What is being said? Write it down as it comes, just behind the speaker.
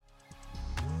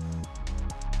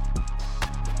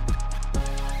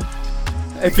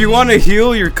If you want to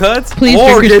heal your cuts Please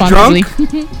or drink get drunk,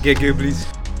 responsibly. get Ghiblis.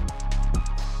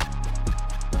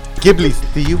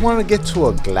 Ghiblis, do you want to get to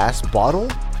a glass bottle?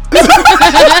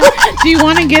 Do you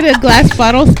want to get a glass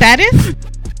bottle status?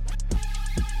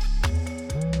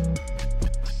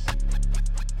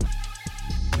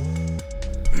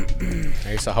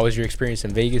 Alright, so how was your experience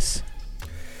in Vegas?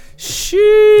 Shit.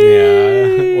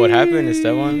 Yeah. What happened? Is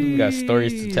that one? You got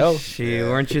stories to tell? Shit,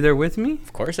 weren't you there with me?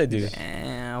 Of course I do.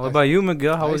 What about you,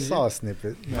 Miguel? How I was saw a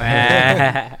snippet.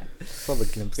 it? Saw the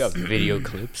glimpse. Got video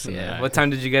clips. Yeah. What time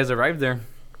did you guys arrive there?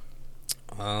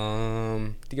 I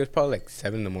think it was probably like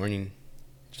 7 in the morning.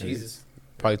 Jesus.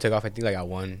 Probably took off. I think like at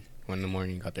 1 in the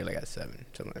morning. Got there like at 7,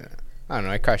 something like that. I don't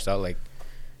know. I crashed out like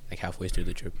halfway through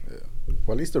the trip. Yeah.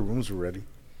 Well, at least the rooms were ready.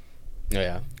 Oh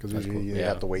yeah. Because That's usually cool. you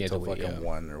have to wait You till have to wait, fucking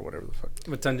 1 or whatever the fuck.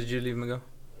 What time did you leave, Miguel?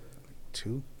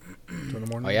 2 in the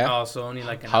morning. Oh yeah. Oh, so only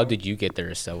like an How hour. did you get there,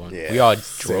 Esteban? Yeah, We all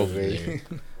same drove way. there.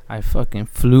 I fucking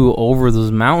flew over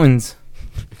those mountains.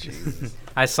 Jesus.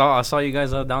 I saw you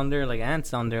guys all down there, like ants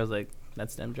down there. I was like,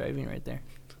 that's them driving right there.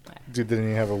 Dude, didn't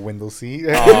you have a window seat? You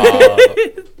got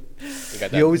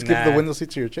that. You always give the Nah. window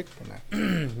seat to your chick? Or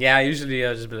not? Yeah, usually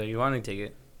I'll just be like, you want to take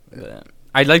it? But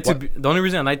I'd like to What? be, the only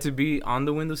reason I like to be on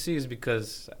the window seat is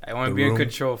because I want to The be in room?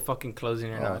 control of fucking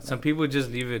closing it Oh, out. no. Some people just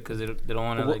leave it because they don't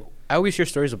want to, Well, like, I always hear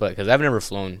stories about it because I've never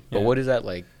flown. But Yeah. what is that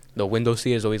like? The window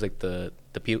seat is always like the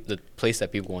place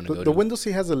that people want to go The to. window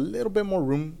seat has a little bit more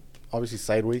room, obviously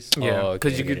sideways. Yeah, Oh,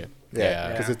 'cause okay, you I could- get it. Yeah,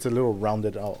 Yeah. because it's a little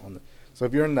rounded out on the. So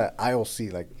if you're in the aisle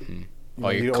seat, like, Mhm. you Oh, know,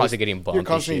 you're you constantly getting bumped You're and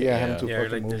constantly, shit, having to Yeah,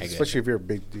 fucking like move, I get especially it. if you're a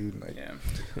big dude. Like, yeah.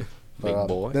 Big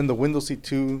boy. Then the window seat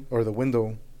too, or the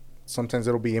window, sometimes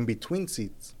it'll be in between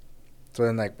seats. So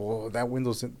then, like, well, that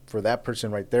window's for that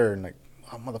person right there, and like,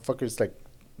 oh, motherfucker's like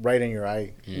right in your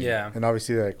eye, Yeah. and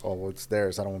obviously like, oh, well, it's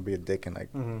theirs. I don't want to be a dick and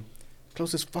like Mm-hmm.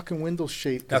 close this fucking window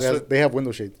shade. That's Because what- they have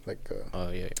window shades, like. Oh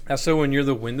yeah. That's so when you're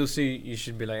the window seat, you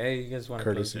should be like, hey, you guys want to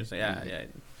close Courtesy. this? So, yeah.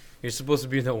 You're supposed to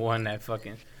be the one that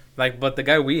fucking, like, but the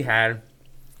guy we had,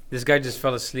 this guy just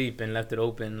fell asleep and left it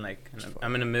open. Like, and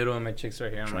I'm in the middle and my chick's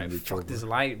right here. I'm Trying like, to reach fuck over. this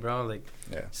light, bro. Like,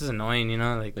 Yeah. this is annoying, you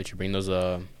know? Like, Let you bring those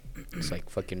it's like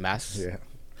fucking masks. Yeah.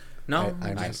 no.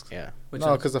 I Nice. Yeah. Which No,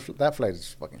 one? because that flight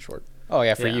is fucking short. Oh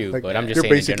yeah, for Yeah. you. Like, But I'm just you're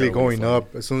saying in basically general when going you're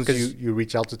up as soon as 'Cause- you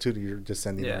reach altitude. You're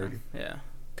descending Yeah. already. Yeah.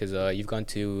 Because you've gone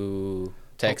to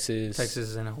Texas.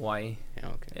 Texas and Hawaii. Yeah,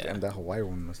 okay. Yeah. Damn, that Hawaii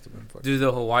one must have been fucking. Dude,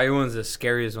 the Hawaii one's the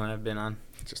scariest one I've been on.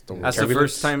 Just the That's the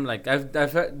Turbulence? first time, like,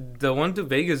 I've had, the one to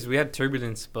Vegas, we had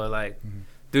turbulence, but, like, Mhm.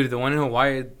 dude, the one in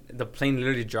Hawaii, the plane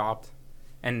literally dropped.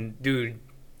 And, dude,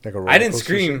 Like a I roller didn't coaster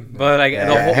scream, shit? but, like, the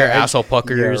Yeah. whole, Your asshole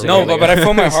puckers. Yeah, and no, you're but like- I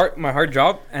felt my heart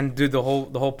drop, and, dude, the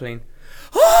whole plane,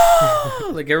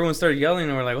 like, everyone started yelling,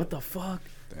 and we're like, what the fuck?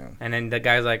 Damn. And then the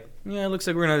guy's like, yeah, it looks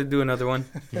like we're going to have to do another one.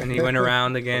 And he went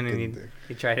around again, and Fucking dick.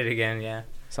 he tried it again, yeah.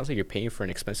 Sounds like you're paying for an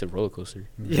expensive roller coaster.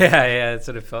 Yeah, that's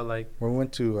what it felt like. When we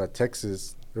went to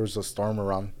Texas, there was a storm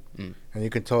around, Mm. and you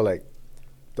could tell like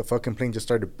the fucking plane just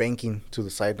started banking to the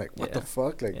side. Like, what the Yeah.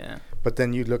 fuck? Like, Yeah. but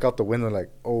then you look out the window, like,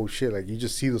 oh shit! Like, you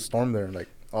just see the storm there, and like,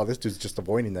 oh, this dude's just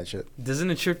avoiding that shit.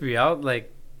 Doesn't it trip you out?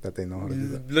 Like, That they know how to do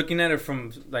that. looking at it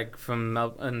from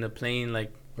out on the plane,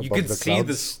 like you Above could the see the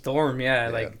clouds. storm, yeah,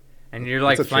 Yeah. like, and you're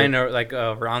like It's a flying trip. like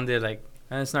around it, like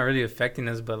it's not really affecting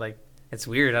us, but like it's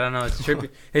weird. I don't know, it's trippy.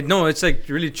 It's like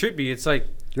really trippy. It's like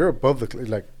You're above the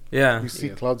like yeah, you see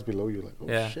Yeah. clouds below you. Like, oh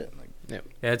Yeah. shit! Like,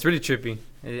 yeah, it's really trippy.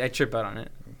 I trip out on it.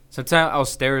 Sometimes I'll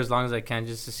stare as long as I can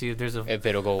just to see if there's a If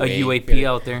it'll go a away. UAP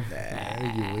out there.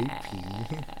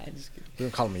 UAP. Just kidding. We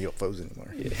don't call them UFOs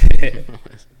anymore. Yeah.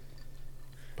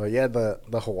 But yeah, the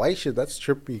Hawaii shit, that's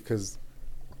trippy because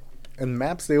in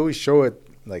maps they always show it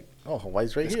like, oh,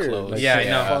 Hawaii's right It's here. close. Like, Yeah, I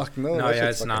shit, know. Fuck no, No, that yeah,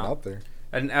 shit's it's fucking not. out there.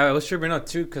 And I was tripping out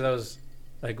too because I was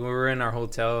like, we were in our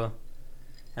hotel,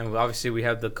 and obviously we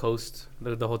have the coast.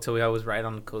 The hotel we had was right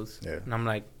on the coast. Yeah. And I'm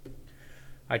like,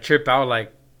 I trip out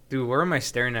like, dude, where am I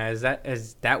staring at?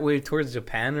 Is that way towards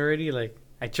Japan already? Like,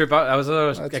 I trip out. I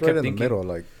It's kept right in the thinking. middle,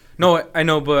 like. No, I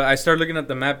know, but I started looking at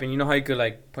the map, and you know how you could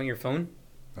like point your phone.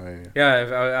 Oh, yeah.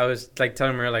 Yeah, I was like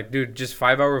telling her like, dude, just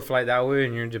 5-hour flight that way,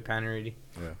 and you're in Japan already.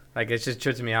 Yeah. Like, it just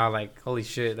trips me out. Like, holy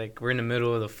shit! Like, we're in the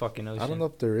middle of the fucking ocean. I don't know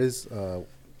if there is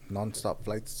non-stop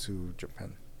flights to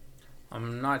Japan.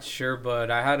 I'm not sure, but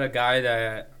I had a guy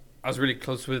that I was really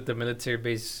close with at the military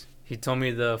base. He told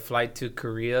me the flight to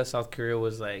Korea, South Korea,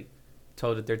 was like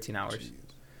 12 to 13 hours, Jeez.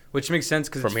 which makes sense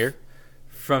because From here?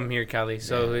 From here, Cali.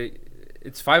 So Yeah.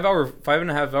 it's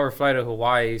 5.5 hour flight to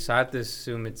Hawaii. So I have to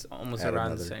assume it's almost Add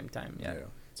around the another. same time. Yeah,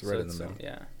 It's right in the it's, middle.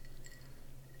 yeah.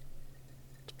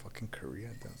 Fucking Korea.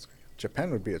 That's great.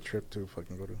 Japan would be a trip to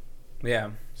fucking go to. Yeah.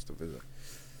 Just to visit.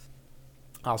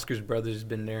 Oscar's brother's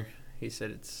been there. he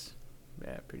said it's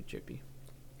pretty trippy,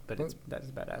 but that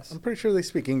is badass. I'm pretty sure they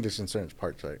speak English in certain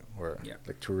parts, right? Or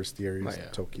like touristy areas, Oh, yeah.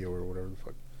 Tokyo or whatever the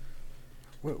fuck.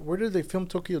 Where did they film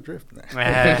Tokyo Drift?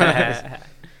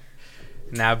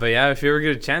 Nah, but yeah, if you ever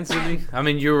get a chance, really. I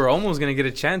mean, you were almost gonna get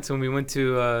a chance when we went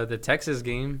to the Texas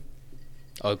game.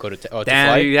 Oh, go to to Damn,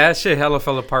 fly? dude, that shit hella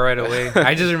fell apart right away.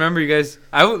 I just remember you guys.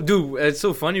 Dude, it's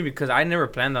so funny because I never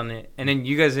planned on it, and then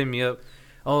you guys hit me up.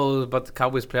 Oh, about the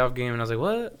Cowboys playoff game, and I was like,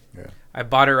 what? Yeah. I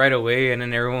bought it right away, and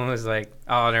then everyone was like,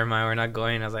 oh, never mind, we're not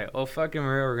going. I was like, oh, fucking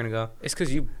real, we're gonna go. It's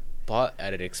because you bought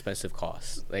at an expensive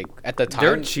cost. Like at the time, They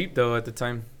were cheap though at the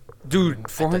time. Dude, At the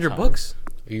 $400 time. bucks.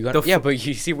 You got The but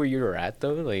you see where you were at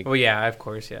though. Like, Well, yeah, of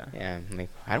course, yeah. yeah, like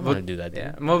I don't But- want to do that. Dude.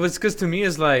 Yeah, well, it's because to me,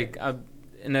 it's like,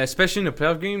 and especially in the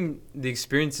playoff game, the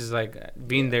experience is like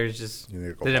being there is just You need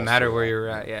to go didn't bust matter it where out. you're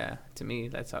at. Yeah, to me,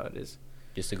 that's how it is.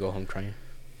 Just to go home crying.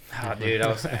 Oh, dude, I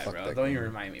was sad, Fuck bro. that Don't game. even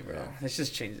remind me, bro. Yeah. Let's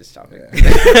just change this topic.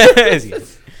 Yeah.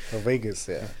 Oh, Vegas,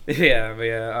 yeah. Yeah, but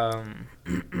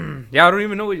yeah, I don't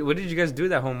even know what did you guys do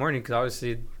that whole morning? Because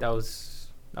obviously I was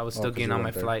still 'cause getting you on my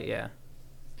went there. flight. Yeah.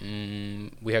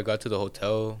 We had got to the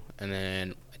hotel, and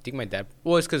then I think my dad.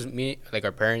 Well, it's because me, like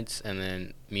our parents, and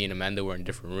then me and Amanda were in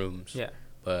different rooms. Yeah.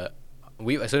 But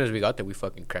as soon as we got there, we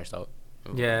fucking crashed out.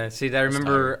 Yeah. See, I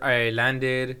remember I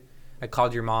landed. I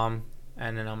called your mom,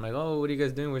 and then I'm like, "Oh, what are you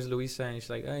guys doing? Where's Luisa?" And she's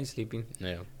like, "Oh, he's sleeping."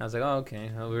 Yeah. I was like, "Oh,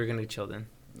 okay. Well, we were gonna chill then."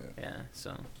 Yeah. Yeah.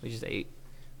 So we just ate.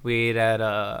 We ate at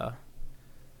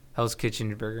Hell's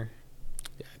Kitchen Burger.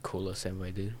 Yeah, cool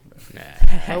sandwich, dude.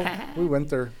 Oh, we went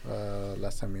there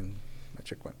last time my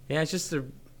chick went. Yeah, it's just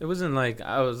it wasn't like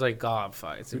I was like, "God,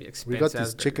 fuck, it's gonna be expensive." We got these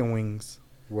as burger." chicken wings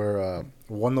where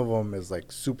one of them is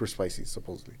like super spicy,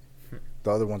 supposedly.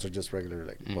 The other ones are just regular,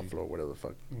 like buffalo, whatever the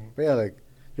fuck. But yeah, like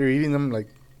you're eating them like.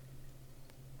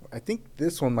 I think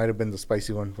this one might have been the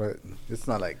spicy one, but it's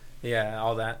not like Yeah,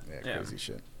 all that. crazy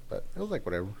shit. But it was like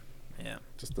whatever. Yeah.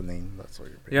 Just the name. That's what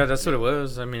you're. Yeah, that's what it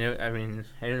was. I mean,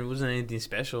 it wasn't anything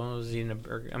special. It was eating a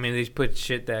burger. I mean, they put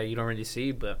shit that you don't really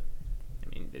see, but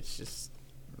I mean, it's just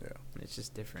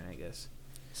different, I guess.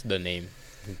 It's the name.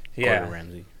 Yeah. Gordon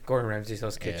Ramsay. Gordon Ramsay's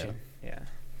Hell's Yeah. Kitchen. Yeah.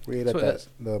 We ate So at that's-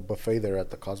 the buffet there at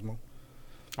the Cosmo.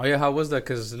 Oh yeah, how was that?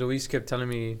 Because Luis kept telling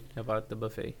me about the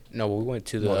buffet. No, we went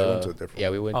to the. No, they went to a different yeah,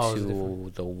 we went Oh, it was to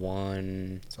different. the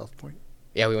one. South Point.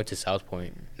 Yeah, we went to South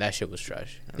Point. That shit was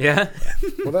trash. Yeah.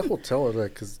 Well, that hotel is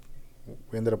like, because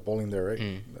we ended up bowling there, right?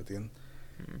 At the end.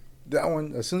 That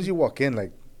one, as soon as you walk in,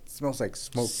 like, it smells like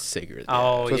smoke. Cigarette.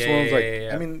 Oh So yeah, it smells yeah, like, yeah,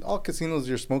 yeah. I mean, all casinos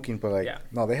you're smoking, but like, Yeah.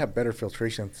 no, they have better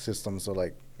filtration systems, so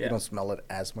like, Yeah. you don't smell it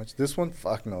as much. This one,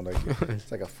 fuck no, like,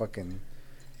 it's like a fucking.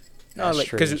 No, like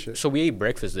ashtray and because shit. so we ate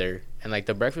breakfast there, and like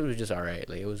the breakfast was just alright.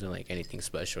 Like it wasn't like anything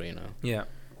special, you know. Yeah.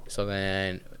 So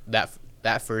then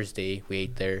that first day we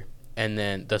ate there, and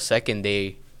then the second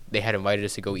day they had invited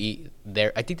us to go eat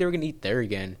there. I think they were gonna eat there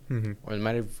again, or they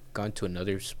might have gone to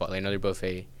another spot, like another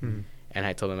buffet. And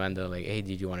I told Amanda like, "Hey,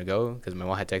 did you want to go?" Because my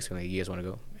mom had texted me like, "You guys want to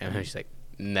go?" And she's like,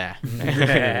 "Nah."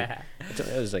 It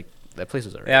was like that place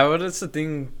was alright. Yeah, well, that's the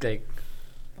thing. Like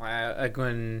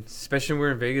when, especially when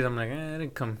we're in Vegas, I'm like, I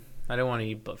didn't want to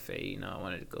eat buffet. You know, I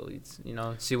wanted to go eat. You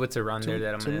know, see what's around there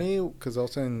that I'm to gonna me, because I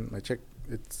was saying, I checked,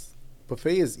 it's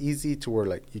buffet is easy to where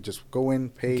like you just go in,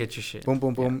 pay, get your shit. boom,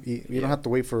 boom, boom. Eat. You don't have to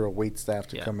wait for a wait staff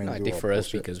to Yeah. come in. No, and I do think all for us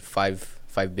bullshit. because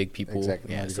five big people.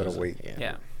 Exactly, Yeah, you so gotta it's like- wait.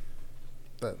 Yeah.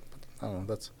 That, I don't know.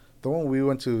 That's the one we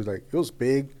went to. Like it was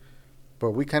big,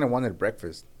 but we kind of wanted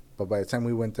breakfast. But by the time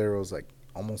we went there, it was like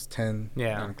almost 10,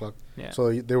 Yeah. 9 o'clock. Yeah.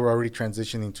 So they were already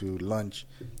transitioning to lunch.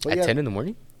 But At yeah, 10 in the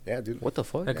morning? Yeah, dude. What the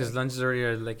fuck? Because lunch is already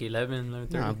at like 11,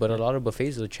 11:30. Nah, but a lot of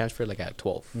buffets will transfer like at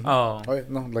 12. Mhm. Oh. Oh, yeah,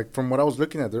 no, like from what I was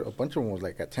looking at, there a bunch of them was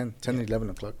like at 10, 11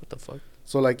 o'clock. What the fuck?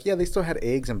 So like, yeah, they still had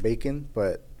eggs and bacon,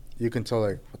 but you can tell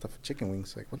like, what the chicken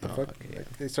wings? Like, what the Oh, fuck? okay, Like,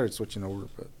 yeah. they started switching over,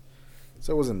 but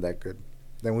so it wasn't that good.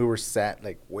 Then we were sat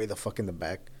like way the fuck in the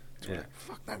back. So we're Yeah. like,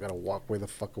 fuck, now I gotta walk way the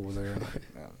fuck over there.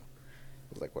 Like, nah.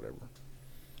 It was like whatever.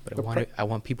 But The I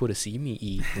want people to see me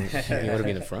eat. You want to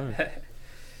be in the front.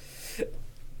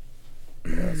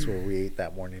 Yeah, that's where we ate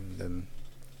that morning. Then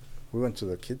we went to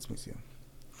the kids museum.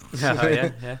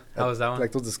 yeah. How was that one?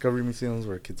 Like those discovery museums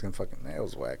where kids can fucking. It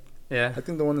was whack. Yeah. I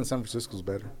think the one in San Francisco's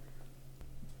better.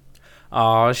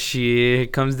 Oh shit! Here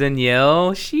comes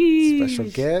Danielle. She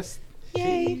Special guest.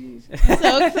 Yay. I'm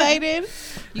so excited.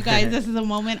 You guys, this is a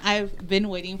moment I've been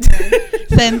waiting for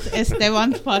since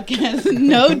Esteban's podcast.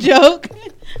 No joke.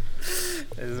 This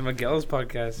is Miguel's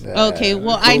podcast. Okay,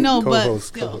 well, I know, but co-host,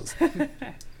 still. co-host.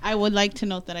 I would like to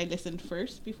note that I listened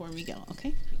first before Miguel,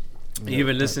 okay? You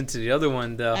even listened to the other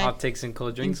one, the I- hot takes and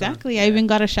cold drinks. one. Exactly. I even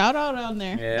got a shout out on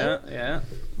there. Yeah, yeah.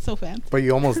 So fancy. But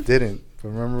you almost didn't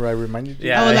Remember, I reminded you.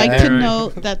 Yeah, I would like yeah. to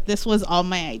note that this was all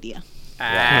my idea.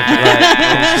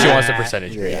 She wants a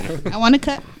percentage. Yeah. I want to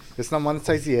cut. It's not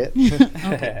monetized yet.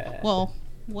 Okay. Well,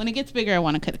 when it gets bigger, I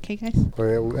want to cut. Okay, guys. But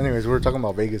anyways, we were talking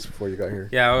about Vegas before you got here.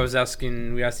 Yeah, I was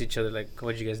asking. We asked each other like,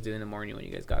 "What did you guys do in the morning when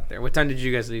you guys got there? What time did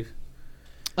you guys leave?"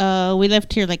 We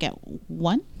left here like at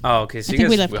 1. Oh, okay. So I you think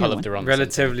we guys left We here all at left 1. around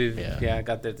the same relatively, time. yeah, I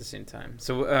got there at the same time.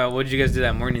 So, what did you guys do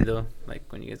that morning though? Like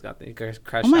when you guys got there, you guys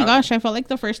crashed. Oh my out? gosh, I felt like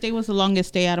the first day was the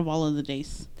longest day out of all of the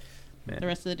days. Yeah. The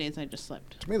rest of the days I just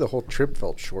slept. To me, the whole trip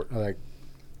felt short. Like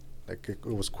it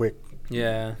was quick.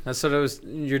 Yeah, that's what it was.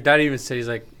 Your dad even said he's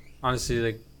like, honestly,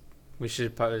 like we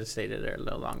should probably have stayed there a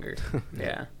little longer.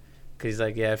 Yeah, because he's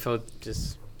like, yeah, I felt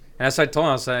just. And that's what I told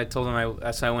him. I told him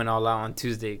that's why I went all out on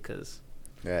Tuesday because.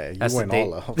 Yeah, you That's the went date.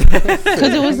 all out.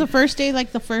 Because it was the first day,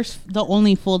 like the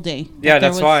only full day. Yeah, that there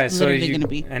that's was why. So literally gonna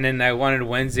be. and then I wanted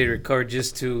Wednesday to record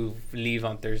just to leave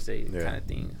on Thursday, Yeah. kind of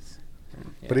things.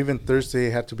 Yeah. But even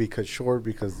Thursday had to be cut short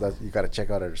because you got to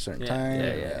check out at a certain Yeah,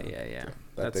 time. yeah.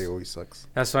 That day always sucks.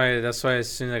 That's why. As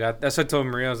soon as I got, that's what I told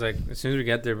Maria. I was like, as soon as we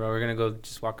get there, bro, we're gonna go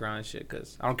just walk around and shit.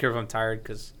 Cause I don't care if I'm tired,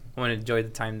 cause I want to enjoy the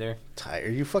time there.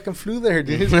 Tired? You fucking flew there,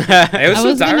 dude. It was I so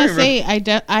was gonna tiring, bro.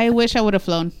 say I wish I would have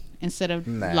flown instead of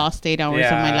Nah. lost 8 hours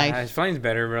of my life. Flying's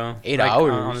better, bro. 8 Like,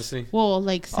 hours? honestly. Well,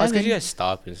 like Oh, it's 7. because you guys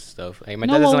stop and stuff. Like my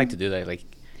No, dad doesn't well- like to do that. Like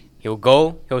he'll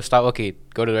stop. Okay,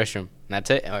 go to the restroom. And that's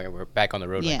it. Okay, we're back on the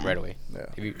road like Yeah. right away. Yeah.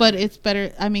 If you- But it's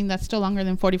better. I mean, that's still longer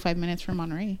than 45 minutes from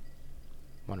Monterey.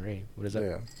 Monterey. What is that?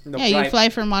 Yeah. The Yeah, you fly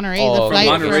from Monterey. Oh, the from flight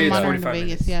Monterey from is Monterey to 45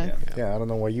 Vegas. minutes, Yeah, Yeah, I don't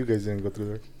know why you guys didn't go through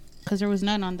there. because there was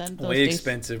none on those Way days.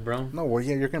 expensive, bro. No, well,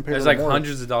 yeah, you're gonna pay. It's a like little more.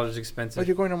 hundreds of dollars expensive. But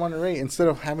you're going to Monterey instead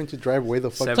of having to drive way the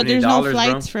fuck. Seven- But there's no $70, bro.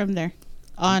 flights from there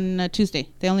on Tuesday.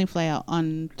 They only fly out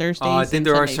on Thursdays. I think and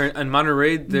there are Sundays. certain in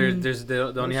Monterey. Mm.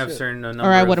 They only have shit. certain number. Or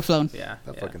I of- would have flown. Yeah,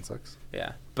 That yeah, fucking sucks.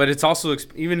 yeah. But it's also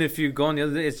even if you go on the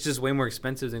other day, it's just way more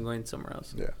expensive than going somewhere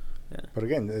else. Yeah. Yeah. But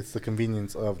again, it's the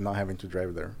convenience of not having to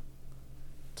drive there.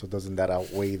 So doesn't that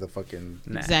outweigh the fucking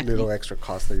Nah. Exactly. little extra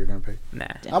cost that you're gonna pay? Nah.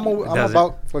 I'm doesn't.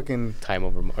 about fucking Time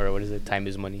over, or what is it? Time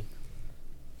is money.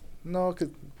 no, cause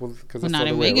Well, it's not the in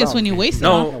other way Vegas around. when you waste it.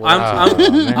 No, all. I'm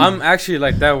man. I'm actually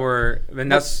like that. Where and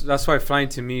that's why flying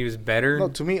to me is better. No,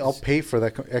 to me, I'll pay for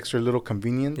that extra little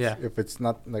convenience. Yeah. If it's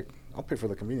not like I'll pay for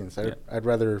the convenience. Yeah. I'd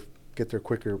rather get there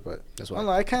quicker, but That's I why. don't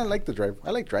know. I kind of like the drive.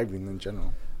 I like driving in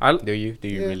general. Do you? Do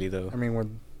you Yeah. really though? I mean,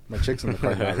 when my chick's in the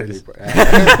car, not really. But,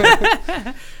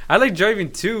 I like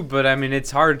driving too, but I mean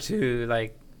it's hard to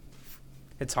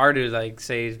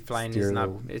say flying Steer is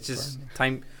not. the It's just car.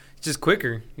 time. It's just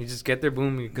quicker. You just get there,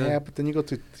 boom, you're good. yeah, but then you go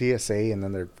to TSA and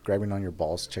then they're grabbing on your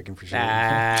balls, checking for shit.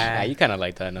 Yeah, you kind of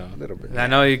like that, no? A little bit. I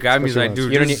know you got me Especially like, when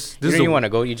dude. You don't, this you is don't the- want to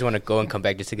go. You just want to go and come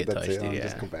back just to get That's touched. it. Dude, I'll yeah.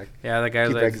 just come back. Yeah, the guy was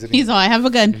Keep like, exiting. He's all, I have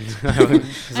a gun. he's I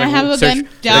like, have a search- gun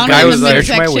down guy in was the like,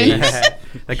 "Search my midsection.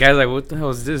 way." the guy's like, what the hell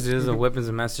is this? This is a weapons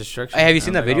of mass destruction. Hey, have you seen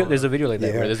I'm that like, video? oh. There's a video like that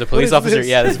Yeah. where there's a What police is officer. this?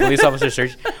 Yeah, there's a police officer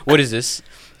search. What is this?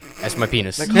 That's my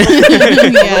penis. How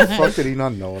Yeah. the fuck did he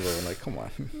not know though? Like, come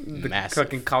on. The Massive.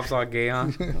 fucking cops all gay, huh?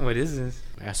 What is this?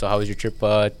 Yeah, so how was your trip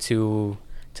to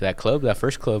that club, that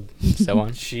first club,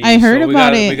 Esteban? Jeez, I heard we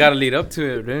about gotta, it. We gotta lead up to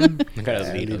it, dude. You gotta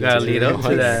Yeah, lead you up gotta to lead it. up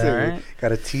to that, alright?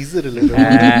 Gotta tease it a little.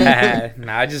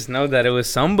 Nah, I just know that it was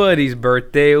somebody's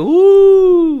birthday.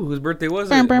 Ooh, whose birthday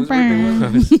was it? Brum, brum, Whose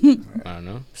birthday was it? brum. I don't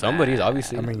know. Somebody's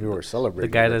obviously. I mean, you were The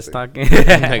celebrating. guy your that's birthday.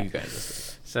 talking. You guys.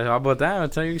 So how about that? I'll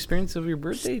tell you your experience of your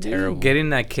birthday, dude. terrible. Getting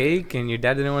that cake and your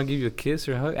dad didn't want to give you a kiss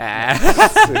or a hug.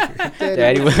 Ah.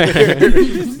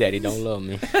 Daddy don't love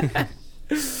me.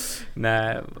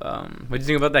 Nah. What do you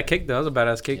think about that cake though? That was a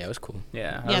badass cake. Yeah, it was cool.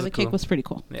 Yeah. Yeah, the cake was pretty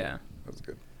cool. Yeah. That was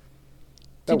good.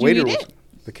 Did That you waiter eat was it?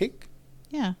 the cake.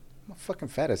 Yeah. I'm a fucking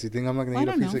fat ass. You think I'm not gonna I eat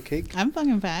a don't piece know. of cake? I'm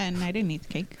fucking fat and I didn't eat the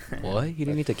cake. What? You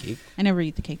didn't eat the cake? I never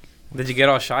eat the cake. Did you get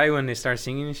all shy when they start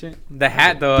singing and shit? The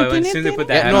hat though. But As then soon as they it put didn't-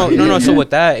 that Yeah, hat no, on. no, no. So with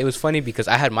that, it was funny because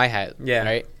I had my hat. Yeah.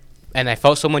 Right. And I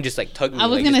felt someone just like tug me. I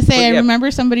was like, gonna just say, put- I yeah.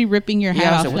 remember somebody ripping your Yeah,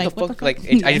 hat I off. was like, what the fuck? Like,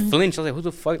 I Yeah. flinched. I was like, what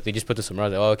the fuck? They just put the sombrero. I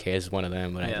was like, oh, okay, it's one of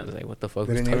them. But Yeah. I was like, what the fuck?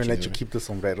 They Who's didn't even touching let you me? keep the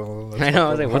sombrero. I know. I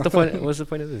was like, what the point? What's the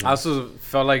point of this? I also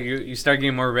felt like you start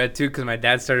getting more red too because my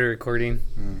dad started recording.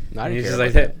 No, I And didn't he's care just like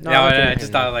about that. that. Yeah, I I, don't care.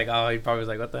 just thought like, oh, he probably was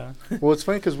like, what the hell? Well, it's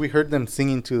funny because we heard them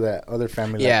singing to that other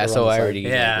family. Yeah, like, so around the I side. already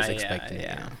Yeah, was yeah, expecting it.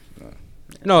 yeah.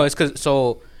 No, it's because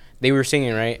so they were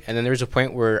singing right, and then there was a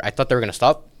point where I thought they were gonna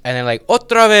stop, and then like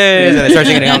otra vez, and they started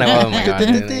singing. And I'm like, oh my god.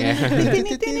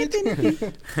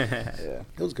 Yeah,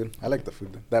 it was good. I like the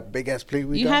food. That big ass plate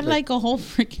we You got. had like a whole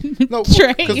freaking no,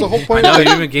 tray. because the whole I point. know, was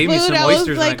you even gave me Food, some I was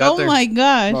oysters when I like, got oh there. my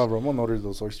gosh. No, Ramon ordered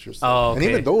those oysters. Oh, And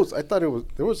okay. even those, I thought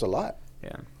there was a lot.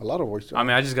 Yeah. A lot of oyster. I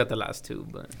mean, I just got the last two,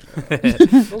 but.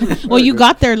 Well, you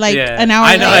got there like Yeah. an hour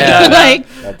I know, later. I know. Like,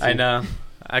 That's I it. know.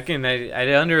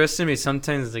 I underestimate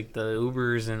sometimes like the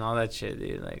Ubers and all that shit,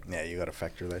 dude. Like, Yeah, you gotta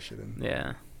factor that shit in.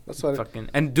 yeah. That's what. Fucking.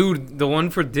 And dude, the one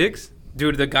for Dick's,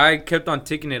 dude, the guy kept on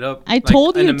ticking it up. I like,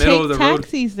 told in you the middle of take the road.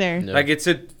 taxis there. Yeah. Like it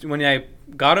said when I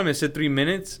got him, it said 3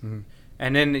 minutes, Mhm.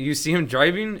 and then you see him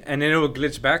driving, and then it will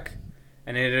glitch back,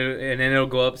 and then it'll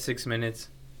go up 6 minutes,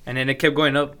 and then it kept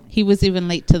going up. He was even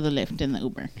late to the lift in the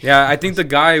Uber. Yeah, I think the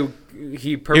guy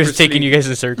he purposely He was taking you guys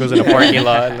in circles in a parking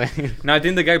lot. Like, No, I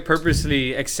think the guy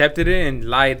purposely accepted it and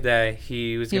lied that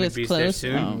he was He gonna was be there close?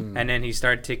 soon, Oh. and then he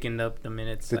started ticking up the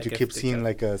minutes. Did like, you if keep they seeing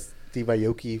kept- like a Steve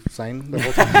Aoki sign the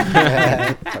whole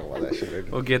time? Talk about that shit later.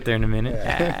 We'll get there in a minute.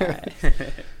 Yeah.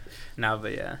 Nah,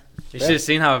 but yeah. You Yeah. should have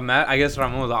seen how mad. I guess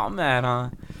Ramon was all mad, huh?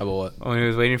 about what? When he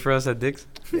was waiting for us at Dick's.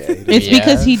 Yeah, he did. It's Yeah.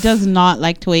 because he does not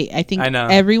like to wait. I think I know.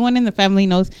 everyone in the family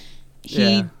knows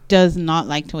he Yeah. does not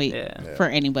like to wait Yeah. Yeah. for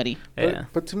anybody. Yeah.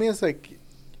 But to me, it's like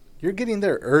you're getting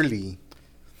there early.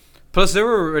 Plus, they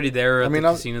were already there at I mean, the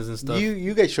I'm- casinos and stuff.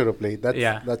 You guys showed up late. That's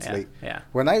yeah. that's yeah, late. Yeah.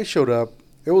 When I showed up,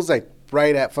 it was like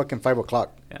right at fucking 5:00.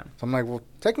 Yeah. So I'm like, well,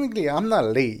 technically, I'm not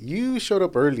late. You showed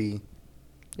up early.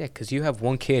 Yeah, because you have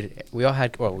one kid. We all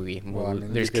had. Well, Well, I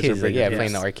mean, there's you guys are kids. Like, bigger, yeah, yes.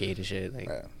 playing the arcade and shit. Like,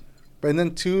 Yeah. But and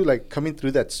then two, like coming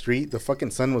through that street, the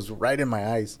fucking sun was right in my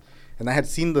eyes, and I had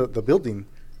seen the building,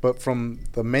 but from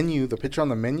the menu, the picture on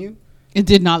the menu, It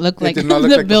did not look like it did not look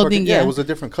the like building. yeah, Yeah, it was a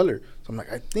different color. So I'm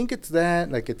like, I think it's that.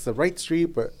 Like it's the right street,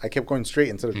 but I kept going straight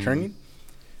instead of turning,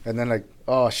 and then like,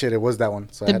 oh shit, it was that one.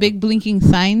 So I the had big blinking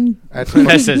sign. I had to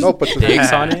That says no, but the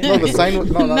Dick's on it? No, the sign was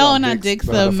no, No, not Dick's,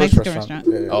 the first Mexican restaurant.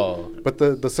 Yeah, yeah. oh, But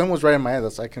the sun was right in my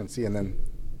eyes, so I couldn't see, and then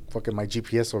fucking my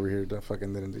GPS over here, that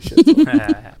fucking didn't do shit.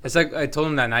 So. It's like I told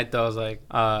him that night though. I was like,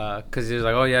 cause he was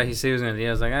like, oh yeah, he said he was gonna. I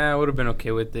was like, I would have been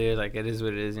okay with it. Like it is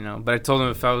what it is, you know. But I told him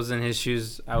if I was in his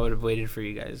shoes, I would have waited for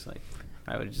you guys. Like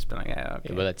I would have just been like, yeah, okay.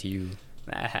 yeah, but that to you.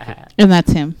 And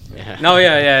that's him. Yeah. No,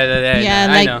 yeah, Yeah,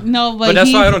 I like know. no, but, But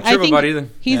that's why I don't I trip think about it either.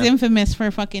 He's Yeah. infamous for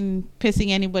fucking pissing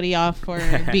anybody off for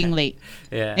being late.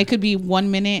 Yeah. It could be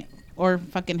 1 minute or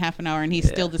fucking half an hour, and he's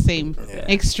Yeah. still the same Yeah.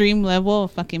 extreme level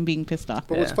of fucking being pissed off.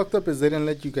 But what's Yeah. fucked up is they didn't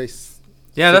let you guys.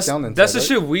 Yeah, sit down that's inside,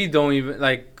 the right? shit we don't even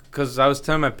like. Cause I was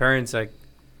telling my parents like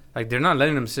they're not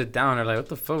letting them sit down. They're like, what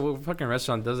the fuck? What fucking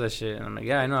restaurant does that shit? And I'm like,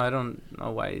 yeah, I know. I don't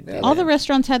know why. They Yeah, All did. the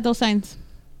restaurants had those signs.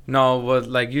 No, but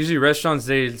like usually restaurants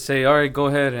they say, all right, go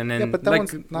ahead, and then Yeah, but that like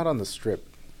one's not on the strip.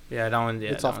 yeah, that one.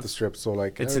 Yeah, It's that off the one's- strip, so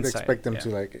like It's I would inside, expect them yeah. to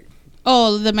like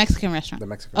Oh, the Mexican restaurant. the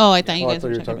Mexican. Oh, I thought you Oh, I guys thought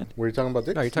were you were talking talking. about. Were you talking about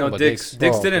Dick's? No, you're talking No, about Dick's. Dick's.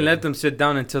 Dick's Oh, didn't okay. let them sit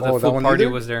down until Oh, the that full one party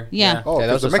either? was there. Yeah. Oh, Yeah,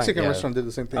 that because was the a sign, Mexican yeah. restaurant did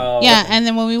the same thing Oh, Yeah, okay. and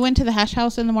then when we went to the hash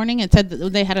house in the morning, it said that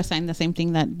they had a sign the same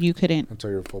thing that you couldn't until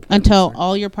your full. until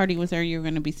all your party was there. You were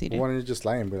going to be seated. Why don't you just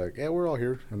lie and be like, yeah, we're all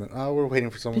here, and then we're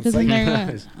waiting for someone. Because then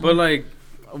they're But like,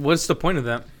 what's the point of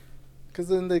that? Because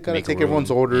then they gotta Make take room. everyone's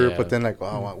order, Yeah. but then like,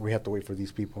 oh, well, we have to wait for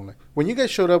these people. Like when you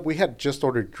guys showed up, we had just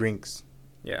ordered drinks,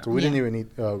 Yeah, so we didn't Yeah. even eat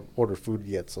order food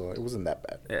yet, so it wasn't that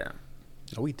bad. yeah.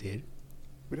 No, we did.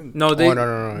 We didn't. No, they. Oh,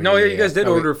 no. No, yeah, Yeah, you guys yeah. did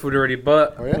Oh, order food already,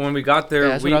 but Oh, yeah? when we got there, Yeah,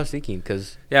 that's we what I was thinking.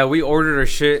 Because we ordered our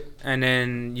shit, and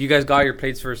then you guys got your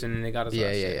plates first, and then they got us. yeah,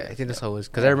 our yeah, shit. yeah. I think that's how it was.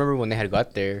 Because I remember when they had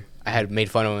got there, I had made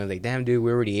fun of them. Like, damn, dude, we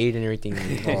already ate and everything.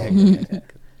 Oh.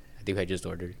 I think I just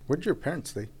ordered. Where'd your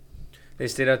parents stay? They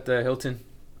stayed at the Hilton.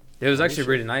 It was actually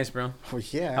really nice, bro. Oh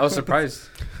yeah. I was surprised.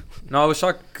 No, I was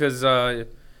shocked because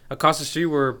across the street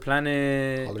were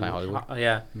Planet. Hollywood.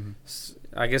 Yeah. Mhm.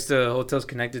 I guess the hotel's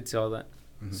connected to all that.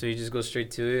 Mhm. So you just go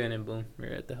straight to it, and then boom,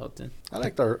 you're at the Hilton. I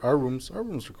liked our rooms. Our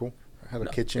rooms were cool. I had a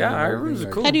No. kitchen. Yeah, and our everything, rooms are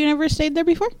like- cool. Had you never stayed there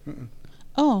before? Mm-mm.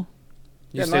 Oh,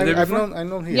 You Yeah, stayed there I've before?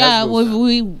 known he yeah. has those.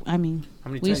 I mean, How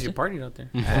many we times used you to- partied out there?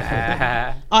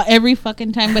 every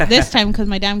fucking time, but this time because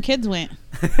my damn kids went.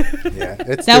 Yeah,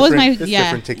 it's That was different- my- it's yeah.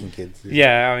 different taking kids.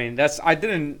 Yeah, I mean I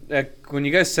didn't like when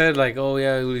you guys said like, oh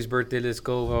yeah, Uli's birthday, let's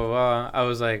go, blah, blah, blah. I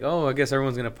was like, oh, I guess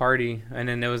everyone's gonna party, and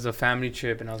then there was a family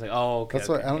trip, and I was like, oh, okay. That's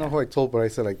why I don't know who I told, but I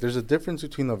said like, there's a difference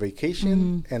between a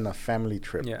vacation and a family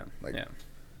trip. Yeah, Like, yeah,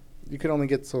 you can only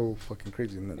get so fucking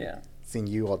crazy. And then yeah. seeing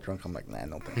you all drunk, I'm like, nah,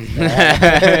 no thanks.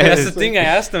 That's the thing I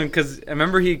asked him because I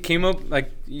remember he came up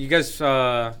like you guys,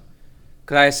 because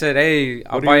I said, hey,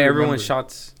 I'll What do buy you everyone remember?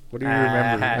 shots. What do you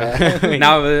remember?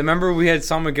 Now remember we had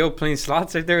San Miguel playing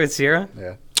slots right there with Sierra.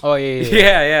 Yeah. Oh, yeah.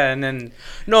 Yeah, and then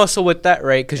No, so with that,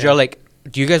 right? Because you're like,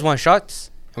 do you guys want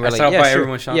shots? And I said I'll buy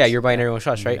everyone shots. Yeah, you're buying everyone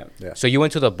shots, right? Yeah. Yeah. So you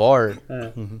went to the bar,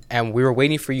 Mm-hmm. and we were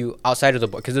waiting for you outside of the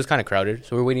bar because it was kind of crowded.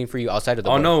 So we were waiting for you outside of the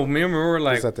Oh bar. no, me and we were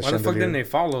like, Just at the why the fuck chandelier. didn't they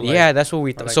follow? Like, Yeah, that's what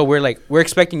we. like- So we're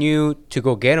expecting you to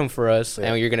go get them for us, Yeah.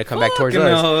 and you're gonna come back towards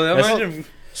fucking us. hell, That's- imagine-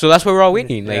 So that's why we're all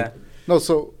waiting. Like, Yeah. No,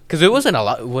 so Because it wasn't a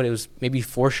lot. What, it was maybe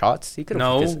 4 shots? He could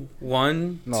have. No,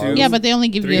 1, No, 2. Yeah, but they only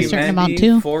give you a 3 certain amount Mendy,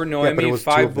 too. 4 Yeah, but it Noemi, was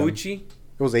 5 2 of them. Bucci,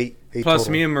 It was 8 plus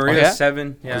total. me and Maria, Oh, yeah?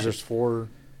 7. Yeah, Because there's 4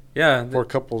 yeah, 4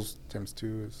 couples times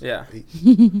 2 is Yeah. 8.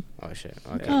 Oh shit.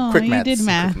 Okay. Oh, Quick you maths. did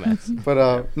math. Quick maths.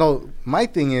 But no, my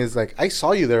thing is like I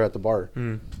saw you there at the bar,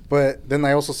 but then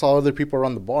I also saw other people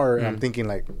around the bar, and I'm thinking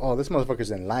like, oh, this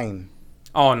motherfucker's in line,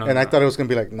 Oh no. and I no. thought it was gonna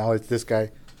be like, no, it's this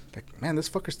guy. Like, man, this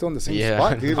fucker's still in the same Yeah.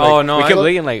 spot, dude. Oh, Like, no, We I kept lo-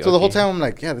 looking like. So the whole okay. time I'm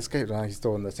like, yeah, this guy, nah, he's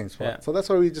still in the same spot. Yeah. So that's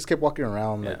why we just kept walking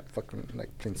around, like Yeah. fucking, like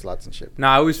playing slots and shit. No,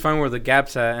 I always find where the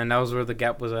gap's at, and that was where the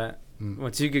gap was at. Mm.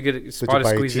 Once you could get a you spot to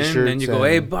buy squeeze in, then t-shirts you go,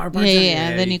 hey, and- bar,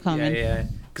 Yeah, then you come in. Yeah,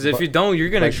 because if But- you don't, you're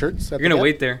gonna Buy shirts you're at the gonna Gap?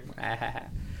 wait there.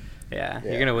 Yeah,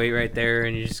 Yeah. you're gonna wait right there,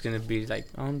 and you're just gonna be like,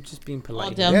 oh, I'm just being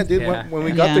polite. dumb. Yeah, dude. Yeah. When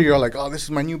we got Yeah. there, you're like, oh, this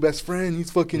is my new best friend.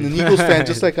 He's fucking an Eagles fan,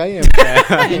 just like I am.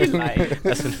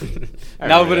 That's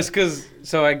No, but it's because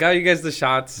so I got you guys the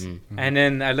shots, Mm. and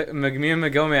then I look, me and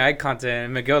Miguel made eye contact,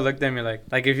 and Miguel looked at me like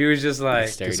if he was just like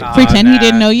Stared at "Nah, Pretend he nah."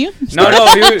 didn't know you. No,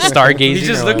 he was Stargazing He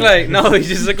just or looked what? like he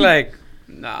just looked like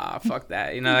nah, fuck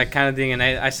that, that kind of thing. And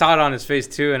I saw it on his face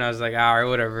too, and I was like, all right,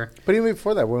 whatever. But even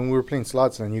before that, when we were playing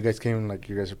slots and you guys came, like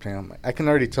you guys were playing, I'm like, I can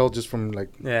already tell just from like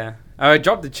Yeah, I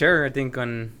dropped the chair, I think,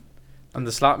 on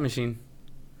the slot machine.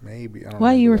 maybe. I don't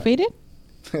Why, you were remember faded?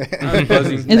 I was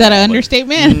buzzing. Is that an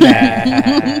understatement?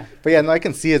 that. But yeah, no, I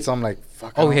can see it. So I'm like,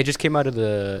 fuck. Oh, I we don't- had just came out of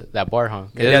that bar, huh? 'Cause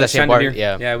it was Yeah, the that same bar.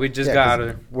 chandelier. Yeah. We just Yeah, got 'cause out of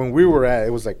there. when we were at,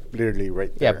 it was like literally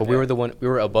right there. Yeah, but we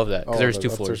were above that because Oh, there was the 2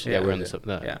 upstairs floors. floor, Yeah, we were yeah. on the sub.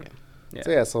 No, Yeah. So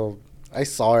yeah, so I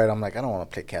saw it. I'm like, I don't want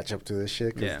to play catch up to this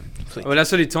shit. 'cause Yeah. Please. Well,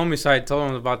 that's what he told me. So I told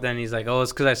him about that, and he's like, "Oh,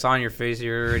 it's because I saw on your face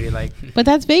you're already like." But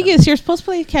that's Vegas. You're supposed to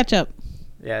play catch up.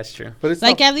 Yeah, it's true. But it's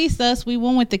Like not, at least us, we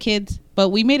won with the kids, but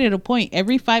we made it a point.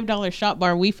 Every $5 shot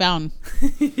bar we found.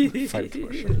 fight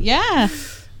for sure. Yeah,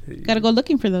 gotta go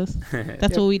looking for those.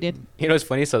 That's what we did. You know what's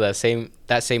funny? So that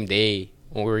same day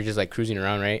when we were just like cruising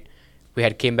around, right? We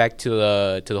had came back to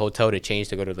the hotel to change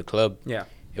to go to the club. Yeah.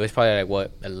 It was probably like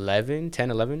what 11, 10,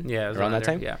 11? Yeah, it was around that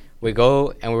there, time. Yeah. We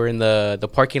go and we're in the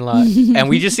parking lot and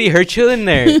we just see her chilling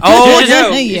there. Oh, She was yeah.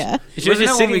 just- Yeah. She was Wasn't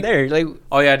just that when sitting there, like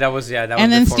Oh yeah, that was That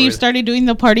And then before Steve we- started doing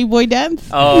the party boy dance.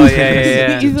 Oh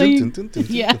yeah. He's like- Dun, dun, dun, dun,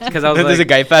 yeah. dun. Because I was then there's a like,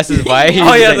 guy passes by. he's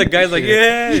oh yeah, like- the guy's like,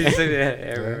 yeah. He said, yeah,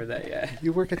 I remember that. Yeah.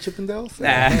 You work at Chippendales?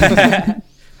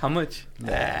 How much?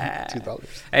 $2.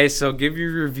 Hey, so give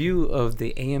your review of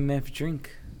the AMF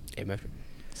drink. Hey, man,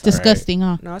 it's Disgusting, huh?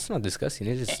 alright. No, it's not disgusting.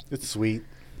 It's just. It's sweet.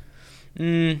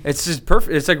 It's just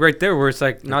perfect. It's like right there where it's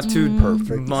like not too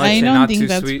Perfect. much I and don't not think too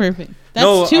that's sweet. perfect.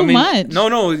 That's too much.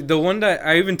 No, the one that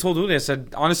I even told Uli, I said,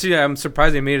 honestly, I'm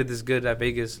surprised they made it this good at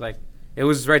Vegas. Like, it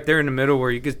was right there in the middle where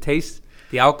you could taste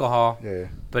the alcohol, Yeah.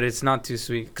 but it's not too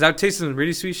sweet. Because I've tasted some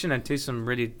really sweet shit and I've tasted some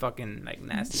really fucking, like,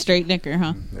 nasty. Straight liquor,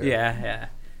 huh? Yeah.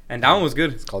 And that one was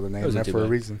good. It's called the name wasn't that too for a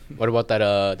bad. reason. What about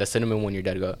that the cinnamon one your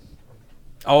dad got?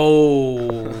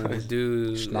 Oh,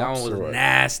 dude. That Schnapps one or was what?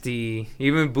 nasty.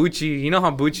 Even Bucci. You know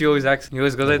how Bucci always acts? He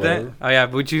always goes like that? Whatever. Oh, yeah.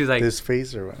 Bucci's like, This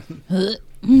face or what?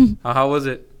 oh, how was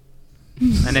it?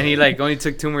 And then he like only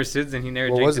took 2 more sips and he never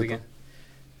What drank was it it, again.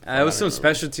 though? It was some I don't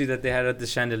specialty that they had at the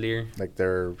chandelier. Like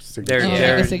their Their signature. Oh, like a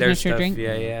their signature stuff. drink?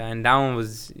 Yeah. And that one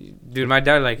was, dude. My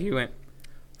dad like he went,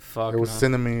 fuck. It was no.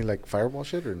 cinnamon like fireball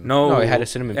shit or No, No, it had a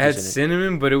cinnamon It had piece in it.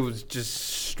 cinnamon, but it was just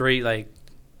straight like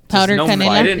Powdered no,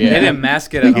 canela? They Yeah. didn't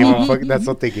mask it They at gave him all. that's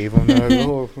what they gave him. They're like,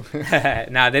 oh.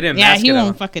 Nah, they didn't Yeah, mask he it at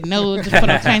won't fucking know. Just put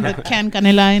all kinds of can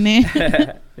canela in it.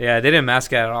 all. Yeah, they didn't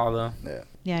mask it at all though.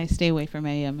 Yeah, I stay away from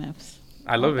AMFs.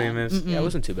 I love Okay. AMS. Mm-mm. Yeah, it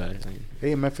wasn't too bad. I mean,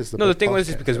 AMF is the no, the best thing was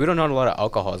just podcast. because we don't know a lot of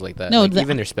alcohols like that. No, Like, the-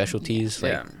 even their specialties.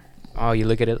 Like, Yeah. oh, you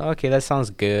look at it. Okay, that sounds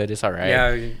good. It's all right. Yeah,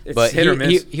 it's But hit or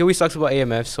miss. he always talks about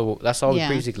AMF, so that's all Yeah.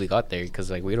 we basically got there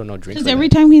because like we don't know drinks. Because like every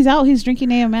that. time he's out, he's drinking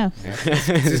AMF.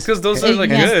 Just because those are like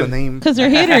Yeah. Hence the good. name. Because they're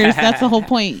hitters. That's the whole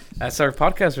point. That's our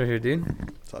podcast right here, dude.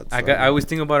 So it's, I always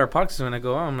think about our podcast when I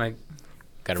go out. I'm like,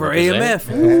 Gotta for represent.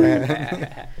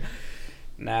 AMF.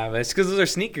 Nah, but it's because those are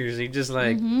sneakers. You just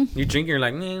like you drink, you're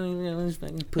like, And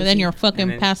then you're fucking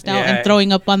then- passed out yeah. and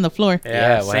throwing up on the floor. Yeah,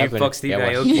 Yeah, what same happened? fuck Steve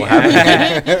Yeah, Aoki. what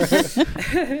happened?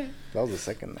 that was the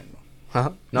second night.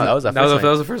 Huh? No, that was the that first was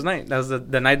night. the first night. That was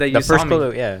the night that you The saw first me.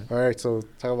 club, yeah. All right, so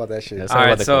talk about that shit. Yes. All about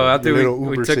right, the so club. after Your we little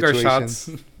Uber took our situation. shots,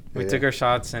 we Yeah. took our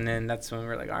shots, and then that's when we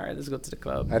were like, all right, let's go to the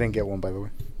club. I didn't get one, by the way.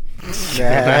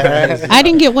 I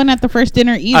didn't get one at the first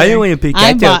dinner either. I didn't want to pick I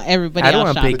ketchup. bought everybody I don't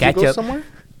else wanna pick shots. Did you go ketchup. somewhere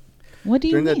What do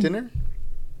you during mean? that dinner?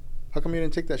 How come you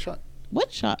didn't take that shot?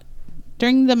 What shot?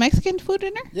 During the Mexican food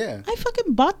dinner? Yeah. I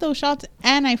fucking bought those shots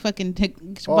and I fucking Oh, I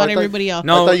bought thought- everybody else.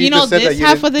 No, I thought you know just said that this you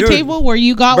half didn't- of the Dude, table where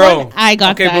you got bro, one? I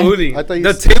got okay, that. but Uli, I thought you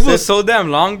the said- table is so damn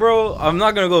long, bro. I'm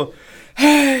not gonna go.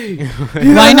 hey.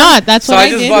 Why not? That's So what I I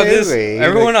just did. bought this. Wait,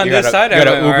 Everyone on You this side, got I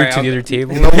to went, Uber "Alright, to I'll the do other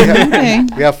table. No, Okay.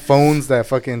 we have phones that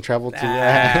fucking travel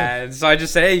to. So I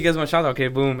just said, hey, you guys want shots? Okay,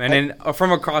 boom. And then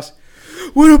from across,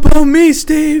 what about me,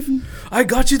 Steve? I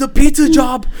got you the pizza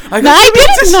job. No, I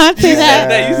did not say You that.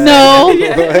 said that, you said No,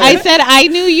 that. I said I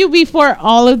knew you before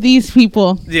all of these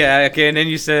people, Yeah, okay. And then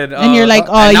you said, and you're like,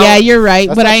 oh and now- yeah, you're right,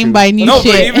 That's but not I ain't true. buying you No,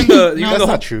 but shit. even the That's whole,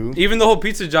 not true. even the whole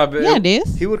pizza job. Yeah, it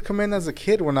is. He would come in as a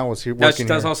kid when I was here That's working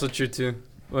here. also true too.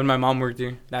 When my mom worked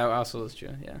here, that also was true.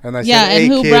 Yeah. And I Yeah, said, and hey,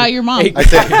 who kid. brought your mom? I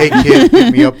said, hey, kid,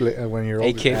 pick me up when you're Hey,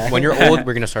 older. kid, when you're old,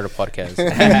 we're going to start a podcast.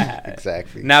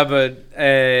 Exactly. Nah, but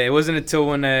it wasn't until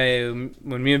when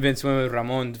me and Vince went with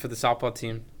Ramon for the softball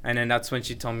team, and then that's when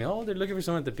she told me, oh, they're looking for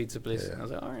someone at the pizza place. Yeah. And I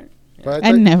was like, all right. But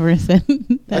I never said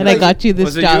that I got you this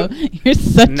Was it job. You're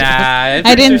such. Nah,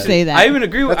 I didn't say that. I even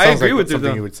agree. that I sounds agree like with her something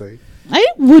though. you would say. I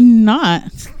would not.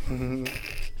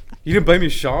 You didn't buy me a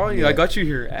shot. Yeah. I got you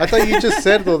here. I thought you just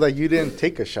said though that you didn't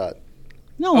take a shot.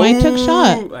 No, I took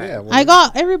shot. Yeah, well, I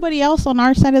got everybody else on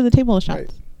our side of the table a shot. Right.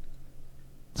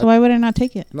 So why would I not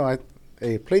take it? No,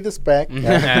 hey, play this back.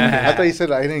 I thought you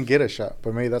said I didn't get a shot,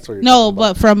 but maybe that's what you're No, talking but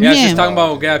about. from Yeah, she's him. talking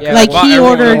about Yeah, Like, he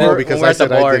ordered- Oh, because We're I at the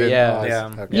said I bar, didn't. yeah. Oh, I see.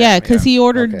 Yeah. Okay. Yeah, because he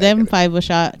ordered Okay, I them get it. 5 a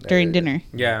shot during yeah. dinner.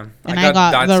 Yeah, And I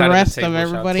got that the side rest of table shot.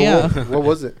 everybody So else. what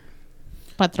was it?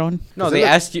 Patron. No, Is they it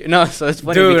like- asked you. No, so it's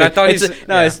funny. Dude, I because thought it's he's-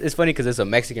 yeah. it's funny because it's a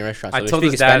Mexican restaurant. So I they're told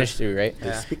speaking his dad. Spanish too, right? They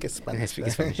Yeah. speak Spanish.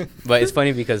 Speaking Spanish. But it's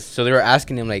funny because so they were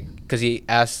asking him like because he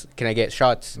asked, "Can I get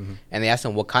shots?" Mhm. And they asked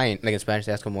him what kind. Like in Spanish,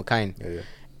 they asked him what kind. Yeah, yeah.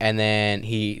 And then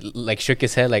he like shook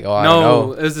his head like, "Oh, I don't No,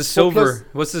 know." it was the silver.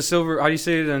 What's the silver? How do you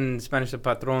say it in Spanish? The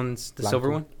patron's the Blanco. silver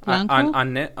one. Blanco?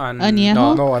 Añejo?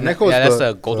 No, anejo Yeah, is that's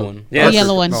the the gold one. Yeah, The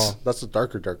yellow ones. No, that's the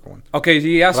darker one. Okay,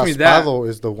 he asked me that. Raspado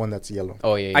is the one that's yellow.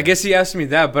 Oh yeah. I guess he asked me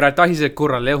that, but I thought he said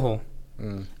corralejo.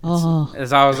 Mm. Oh.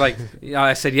 As I was like, yeah,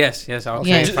 I said yes. I was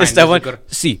Yeah. okay, fine, It's that this one. is good.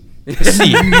 See,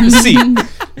 see.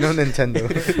 No Nintendo.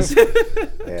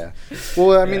 Yeah.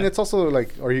 Well, I mean, Yeah. it's also like,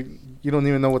 or you don't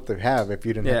even know what they have if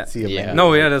you didn't Yeah. see a Yeah. menu.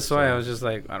 No, yeah, that's why So, I was just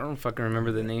like, I don't fucking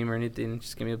remember the name or anything.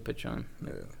 Just give me a picture on.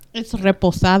 yeah. It's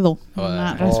reposado, Oh,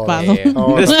 not oh, raspado. yeah.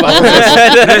 Oh, Raspado.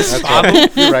 That's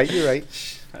right. You're right. You're right.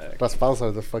 Raspados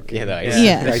are the fucking. Yeah, the ice. Yeah,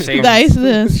 Yeah. the ice,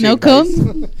 the snow Shaved cones.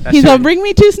 ice. He's gonna bring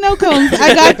me 2 snow cones.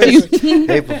 I got you.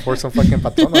 Hey, but pour some fucking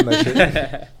patron on that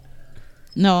shit.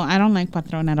 No, I don't like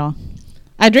Patron at all.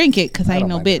 I drink it because I ain't don't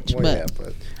no mind it. bitch, Well, but yeah,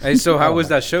 but Hey, so how Oh, was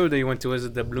my. that show that you went to? Was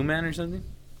it the Blue Man or something?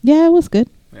 yeah, it was good.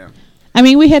 Yeah. I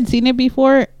mean, we had seen it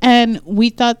before, and we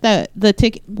thought that the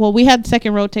ticket. Well, we had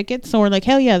second row tickets, so we're like,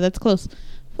 hell yeah, that's close.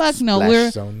 Fuck no,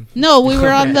 Splash zone. we were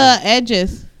on the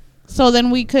edges, so then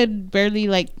we could barely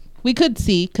we could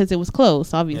see because it was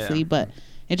close, obviously, Yeah. but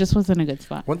it just wasn't a good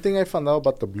spot. One thing I found out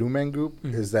about the Blue Man Group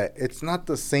Mhm. is that it's not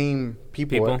the same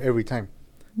people, People. every time.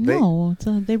 They- No,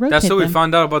 they rotate That's what we them.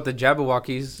 found out about the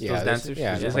Jabberwockies. Yeah, those there's- dancers.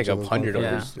 yeah, there's like bunch of those 100 of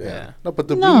yeah. motherfuckers, Yeah. yeah. No, but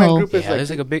the No. Blue Man Group is Yeah, like, there's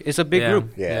like it's a big Yeah.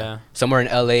 group. Yeah. Yeah. Somewhere in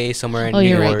LA, somewhere in Oh, New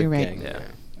you're right, York. you're right. Yeah.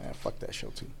 fuck that show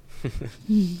too.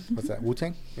 What's that?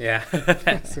 Wu-Tang? Yeah.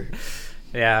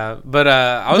 Yeah. But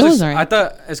I was Those just, are- I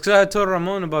thought it's because I told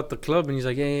Ramon about the club and he's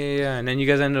like, yeah. And then you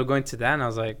guys ended up going to that and I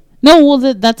was like, No, well,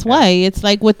 that's Yeah. why it's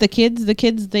like with the kids. The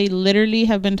kids they literally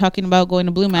have been talking about going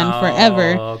to Blue Man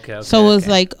forever. Okay. So it was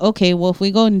okay. like, okay, well, if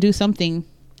we go and do something,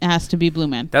 it has to be Blue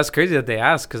Man. That's crazy that they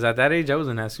asked because at that age I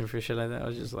wasn't asking for shit like that. I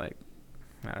was just like,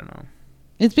 I don't know.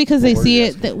 It's because What they were see you it.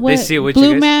 asking That for? what, see it with you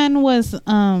Blue guys? Man was it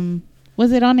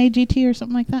on AGT or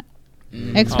something like that?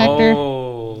 Mm. X Factor.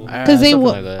 Oh. Because they Something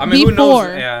were like that. I mean, who before-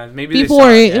 knows? Yeah, maybe they before saw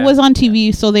it yeah. was on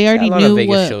TV, so they already a lot knew of Vegas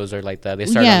what. shows are like that. They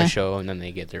start on Yeah. the show and then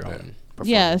they get their own.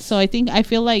 Yeah, performance. so I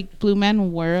feel like Blue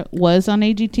Man was on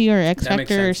AGT or X That makes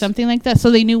Factor or sense. something like that.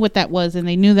 So they knew what that was, and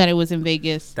they knew that it was in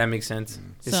Vegas. That makes sense.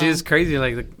 You So- see, it's crazy.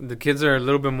 Like the kids are a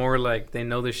little bit more like they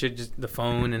know their shit, just the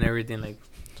phone and everything. Like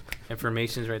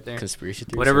information's right there. Conspiracy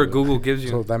theories. Whatever so- Google gives you.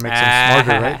 So that makes them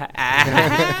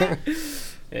smarter, right?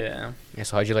 Yeah. Yeah,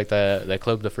 so how'd you like the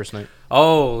club the first night?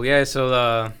 Oh yeah.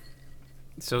 So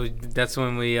that's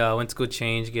when we went to go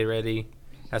change, get ready.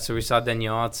 That's where we saw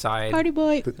Danielle outside. Party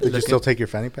boy. Did you Look still at- take your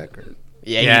fanny pack? Or?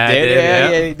 Yeah, Yeah, I you did. did, Yeah,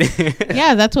 yeah. you did.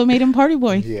 Yeah, that's what made him party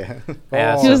boy. Yeah.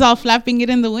 Yeah, Oh. He was all flapping it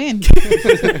in the wind.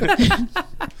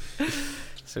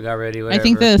 So got ready. I Whatever.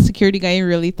 think the security guy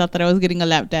really thought that I was getting a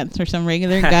lap dance or some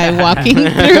regular guy walking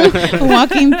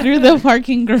through the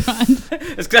parking garage.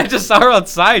 It's 'cause I just saw her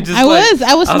outside. Just I like, was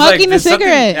like, smoking a did something-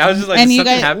 cigarette. I was just like, and did you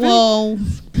something guys, happen? well,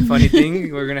 Funny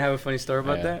thing. We're gonna have a funny story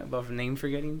about Yeah. that, about name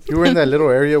forgetting. You were in that little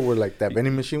area where like that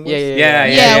vending machine was? Yeah, yeah, Yeah,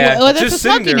 yeah, well, that's Just a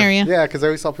sitting smoking there. area. Yeah, because I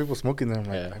always saw people smoking there. I'm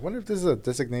like, Yeah. I wonder if this is a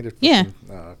designated. Yeah. fucking-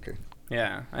 Oh, okay.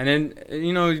 Yeah, and then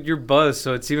you're buzzed,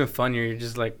 so it's even funnier. You're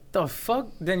just like, the fuck,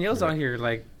 Danielle's out here,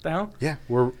 like, the hell? Yeah,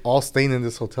 we're all staying in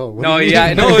this hotel. What No, do you yeah,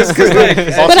 mean? no, it's because like,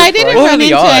 But I didn't What run are the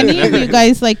into odds? any of you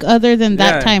guys like other than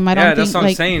that time. I don't think that's what I'm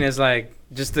like saying. Is like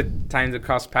just the time to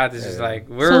cross paths is just Yeah. like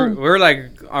we're So- we're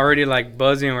like already like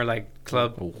buzzing. We're like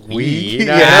club. Weed.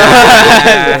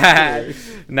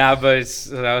 Nah, but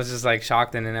I was just like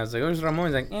shocked, and then I was like, "Where's Ramon?"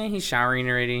 He's like, he's showering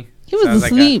already. he was So I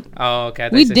like, asleep. oh, okay. I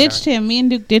thought We you said ditched him. Me and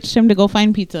Duke ditched him to go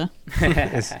find pizza.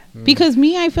 Because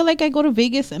I feel like I go to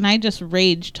Vegas and I just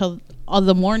rage till all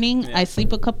the morning. Yeah. I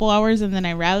sleep a couple hours and then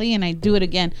I rally and I do it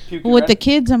again. Puke But your with the breath?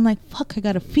 kids, I'm like, fuck, I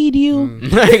gotta feed you.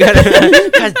 I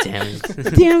gotta, God damn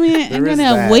it. Damn it. I'm There is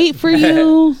gonna that. wait for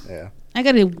you. Yeah. I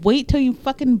gotta wait till you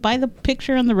fucking buy the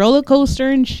picture on the roller coaster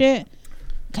and shit.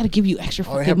 Gotta give you extra Oh,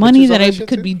 they fucking have money pictures that of I that shit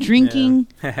could too? be drinking.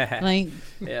 Yeah. Like,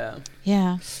 Yeah.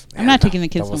 yeah. I'm Man, not taking the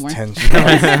that kids no was more. tense.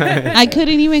 I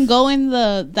couldn't even go in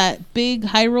that big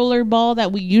high roller ball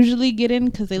that we usually get in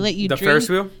because they let you The drink. Ferris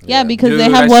wheel. Yeah, Yeah. because Dude, they I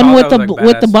have saw one that, with the was, like,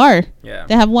 with the badass. bar. Yeah.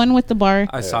 They have one with the bar,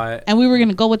 I saw it. and we were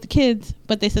gonna go with the kids,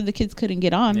 but they said the kids couldn't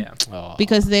get on Yeah. Oh.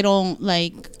 because they don't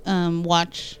like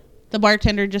watch. The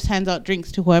bartender just hands out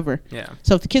drinks to whoever. Yeah.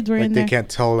 So if the kids were Like in they there, can't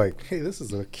tell. Like, hey, this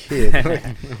is a kid.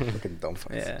 Fucking dumb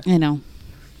fucks. Yeah. I know.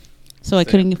 So I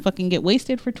couldn't fucking get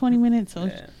wasted for 20 minutes. So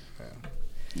Yeah.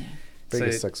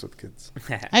 Vegas So- sucks with kids.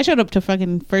 I showed up to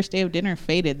fucking first day of dinner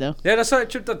faded though. Yeah, that's why I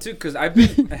tripped up too, because I've been,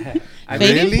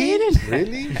 Faded?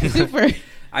 Really? Super.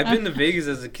 I've been to Vegas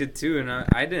as a kid too, and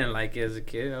I didn't like it as a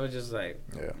kid. I was just like,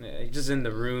 Yeah. just in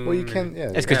the room. Well, you and- can.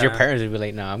 Yeah. It's because your Yeah. parents would be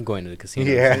like, "Nah, I'm going to the casino."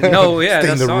 Yeah. No, yeah,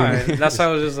 Stay in that's the why. room. That's why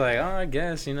I was just like, I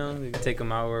guess you can take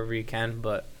them out wherever you can,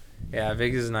 but yeah,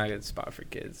 Vegas is not a good spot for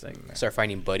kids. Like, Start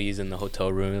finding buddies in the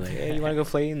hotel room. Like, hey, you want to go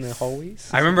play in the hallways?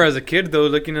 I remember as a kid though,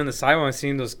 looking on the sidewalk,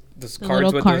 seeing those The cards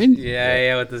little with cards? those,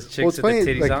 yeah, with those chicks Well, it's with funny.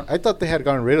 the titties Like, out. I thought they had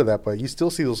gotten rid of that, but you still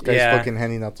see those guys Yeah. fucking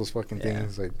handing out those fucking Yeah.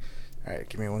 things. Like, all right,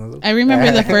 give me one of those. I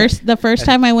remember the first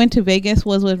time I went to Vegas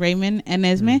was with Raymond and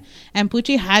Esme, and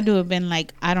Pucci had to have been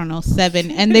like, I don't know, 7,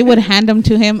 and they would hand them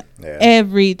to him Yeah.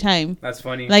 every time, That's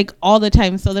funny. like all the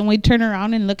time. So then we'd turn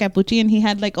around and look at Pucci, and he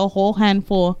had like a whole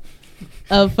handful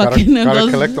of fucking gotta of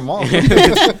those collect them all.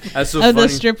 That's so of the funny.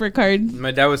 stripper cards. My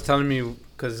dad was telling me,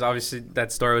 because obviously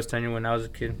that story I was telling you when I was a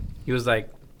kid. He was like,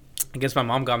 I guess my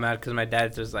mom got mad because my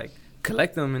dad just like,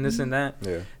 collect them and this and that.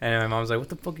 Yeah. And my mom was like, what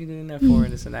the fuck are you doing that for?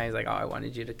 And this and that. He's like, oh, I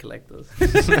wanted you to collect those.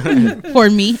 For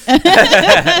me.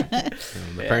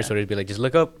 My parents would be like, just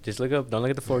look up. Don't look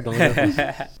at the floor. Don't look at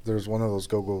the There's one of those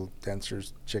go-go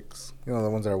dancers chicks. You know, the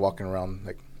ones that are walking around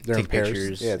like they're in Take pairs.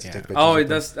 pictures. Yeah, to Yeah. take pictures. Oh, with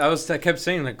them. I kept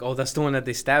saying like, oh, that's the one that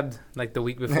they stabbed like the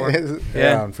week before.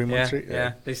 Yeah, on Fremont yeah, Street.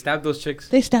 Yeah, they stabbed those chicks.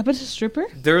 They stab at a stripper?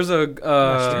 There was a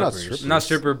Not strippers. not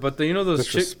stripper, but those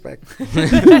chicks. Disrespect.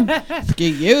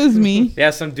 Excuse me.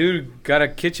 Yeah, some dude got a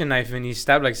kitchen knife and he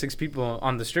stabbed like 6 people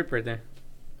on the strip right there,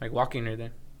 like walking right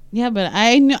there. Yeah, but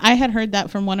I had heard that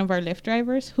from one of our Lyft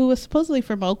drivers who was supposedly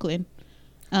from Oakland.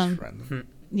 It's random.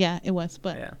 Yeah, it was,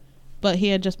 but Yeah, but he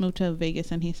had just moved to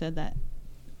Vegas and he said that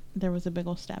there was a big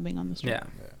old stabbing on the street. yeah.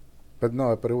 But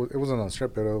no, it wasn't on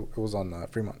Strip. It was on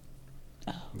Fremont.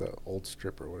 Oh. The old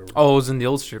strip or whatever. Oh, it was in the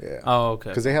old strip. Yeah. Oh,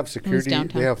 okay. Because they have security.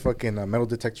 downtown. They have fucking metal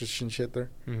detectors and shit there.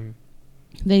 Mhm.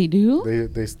 They do?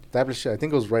 They established it. I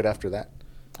think it was right after that.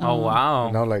 Oh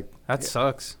wow, Now, like, that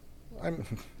sucks. I'm,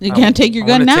 You can't take your I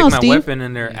gun wanna now, take my Steve. weapon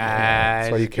in there.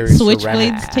 that's why you carry Switchblades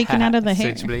ceramic. taken out of the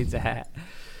hair. Switchblades.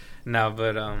 No,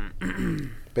 but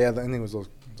But yeah, the ending was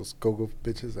those go-go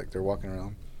bitches. Like, they're walking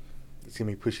around. They see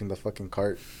me pushing the fucking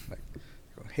cart. Like,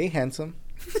 go, hey, handsome.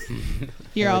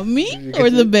 You're Like, on me you or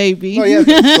get the to- baby? Oh, yeah.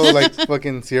 So, like,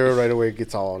 fucking Sierra right away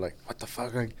gets all like, what the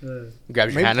fuck? Like,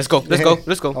 Grabs your maybe- hand. Let's go.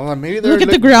 I'm like, maybe they're Look at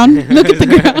the like- ground. Look at the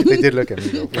ground. They did look at me,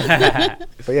 though.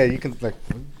 But yeah, you can, like,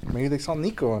 maybe they saw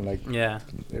Nico and, like, yeah,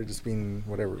 they're just being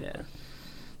whatever. yeah,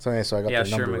 So, anyway, so I got yeah. the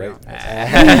Sure, number, Miguel.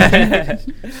 right?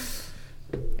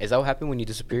 Is that what happened when you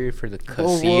disappeared for the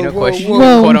whoa, casino whoa, question? whoa.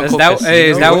 Whoa. Quote, Is unquote, that, hey,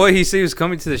 is casino? that what he said he was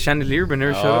coming to the chandelier but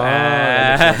never showed Oh,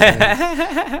 up?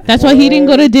 That's why he didn't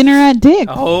go to dinner at Dick.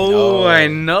 Oh, No. I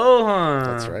know, huh?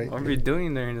 That's right. What were you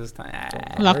doing during this time?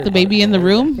 Lock the baby in the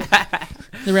room,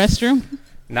 the restroom.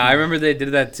 No, I remember they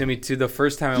did that to me too the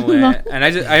first time I went, and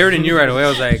I already knew right away. I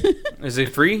was like, "Is it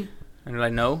free?" And they're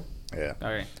like, "No." Yeah. All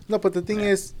right. No, but the thing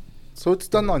is, so it's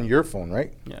done on your phone,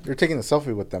 right? Yeah. You're taking a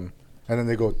selfie with them, and then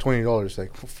they go $20.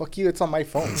 Like, well, fuck you, it's on my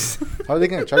phone. How are they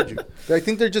gonna charge you? I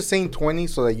think they're just saying 20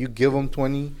 so that you give them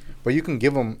 20, but you can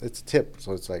give them it's tip,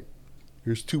 so it's like,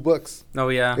 here's $2. No,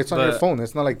 yeah. It's on your phone.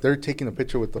 It's not like they're taking a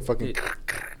picture with the fucking.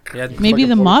 Yeah. Maybe Fucking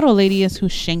the photo. model lady is who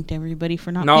shanked everybody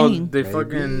for not No, paying. they Maybe,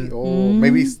 fucking.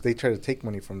 maybe they try to take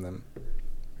money from them.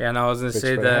 Yeah, and I was gonna Bitch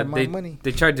say better have that my money.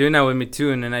 they tried doing that with me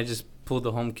too, and then I just pulled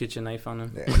the home kitchen knife on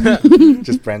him. Yeah.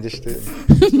 Just brandished it.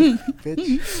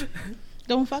 Bitch.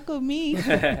 Don't fuck with me.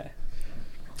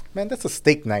 Man, that's a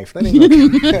steak knife. That ain't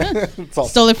no it's all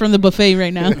Stole it from the buffet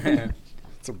right now.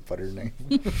 It's a butter knife.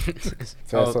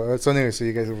 So anyway, so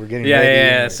you guys were getting Yeah, ready.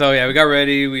 yeah. and- So yeah, we got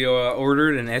ready. We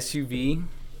ordered an SUV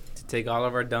to take all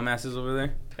of our dumbasses over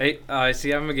there. Hey, I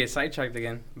see. I'm gonna get sidetracked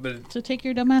again, but So take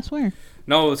your dumb ass where?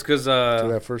 no, it's because to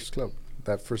that first club,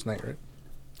 that first night, right?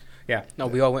 yeah. No,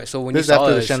 we all went. So when This you is saw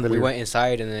after the us, we chandelier. went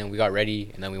inside and then we got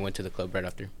ready and then we went to the club right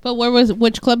after. But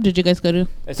which club did you guys go to?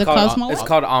 It's The called Cosmo it's one?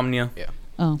 called Omnia.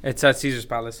 Oh. It's at Caesar's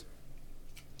Palace.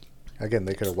 Again,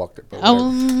 they could have walked it. But Oh.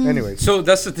 whatever. Anyways, So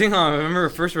that's the thing. I remember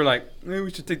at first we're like, maybe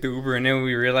we should take the Uber, and then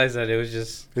we realized that it was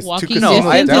just it's Walking No, distance.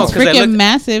 I know, It's 'cause I freaking looked-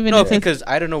 massive. And No, it says, because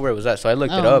I don't know where it was at, so I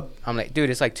looked it Oh. up. I'm like, dude,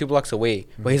 it's like 2 blocks away.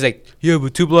 But he's like, yeah,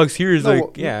 but 2 blocks here is no,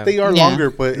 like, yeah. they are Yeah. longer,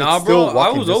 but nah, it's still bro. I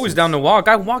walking was always distance. down to walk.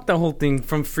 I walked that whole thing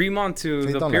from Fremont to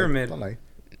Hey, the don't pyramid. Lie, don't lie.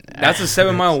 That's a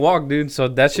 7-mile walk, dude. So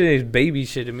that shit is baby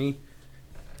shit to me.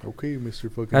 Okay, Mr.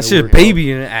 Fucking. That shit Uber. baby.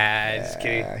 Just Yeah,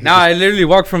 kidding. he Nah, I literally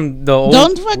walked from the old.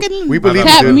 don't fucking We believe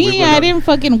tap you, dude. We me. I believe- didn't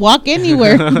fucking walk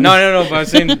anywhere. No. But I'm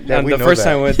saying Yeah, we the know first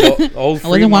that. time with the old. I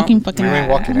wasn't walking Fremont. fucking. You ain't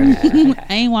walking anything.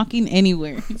 I ain't walking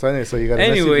anywhere. So anyway, so you got. an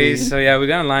Anyways, SUV. so yeah, we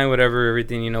got in line, whatever,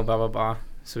 everything, blah blah blah.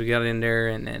 So we got in there,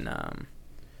 and then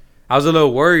I was a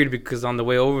little worried because on the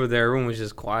way over there, everyone was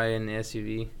just quiet in the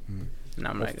SUV, and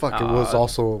I'm Well, like, fuck, it was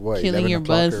also what Killing 11 your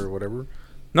o'clock buzz. or whatever.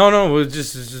 no, it was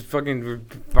just fucking we're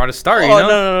about to start, Oh, you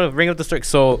know? no. Bring up the story.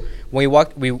 So when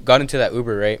we got into that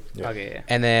Uber, right? Yeah. Okay, yeah.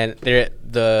 And then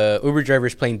the Uber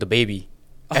driver's playing the baby.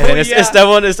 And Oh, then yeah.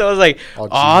 Esteban was like, Oh,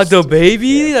 "Ah, jeez. the baby,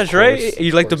 Yeah, that's of right. course, You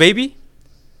of like the course. baby?"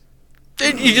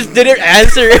 Then he just didn't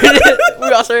answer.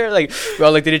 we all started like, we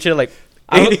all looked at each other like.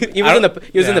 He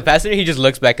was in the passenger. He just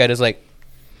looks back at us like,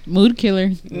 Mood killer.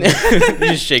 he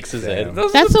just shakes his Damn. head.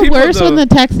 Those are That's the people, worst though. when the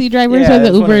taxi drivers Yeah, or the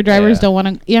that's when Uber drivers yeah. don't want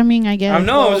to. Yeah, I mean, I guess. I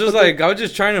know. I was No, just but like, I was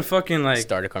just trying to fucking like.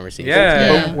 Start a conversation.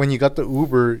 Yeah. Yeah. But when you got the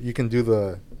Uber, you can do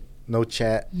the no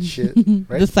chat shit,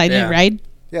 right? The silent Yeah. ride.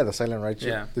 Yeah, the silent right shit.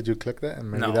 Yeah. Did you click that?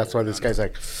 And maybe No, that's why this no. guy's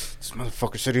like, this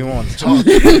motherfucker said he wanted to talk.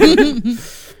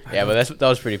 Yeah, but that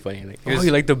was pretty funny. Like, He was- oh,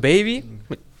 you like the baby?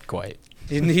 Quiet.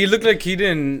 He looked like he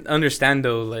didn't understand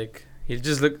though. Like he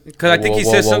just looked because I think he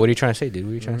said What something are you trying to say, dude?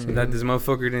 What are you trying to say? that this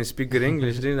motherfucker didn't speak good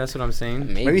English, dude. That's what I'm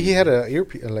saying. Maybe he had a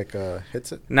earpiece, like a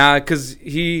headset. Nah, cause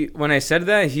when I said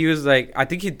that, he was like, I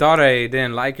think he thought I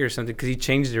didn't like it or something, cause he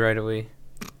changed it right away.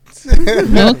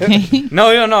 Okay. No.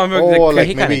 I'm Oh, like, like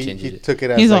he kinda maybe changed he it. took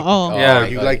it as He's like, like, oh. Yeah.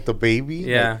 you got like it. the baby?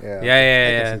 yeah, Like, yeah, I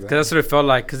yeah. can see Cause that. that's what it felt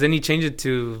like. Cause then he changed it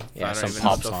to Yeah, I don't some even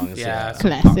pop know, songs, yeah.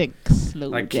 some pop- Classic slow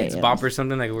like Kids jams. Bop or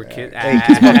something. Like we're kids. Hey,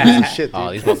 Kids Bop is a shit, dude.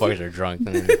 Oh, these motherfuckers are drunk.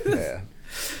 Yeah.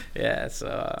 Yeah,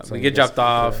 so So we you get just dropped go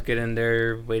off, there. get in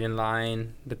there, wait in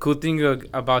line. The cool thing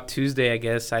about Tuesday, I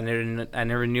guess, I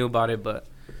never knew about it, but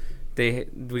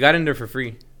we got in there for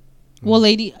free. Well,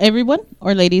 everyone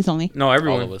or ladies only? No,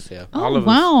 everyone. All of us, yeah. Oh, All of us.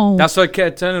 wow. That's what I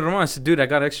kept telling Roman. I said, dude, I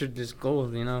got extra just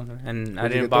gold, and I Where'd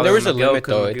didn't you get bother There was a Miguel limit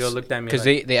 'cause though. Miguel looked at me Because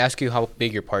like, they ask you how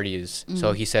big your party is.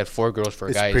 So he said 4 girls, 4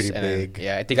 It's guys. pretty and then- big.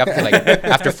 yeah, I think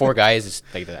after 4 guys, it's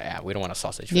like we don't want a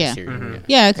sausage. For Yeah. this here. Mhm.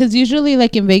 Yeah. Yeah, because usually,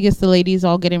 like in Vegas, the ladies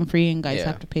all get in free and guys Yeah.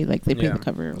 have to pay. Like they pay Yeah. the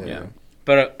cover. yeah.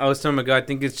 But I was telling Miguel, I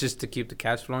think it's just to keep the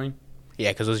cash flowing. Yeah,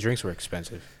 because those drinks were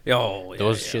expensive. Oh, yeah,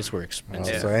 Those yeah. shits were Oh,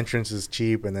 expensive. So entrance is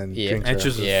cheap and then Yeah. drinks are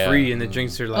Entrance was Yeah. free, and the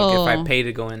drinks are like if I Oh. pay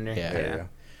to go in there. Yeah. yeah.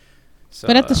 So,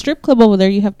 But at the strip club over there,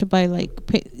 you have to buy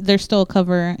there's still a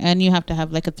cover, and you have to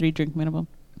have like a 3-drink minimum.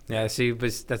 Yeah, see,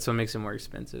 but that's what makes it more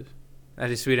expensive. At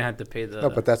least we didn't have to pay the. No,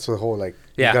 but that's the whole like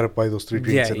Yeah. you gotta buy those 3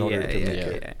 drinks yeah, in order to yeah, make yeah,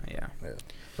 it. yeah.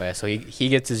 But yeah, so he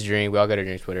gets his drink. We all got our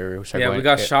drinks, whatever. We start Yeah, going- we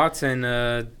got shots and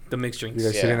the mixed drinks. You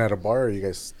guys Yeah. sitting at a bar or you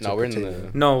guys No, took we're a in table?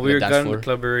 the- No, we the were dance got in the floor.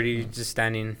 club already, just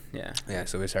standing. Yeah. Yeah,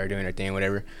 so we started doing our thing,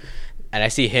 whatever. And I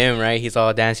see him, right? He's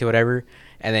all dancing, whatever.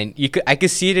 And then I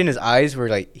could see it in his eyes where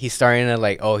like he's starting to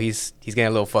like, oh, he's getting a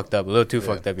little fucked up, a little too Yeah.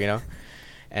 fucked up, you know.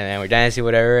 And then we're dancing,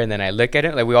 whatever. And then I look at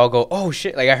him, like we all go, oh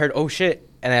shit! Like I heard, oh shit!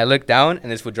 And then I look down,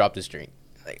 and this fool dropped his drink.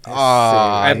 Like, Yes,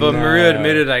 oh, But nah. Maria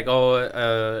admitted like,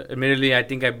 admittedly, I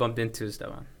think I bumped into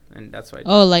Esteban, and that's why.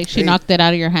 Oh, like she Hey. knocked it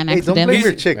out of your hand Hey, don't blame accidentally.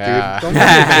 your chick, dude. Ah. Don't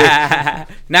blame your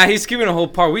chick. Nah, he's keeping a whole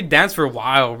part. We danced for a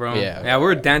while, bro. Yeah. Yeah, we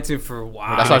were dancing for a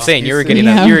while. That's what I'm saying. You were You getting, see-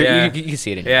 a, Yeah. you can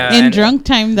see it in Yeah. In and- drunk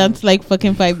time, that's like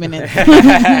fucking 5 minutes.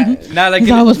 Nah, like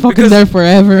 'Cause I was fucking because there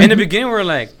forever. in the beginning, we're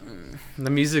like, the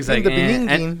music's In like, the eh,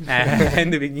 beginning. in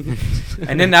the beginning,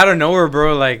 and then out of nowhere,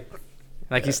 bro, like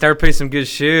he started playing some good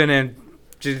shit, and then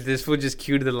this fool just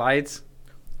cued the lights.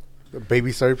 The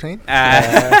baby started playing.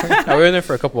 No, we were in there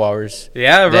for a couple hours.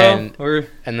 Yeah, bro. Then- We're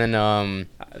And then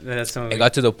That's something. It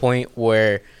got to the point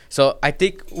where, so I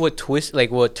think what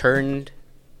turned,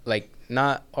 like,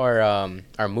 not our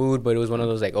mood, but it was one of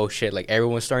those, like, oh shit, like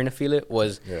everyone's starting to feel it,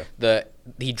 was the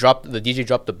DJ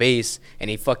dropped the bass and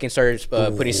he fucking started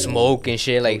putting smoke and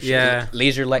shit, like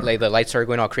laser light, like the lights started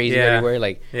going all crazy everywhere,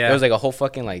 like it was like a whole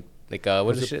fucking like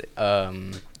what is it?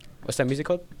 What's that music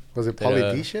called? Was it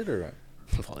Pauly D shit or what?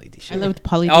 Pauly D I shit. loved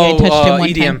Pauly D. I touched him one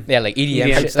EDM. time. Yeah, like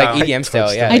EDM shit, like EDM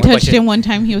style. Yeah, I touched him one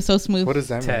time. He was so smooth. What does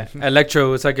that mean?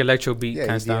 Electro. It's like electro beat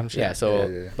kind of stuff. Yeah.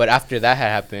 So, but after that had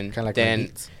happened, Like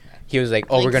then he was like,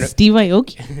 "Oh, we're gonna." Steve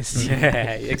Aoki.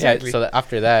 Yeah, exactly. Yeah, so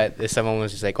after that, someone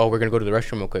was just like, "Oh, we're gonna go to the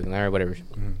restroom real quick," or whatever.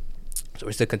 So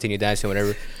we still continue dancing,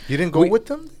 whatever. You didn't go with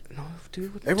them? No,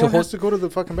 dude. Everyone has to go to the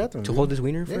fucking bathroom. To hold his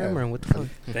wiener for him, or what the fuck?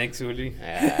 Thanks, Uli.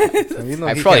 You know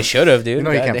I probably should have, dude. You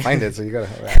know you can't damn. find it, so you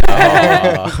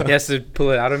gotta. He has to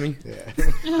pull it out of me.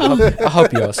 Yeah. I'll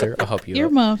help you out, sir. I'll help you out.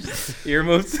 Earmuffs.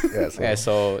 Earmuffs. Yeah.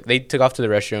 So they took off to the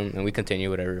restroom, and we continue,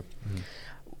 whatever.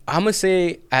 I'm gonna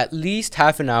say at least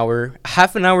half an hour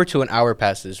to an hour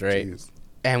passes, right? Jeez.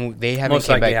 And they haven't Most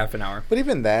came likely back. half an hour. But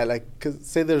even that, like, cause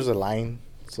say there's a line.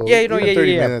 So Yeah, you know, even yeah,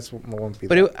 30 yeah. minutes won't be.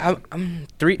 But I'm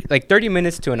 30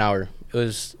 minutes to an hour. It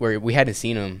was where we hadn't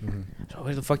seen them. So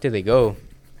where the fuck did they go?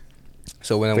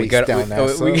 So when we Face got down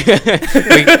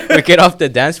we get off the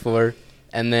dance floor,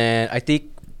 and then I think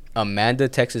Amanda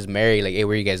texts Mary like, "Hey,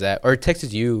 where you guys at?" Or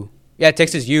texts you. Yeah,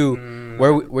 texts you.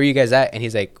 Where you guys at? And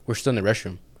he's like, "We're still in the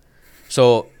restroom."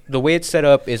 So the way it's set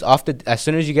up is as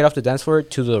soon as you get off the dance floor,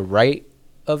 to the right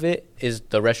of it is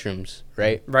the restrooms,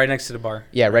 right? Right next to the bar.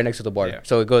 Yeah, right next to the bar. Yeah.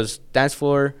 So it goes dance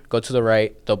floor, go to the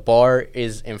right. The bar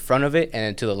is in front of it, and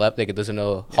then to the left, like there's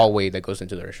a hallway that goes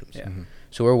into the restrooms. Yeah.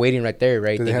 So we're waiting right there,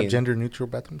 right? Do they have gender neutral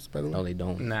bathrooms, by the way? No, they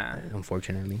don't. Nah.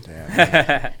 Unfortunately.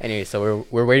 Yeah. Anyway, so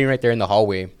we're waiting right there in the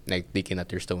hallway, like thinking that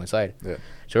they're still inside. Yeah.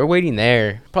 So we're waiting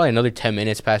there. Probably another 10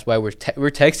 minutes pass by. We're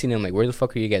texting them like, "Where the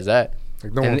fuck are you guys at?"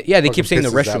 Like, no And one yeah, they keep fucking saying the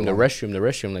pisses that restroom, the long. restroom, the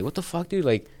restroom. Like, what the fuck, dude?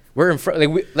 Like, we're in front.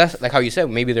 Like, that's like how you said.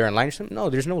 Maybe they're in line or something. No,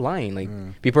 there's no line.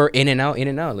 Like, people are in and out, in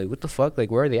and out. Like, what the fuck?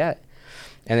 Like, where are they at?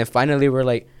 And then finally, we're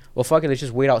like, well, fuck it. Let's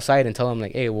just wait outside and tell them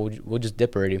like, hey, we'll just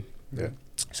dip already. Yeah.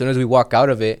 As soon as we walk out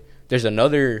of it, there's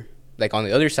another, like on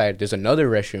the other side, there's another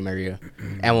restroom area.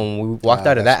 And when we walked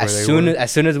out of that, that's as where they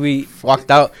soon as we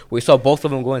walked out, we saw both of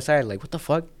them go inside. Like, what the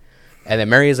fuck? And then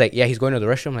Mary is like, yeah, he's going to the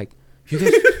restroom. Like, you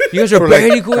guys are For, barely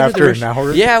like, going to the after an restroom.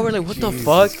 hour? Yeah, we're like, what the Jesus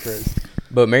fuck? Christ.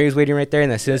 But Mary's waiting right there,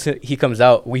 and as soon as he comes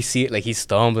out, we see it like he's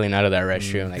stumbling out of that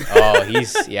restroom. Like,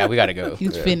 oh, we gotta go.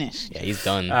 He's finished. Yeah, he's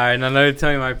done. All right, now let me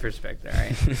tell you my perspective. All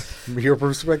right. Your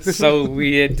perspective? So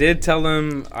we did tell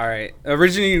him. All right.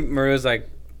 Originally, Maria was like,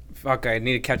 "Fuck, I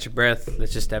need to catch a breath.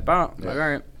 Let's just step out." I'm like, all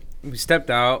right. We stepped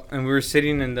out, and we were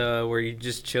sitting in the where you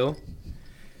just chill.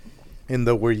 In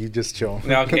the where you just chill.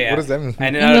 Okay. What does that mean?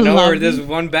 And then In out of the nowhere, lobby? this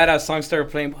one badass song started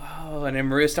playing. Oh, and then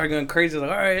Maria started going crazy. I was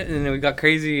like, all right. And then we got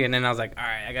crazy. And then I was like, all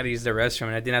right, I got to use the restroom.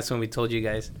 And I think that's when we told you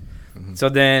guys. So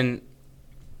then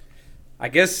I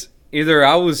guess either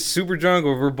I was super drunk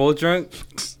or we're both drunk.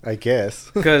 I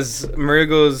guess. Because Maria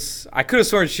goes, I could have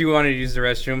sworn she wanted to use the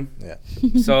restroom. Yeah.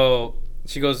 So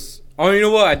she goes, oh, you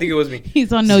know what? I think it was me.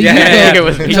 He's on no Yeah, you yeah, go. yeah. It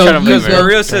was me No, trying to blame you Because go. her.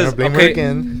 Maria says, blame her okay.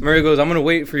 again. Maria goes, I'm going to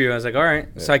wait for you. I was like, all right.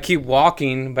 So I keep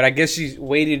walking, but I guess she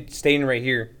waited, staying right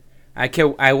here. I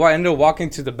ended up walking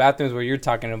to the bathrooms where you're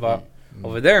talking about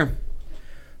over there.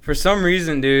 For some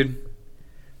reason, dude,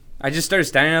 I just started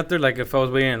standing out there like if I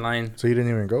was waiting in line. So you didn't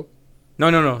even go?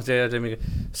 No.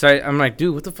 So I'm like,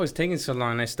 dude, what the fuck's taking so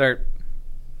long? And I start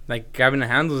like grabbing the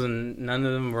handles and none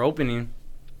of them were opening.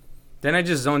 Then I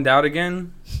just zoned out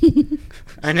again.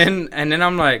 and then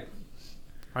I'm like,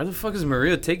 why the fuck is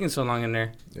Maria taking so long in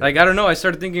there? Yeah. Like, I don't know. I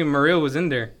started thinking Maria was in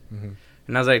there. Mhm.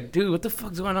 And I was like, dude, what the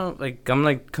fuck's going on? Like, I'm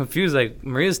like confused. Like,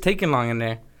 Maria's taking long in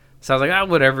there. So I was like,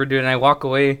 whatever, dude. And I walk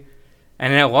away.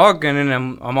 And then I walk and then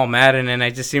I'm all mad. And then I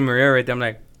just see Maria right there. I'm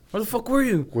like, where the fuck were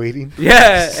you? Waiting?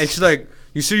 Yeah. And she's like,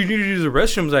 you said you needed to use the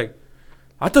restroom. I was like,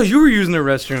 I thought you were using the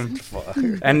restroom. Fuck.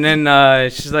 And then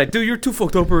she's like, dude, you're too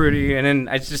fucked up already. And then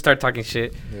I just start talking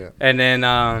shit. Yeah. And then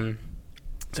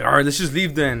said, all right, let's just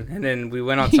leave then. And then we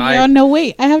went Yo, outside. no,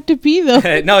 wait. I have to pee, though.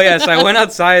 No, yeah, so I went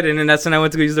outside, and then that's when I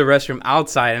went to go use the restroom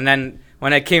outside. And then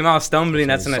when I came out stumbling,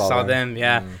 that's when I saw them.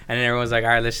 Yeah. And then everyone's like, all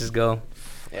right, let's just go.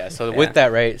 Yeah, so Yeah. with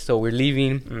that, right, so we're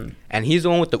leaving, and he's the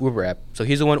one with the Uber app. So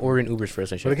he's the one ordering Ubers for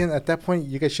us and shit. But again, at that point,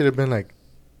 you guys should have been like,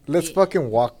 let's fucking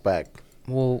walk back.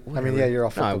 Well, I mean, yeah, you're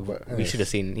off. Nah, but we anyways. should have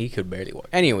seen. He could barely walk.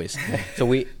 Anyways,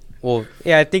 so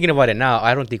thinking about it now,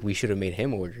 I don't think we should have made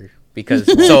him order because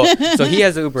so he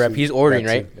has the Uber app. He's ordering,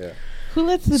 That right? too, Yeah. Who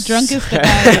lets the drunkest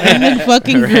guy in the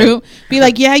fucking group be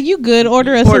like, yeah, you good?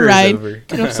 Order us a ride.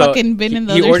 Could have fucking been in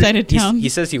the other side of town. He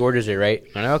says he orders it, right?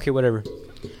 I'm like, okay, whatever.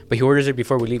 But he orders it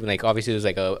before we leave. And like, obviously, there's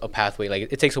like a pathway. Like,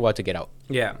 it takes a while to get out.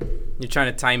 Yeah. You're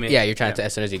trying to time it. Yeah, you're trying to,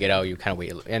 as soon as you get out, you kind of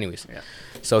wait. Anyways. Yeah.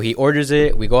 So he orders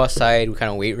it. We go outside. We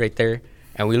kind of wait right there.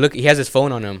 And we look. He has his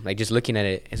phone on him, like just looking at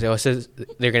it. And so it says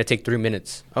they're going to take 3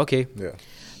 minutes. Okay. Yeah.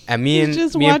 And He's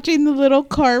just watching the little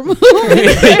car move.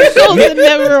 And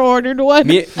never ordered one.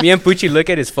 Me and Pucci look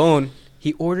at his phone.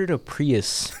 He ordered a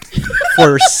Prius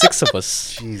for 6 of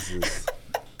us. Jesus.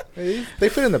 They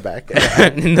fit in the back.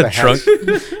 In the trunk.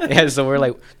 Yeah, so we're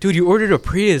like, dude, you ordered a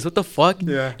Prius. What the fuck?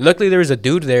 Yeah. Luckily, there was a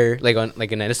dude there, like on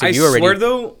like an SUV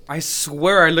already. I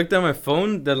swear I looked at my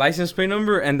phone, the license plate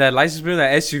number, and that license plate of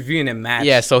that SUV, and it matched.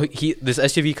 Yeah, so this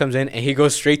SUV comes in, and he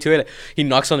goes straight to it. He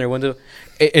knocks on their window.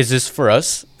 Is this for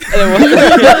us?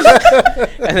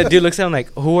 And the dude looks at him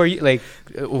like, who are you? Like,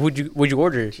 would you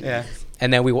order? Yeah.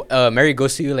 And then Mary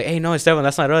goes to you like, hey, no, Esteban,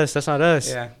 that's not us. That's not us.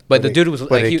 Yeah. But the dude was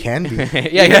like, it can be. he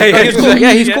was cool.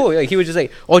 Yeah, he's cool. Like, he was just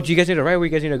like, oh, do you guys need to ride? Where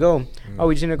you guys need to go? Oh,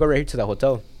 we just need to go right here to the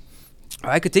hotel. Oh,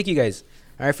 I could take you guys.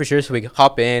 All right, for sure. So we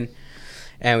hop in,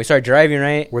 and we start driving,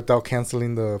 right? Without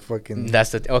canceling the fucking.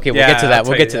 That's the okay. We'll get to that.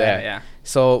 We'll get to that. Yeah.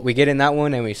 So we get in that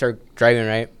one, and we start driving,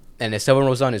 right? And Esteban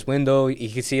rolls on his window. You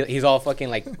can see he's all fucking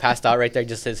like passed out right there,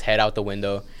 just his head out the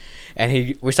window.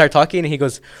 And we start talking, and he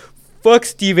goes, fuck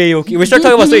Steve Aoki. We start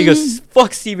talking about stuff. He goes,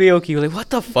 fuck Steve Aoki. We're like, what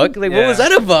the fuck? Like, what was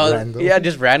that about? Random. Yeah,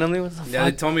 just randomly. What the fuck? Yeah,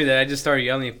 they told me that. I just started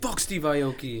yelling, fuck Steve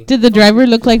Aoki. Did the driver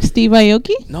look like Steve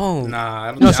Aoki? No. Nah,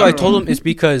 I don't No, so I told know. him it's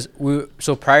because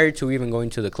so prior to even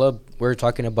going to the club, we were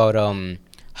talking about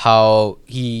how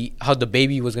the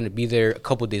baby was gonna be there a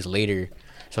couple days later.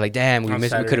 So like, damn, we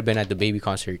could have been at the baby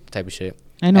concert type of shit.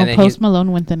 I know Post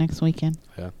Malone went the next weekend.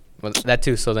 Yeah. Well, that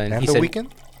too. So then And he the said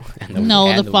weekend?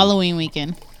 No, the following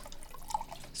weekend.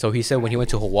 So he said when he went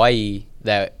to Hawaii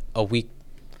that a week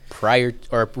prior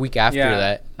or a week after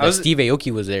that Steve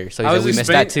Aoki was there. So he said we missed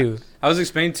that too. I was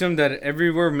explaining to him that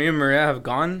everywhere me and Maria have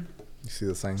gone, You see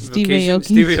the sign? Steve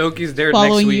Aoki's there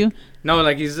following next week. you. No,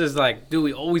 like he's just like, dude,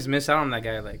 we always miss out on that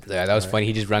guy. Like, Yeah, that was funny.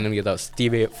 He just randomly yelled out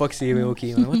fuck Steve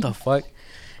Aoki. I'm like, what the fuck?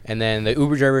 And then the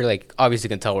Uber driver, like, obviously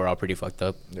can tell we're all pretty fucked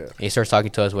up. Yeah. And he starts talking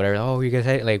to us, whatever. Oh, where you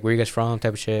guys like, where you guys from?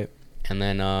 Type of shit. And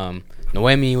then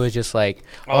Noemi was just like,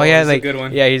 oh yeah, that's like, a good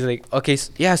one. yeah. He's like, okay,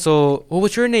 yeah. So, well,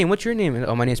 what's your name? What's your name? And,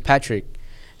 oh, my name's Patrick.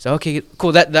 So okay,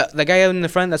 cool. That guy in the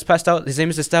front that's passed out. His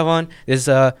name is Esteban. This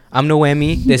I'm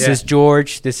Noemi. This is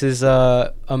George. This is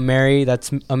Mary.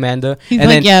 That's Amanda. He's and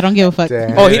like, then, yeah, I don't give a fuck.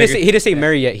 Damn. Oh, he didn't say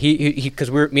Mary yet. He because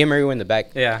me and Mary were in the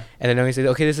back. yeah. And then Noemi said,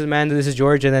 okay, this is Amanda. This is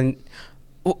George. And then,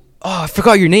 oh, I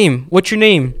forgot your name. What's your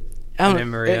name? And then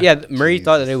Maria. Yeah, Mary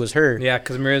thought that it was her. Yeah,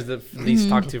 because Maria's the least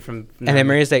talked to from. And then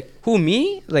Maria's like, who,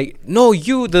 me? Like, no,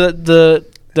 you, the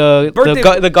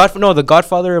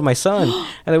godfather of my son.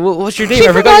 And like, what's your name? She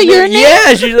forgot your name?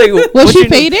 Yeah, she's like, Was what's she your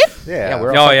name? faded? Yeah.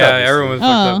 we're all Oh fucked yeah, up. everyone was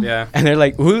fucked up. Yeah. And they're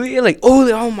like, who? Like,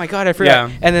 oh my god, I forgot.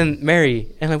 Yeah. And then Mary,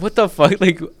 and like, what the fuck?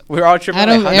 Like, we're all tripping. Out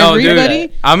of like, No, dude,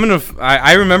 everybody?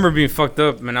 I remember being fucked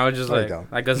up, and I was just Slow down.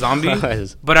 like a zombie.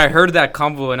 But I heard that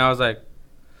combo, and I was like,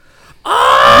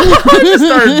 I just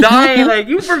started dying. Like,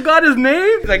 you forgot his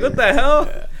name? Like, what the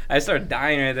hell? I started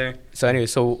dying right there. So anyway,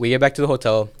 so we get back to the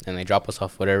hotel, and they drop us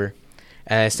off, whatever.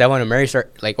 And Esteban and Mary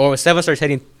Esteban starts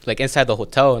heading like inside the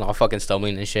hotel and all fucking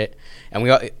stumbling and shit. And we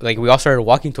all started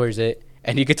walking towards it.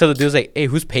 And you could tell the dude's like, hey,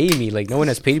 who's paying me? Like, no one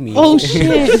has paid me. Oh,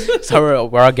 shit. So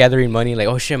we're all gathering money. Like,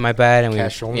 oh, shit, my bad. And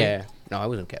Cash only? Yeah. No, I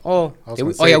wasn't cash. Oh, I was did gonna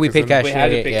we, say, we 'cause paid then cash. we Yeah, had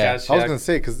to yeah, pay yeah. cash. I was going to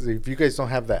say, because if you guys don't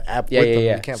have that app with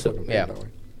them, you can't So, fucking pay yeah. that way.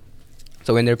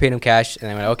 So we ended up paying him cash. And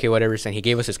I'm like, okay, whatever. So he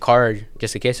gave us his card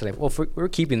just in case. So like, well, we're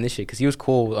keeping this shit. Because he was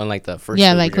cool on like the first. Yeah,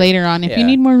 Uber like driver. later on. If Yeah. you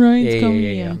need more rides, Yeah, come.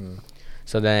 yeah. Mm.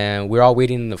 So then we're all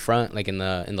waiting in the front, like in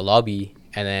the lobby,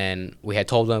 and then we had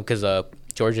told them because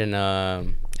George and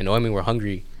Noemi were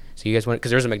hungry. So you guys want,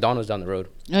 because there's a McDonald's down the road.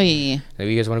 Oh yeah. So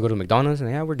you guys want to go to McDonald's? And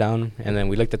yeah, we're down. And then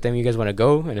we looked at them. You guys want to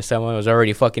go? And someone was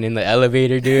already fucking in the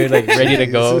elevator, dude, like ready to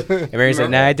go. And Mary said,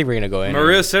 "Nah, I think we're gonna go in."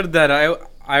 Maria said that I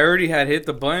already had hit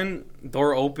the button,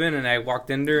 door open, and I walked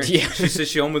in there. And she said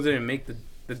she almost didn't make the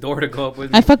door to go up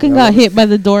with me. I fucking got hit by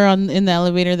the door in the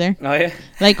elevator there. Oh yeah.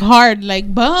 Like hard,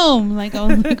 like boom. Like I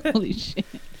was like, holy shit.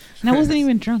 And I wasn't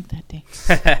even drunk that day.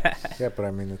 Yeah, but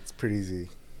I mean, it's pretty easy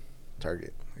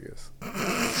target, I guess.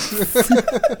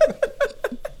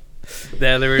 The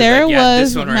elevator's There like, yeah, this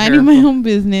was one right minding here. my own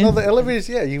business. No, the elevators,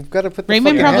 yeah, you've got to put the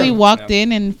Raymond fucking probably hand. walked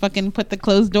in and fucking put the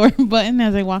closed door button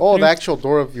as I walked Oh, through. the actual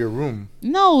door of your room.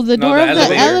 No, the No, door the of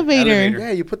the elevator. elevator.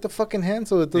 Yeah, you put the fucking hand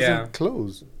so it doesn't Yeah.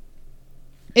 close.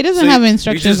 It doesn't So have you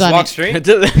instructions just on walk it. straight?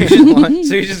 You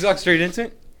So you just walk straight into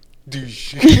it?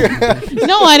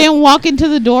 No, I didn't walk into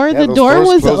the door. Yeah, The those door doors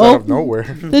was close out of open. nowhere.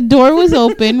 The door was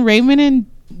open. Raymond and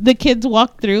the kids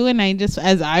walked through, and I just,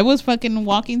 as I was fucking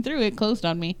walking through, it closed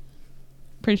on me.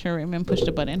 Pretty sure Raymond pushed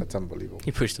a button. That's unbelievable.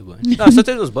 He pushed the button. No,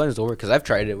 sometimes those buttons don't work because I've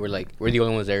tried it. We're the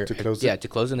only ones there To close Yeah, it? to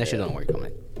close it, and that shit don't work. I'm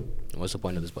like, what's the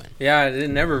point of this button? Yeah, it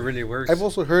never really works. I've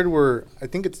also heard where I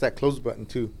think it's that close button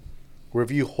too, where if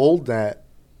you hold that,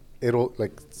 it'll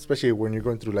like, especially when you're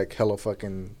going through like hella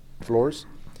fucking floors,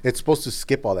 it's supposed to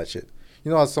skip all that shit.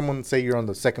 You know how someone say you're on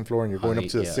the second floor and you're going up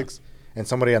to the sixth, and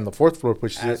somebody on the fourth floor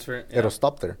pushes it, it'll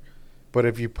stop there. But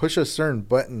if you push a certain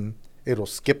button, it'll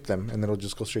skip them and it'll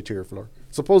just go straight to your floor.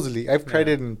 Supposedly, I've tried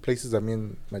it in places that me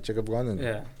and my chick have gone, and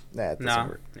nah, it doesn't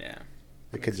work. Yeah.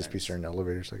 It could just be certain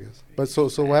elevators, I guess. But so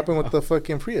what happened with the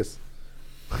fucking Prius?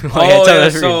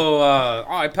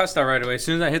 I passed out right away. As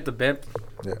soon as I hit the bed.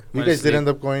 Yeah. You guys did end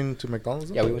up going to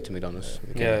McDonald's? Yeah, we went to McDonald's.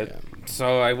 Yeah.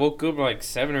 So I woke up like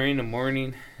 7 or 8 in the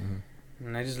morning,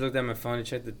 and I just looked at my phone to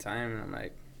check the time, and I'm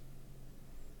like,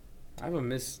 I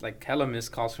have hella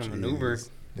missed calls from an Uber.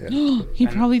 Yeah. He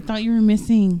probably thought you were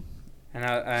missing. And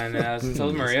I was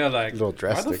told Maria, like, why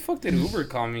the fuck did Uber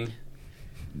call me?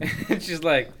 And she's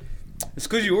like, it's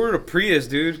because you ordered a Prius,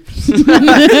 dude.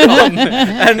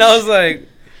 And I was like,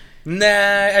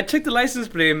 nah, I checked the license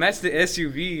plate, it matched the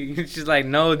SUV. And she's like,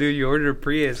 no, dude, you ordered a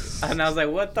Prius. And I was like,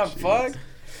 what the fuck?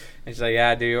 And she's like,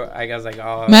 yeah, dude. I was like,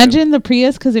 oh. Imagine the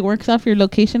Prius, because it works off your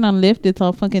location on Lyft. It's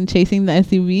all fucking chasing the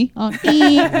SUV.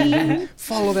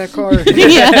 Follow that car.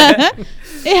 Yeah.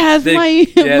 It has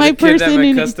my person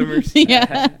in customers.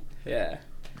 Yeah. Yeah.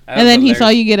 And then he saw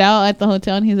you get out at the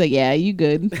hotel, and he's like, yeah, you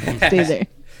good. Stay there.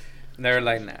 And they were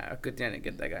like, nah, good thing I didn't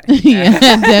get that guy. Yeah,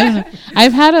 definitely.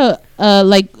 I've had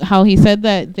like how he said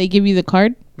that they give you the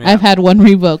card. Yeah. I've had one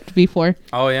revoked before.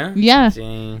 Oh, yeah? Yeah.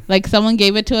 Dang. Like, someone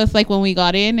gave it to us, like, when we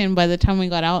got in, and by the time we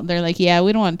got out, they're like, yeah,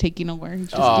 we don't want to take you nowhere.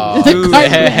 Just dude,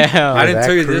 I didn't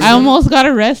tell you this. I almost got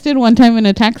arrested one time in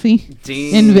a taxi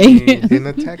in Vegas. In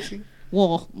a taxi?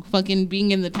 Well, fucking being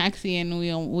in the taxi, and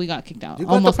we got kicked out. You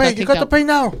got to pay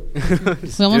now.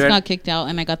 We almost got kicked out,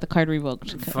 and I got the card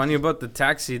revoked. Funny about the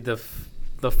taxi, the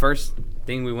first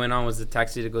thing we went on was the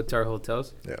taxi to go to our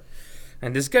hotels. Yeah.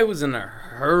 And this guy was in a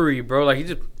hurry, bro. Like, he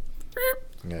just...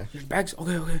 Yeah. Your bags,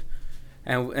 okay.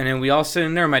 And then we all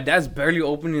sitting there. My dad's barely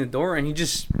opening the door, and he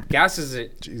just gasses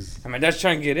it. Jeez. And my dad's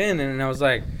trying to get in, and I was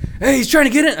like, hey, he's trying to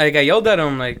get in. Like, I yelled at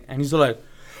him, like, and he's like,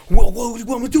 what do you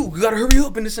want me to do? We got to hurry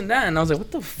up and this and that. And I was like,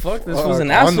 what the fuck? This was an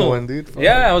asshole. One, dude.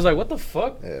 Yeah, I was like, what the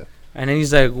fuck? Yeah. And then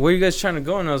he's like, where are you guys trying to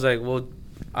go? And I was like, well,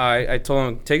 I told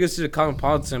him, take us to the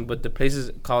Cosmopolitan, but the place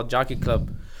is called Jockey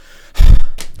Club.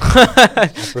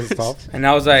 And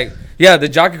I was like, yeah, the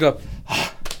Jockey Club.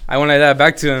 I went like that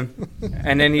back to him,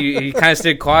 and then he kind of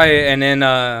stayed quiet, and then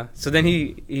so then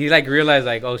he like realized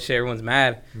like, oh shit, everyone's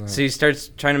mad. No. So he starts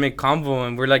trying to make convo,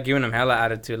 and we're like giving him hella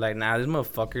attitude, like, nah, this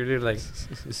motherfucker, dude, like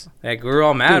we're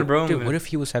all mad, bro. Dude, what if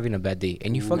he was having a bad day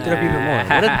and you fucked it up even more?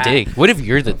 What a dick. What if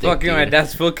you're the dick? Fucking my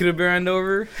dad's foot could have been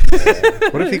over.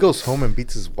 What if he goes home and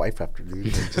beats his wife after, dude?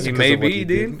 He may be,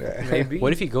 dude. Maybe.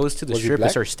 What if he goes to the strip and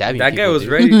starts stabbing that people? That guy was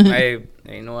ready.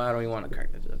 You know what? I don't even want to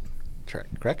crack that joke.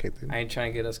 Crack it, dude. I ain't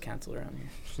trying to get us canceled around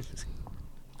here.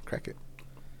 Crack it.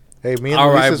 Hey, me and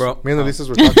Elisa's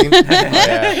were talking.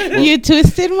 You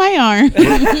twisted my arm.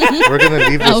 We're gonna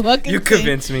leave this. You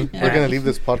convinced me. We're gonna leave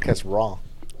this podcast raw.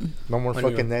 No more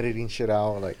fucking editing shit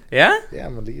out. Like, yeah,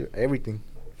 I'm gonna leave everything.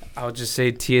 I'll just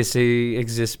say TSA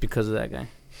exists because of that guy.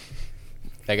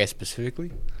 That guy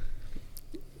specifically?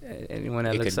 Anyone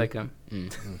that looks like him.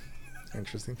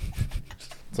 Interesting.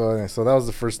 So that was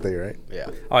the first day, right? Yeah.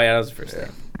 Oh yeah, that was the first day.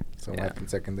 So what happened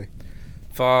second day?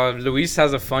 Luis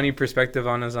has a funny perspective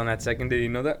on us on that second day. You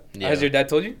know that? Yeah. Has your dad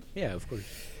told you? Yeah, of course.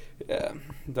 Yeah.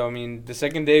 Though, I mean, the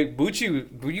second day,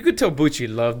 you could tell Bucci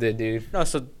loved it, dude. No,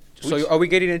 so are we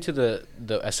getting into the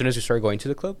as soon as we start going to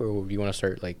the club, or do you want to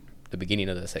start like the beginning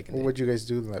of the second day? What would you guys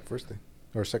do that first day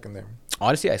or second day?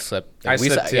 Honestly, I slept. We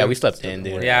slept in,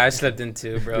 dude. Yeah, I slept in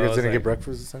too, bro. You guys didn't get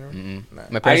breakfast this time? Nah.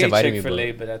 My parents invited me,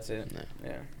 Chick-fil-A, but that's it. Nah.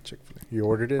 Yeah. Chick-fil-A. You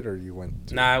ordered it or you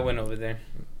went? Nah, I went over there.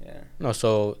 Yeah. No,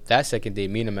 so that second day,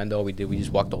 me and Amanda, all we did, we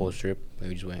just walked the whole strip and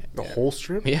we just went. The whole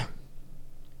strip? Yeah.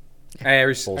 I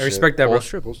respect that, bro.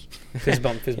 Strip. Fist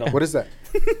bump. What is that?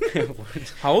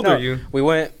 How old are you?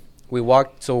 We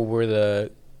walked, so where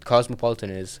the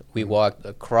Cosmopolitan is, we walked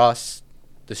across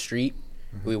the street.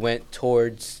 Mm-hmm. We went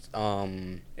towards like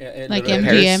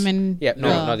MGM and the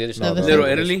other side. Little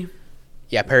Italy.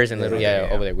 Yeah, Paris and Little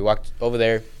over there. We walked over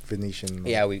there. Venetian.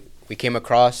 Yeah, we came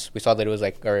across. We saw that it was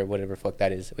like, or whatever fuck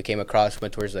that is. We came across,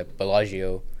 went towards like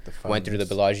Bellagio, went through the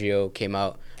Bellagio, came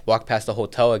out, walked past the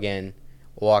hotel again,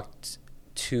 walked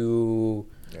to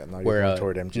Yeah, now where you're going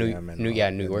toward MGM New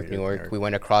York. We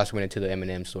went across, went into the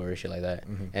M&M store, shit like that.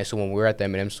 Mm-hmm. And so when we were at the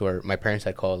M&M store, my parents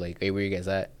had called like, "Hey, where you guys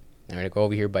at?" And we're like, "Go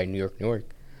over here by New York."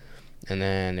 And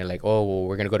then they're like, "Oh, well,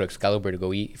 we're gonna go to Excalibur to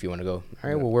go eat if you want to go." All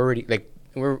right, well, we're already like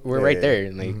we're right there,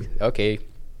 and like okay,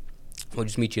 we'll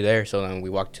just meet you there. So then we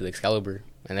walked to the Excalibur,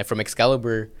 and then from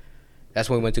Excalibur, that's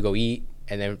when we went to go eat.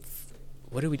 And then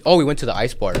what did we? Oh, we went to the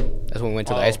ice bar. That's when we went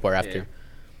to the ice bar after. Yeah.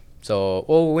 So,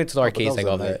 we went to the arcades, like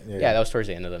all that. Yeah, that was towards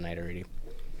the end of the night already.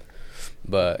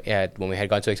 But yeah, when we had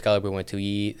gone to Excalibur, we went to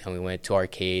eat, and we went to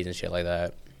arcades and shit like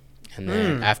that. And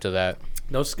then after that,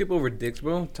 don't skip over dicks,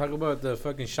 bro. Talk about the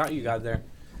fucking shot you got there.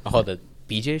 Oh, the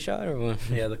BJ shot or what?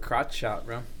 Yeah, the crotch shot,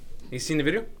 bro. You seen the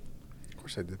video? Of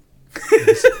course I did.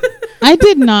 I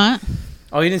did not.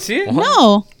 Oh, you didn't see it?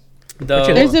 No.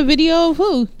 There's a video of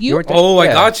who? You? I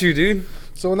got you, dude.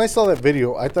 So when I saw that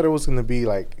video, I thought it was gonna be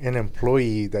like an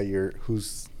employee that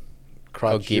whose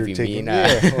crotch you're taking,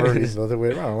 or it's the other way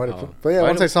around. But yeah,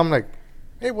 once I saw him, like,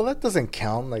 hey, well that doesn't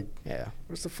count. Like,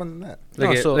 what's the fun in that?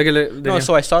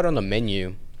 So I saw it on the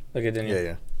menu. Look at Danielle.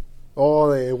 Yeah.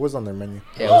 Oh, it was on their menu.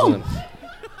 Yeah, it was on the.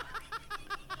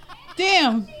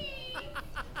 Damn.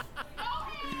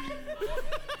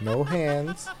 No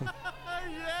hands.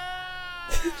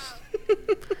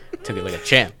 Took it like a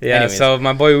champ. Yeah. Anyways. So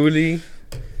my boy Uli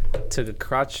took a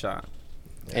crotch shot.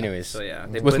 Yeah. Anyways, so yeah,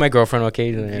 with my girlfriend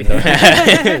occasionally.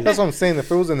 That's what I'm saying.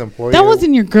 If it was an employee, that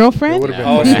wasn't your girlfriend.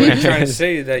 Oh, so you're trying to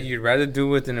say that you'd rather do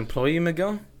with an employee,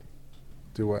 Miguel?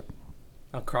 Do what?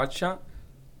 A crotch shot?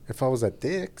 If I was at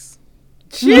Dick's.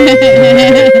 No,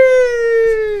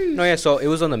 yeah. So it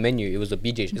was on the menu. It was a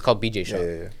BJ. It's called BJ shot.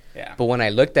 Yeah. But when I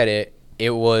looked at it, it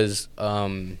was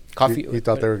coffee. You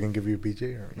thought they were gonna give you a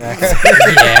BJ? Or?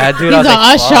 Yeah, dude. He's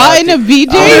a shot in a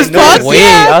BJ. No way.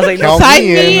 I was like, sign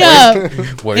me up.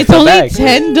 It's only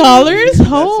 $10.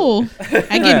 Oh,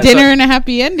 I get dinner and a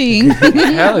happy ending.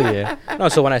 Hell yeah. No,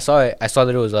 so when I saw it, I saw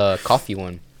that it was a coffee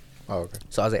one. Oh, okay.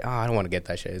 So I was like, I don't want to get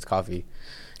that shit. It's coffee.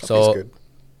 So good.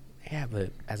 Yeah,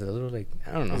 but as a little like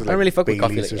I don't know. I like don't really fuck with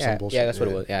coffee. Baileys like, yeah, that's what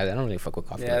it was. Yeah, I don't really fuck with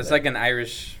coffee. Yeah, it's like an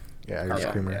Irish. Yeah, Irish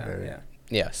creamer.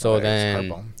 Yeah. So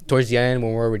then towards the end,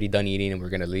 when we're already done eating and we're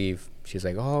gonna leave, she's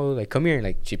like, "Oh, like come here."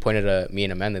 Like she pointed at me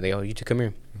and Amanda. They, "Oh, you two come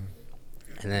here."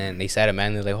 And then they sat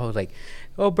Amanda like,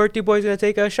 "Oh, birthday boy's gonna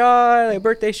take a shot, like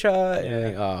birthday shot." And I'm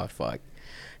like, "Oh, fuck."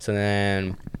 So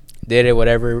then did it,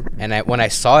 whatever. And when I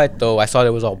saw it though, I saw it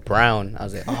was all brown. I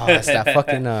was like, "Oh, it's that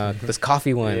fucking this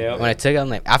coffee one." Yep. When I took it, I'm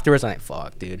like, afterwards, I'm like,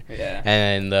 "Fuck, dude." Yeah.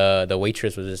 And the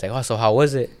waitress was just like, "Oh, so how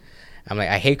was it?" I'm like,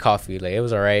 I hate coffee. Like, it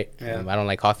was all right. I don't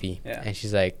like coffee. Yeah. And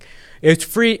she's like, it's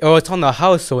free. Oh, it's on the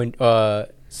house. So,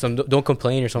 don't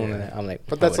complain or something like that. I'm like,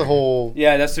 but that's a whole.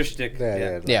 Yeah, that's their shtick.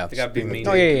 Yeah. They gotta be mean.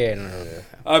 Oh, yeah. No.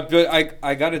 But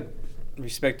I gotta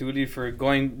respect Uli for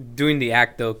doing the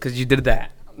act though, because you did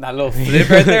that little flip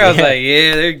right there. I was like,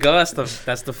 yeah, there you go. That's the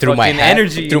fucking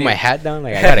energy. Threw my hat down.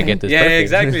 Like, I gotta get this. Yeah,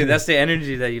 exactly. That's the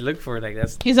energy that you look for. Like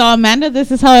that's. He's all, Amanda,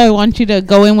 this is how I want you to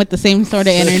go in with the same sort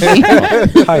of energy.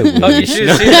 You should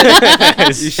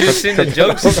have seen the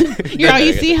jokes.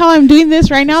 You see how I'm doing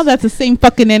this right now? That's the same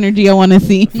fucking energy I want to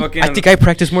see. I think I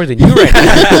practice more than you right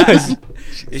now.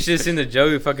 You should have seen the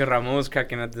joke. Fucking Ramon was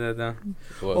cracking at the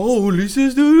oh,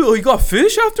 Ulises, dude. Oh, you got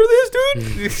fish after this,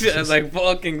 dude? I was like,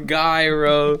 fucking guy,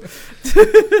 bro.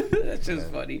 That's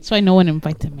just funny. So no one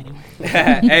invites him anymore.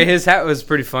 Hey, his hat was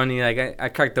pretty funny. Like, I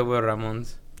cracked up with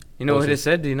Ramon's. You know what it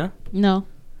said? Do you know? No.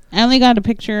 I only got a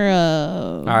picture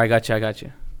of... All right, I got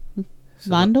you.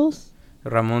 Landos?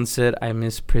 Ramon said, I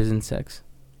miss prison sex.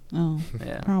 Oh,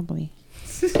 yeah. Probably.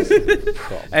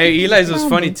 Hey, Eli's was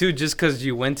funny too, just because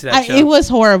you went to that show. It was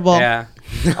horrible. Yeah.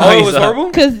 Oh, it was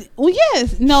horrible? Because,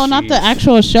 yes. No, not the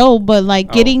actual show, but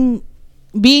like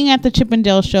being at the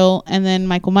Chippendale show and then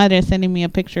my comadre sending me a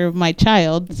picture of my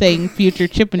child saying future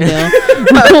Chippendale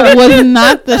was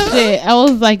not the shit. I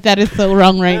was like, that is so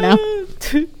wrong right now.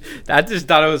 I just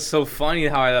thought it was so funny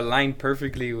how it aligned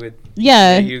perfectly with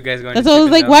you guys going. That's why I was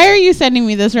like, why are you sending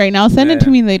me this right now? Send it to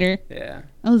me later. Yeah.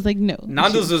 I was like, no.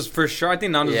 Nando's was for sure. I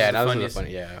think Nando's was the funniest.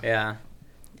 Funny, yeah. Yeah.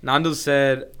 Nando's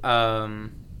said,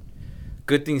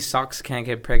 good thing socks can't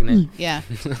get pregnant. Yeah.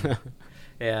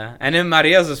 Yeah. And then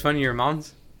Maria's was funny, your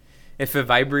mom's. If it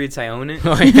vibrates, I own it.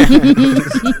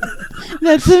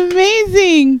 That's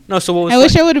amazing. No, so what was I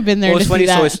wish I would have been there to see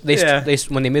that. So they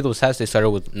when they made those hats, they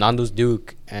started with Nando's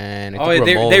Duke and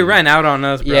they ran out on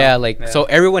us, bro. Yeah, so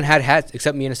everyone had hats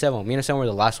except me and Esteban. Me and Esteban were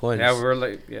the last ones. Yeah, we're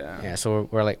like, yeah. So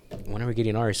we're like, when are we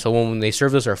getting ours? So when they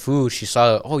served us our food, she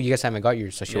saw, oh, you guys haven't got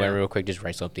yours. So she went real quick, just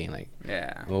write something like,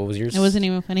 what was yours? It wasn't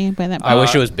even funny by that point. I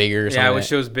wish it was bigger or something. Yeah, I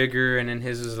wish it was bigger, and then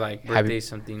his was like birthday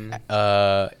something.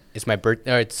 It's my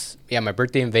birthday. My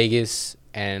birthday in Vegas.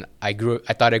 and I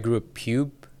thought I grew a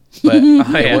pube, but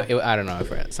I don't know.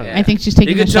 I think she's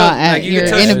taking a shot at your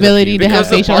inability to have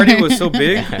facial hair. Because the party was so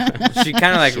big, she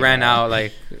kind of like ran out.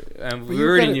 Like, we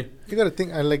already knew. You gotta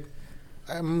think.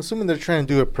 I'm assuming they're trying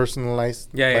to do it personalized.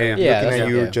 Yeah. Looking at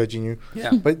you, judging you.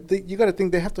 Yeah. But you gotta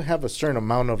think they have to have a certain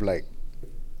amount of like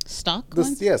stock this.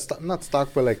 ones? Yeah, not stock,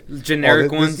 but like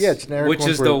generic ones. Yeah, generic which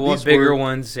ones. Which is the one bigger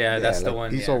ones. Yeah, that's the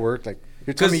one. These all work. Like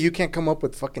you're telling me you can't come up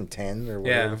with fucking 10 or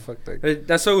whatever the fuck. Like.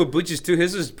 That's what with Bucci's too.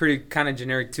 His is pretty kind of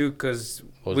generic too, because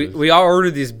we all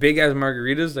ordered these big ass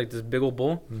margaritas, like this big old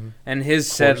bowl, and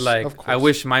his said like, I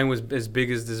wish mine was as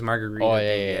big as this margarita. Oh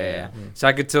yeah. So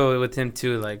I could tell with him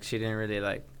too, like she didn't really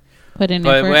like. Put in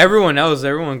but everyone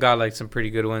got like some pretty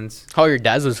good ones. Oh, your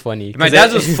dad's was funny. My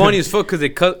dad's was funny as fuck because they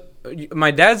cut.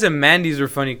 My dad's and Mandy's were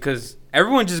funny because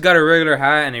everyone just got a regular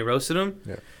hat and they roasted them.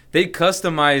 Yeah. They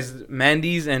customized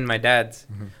Mandy's and my dad's.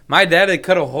 My dad, they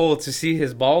cut a hole to see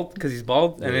his bald because he's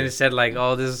bald, and then it said like,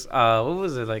 "Oh, this what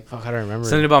was it like?" Fuck, I don't remember.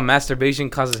 Something about masturbation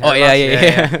causes hair loss.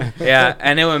 Yeah. Yeah.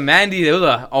 And then with Mandy, it was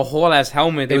a whole ass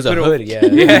helmet. It was a hood,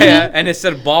 yeah, and it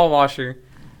said ball washer.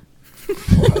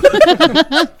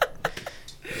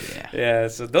 Yeah,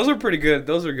 so those are pretty good.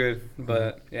 Those are good.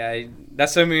 But, yeah,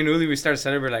 that's what me and Uli, we started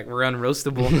celebrating, like, we're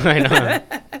unroastable. I know.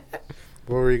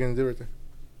 What were you going to do right there?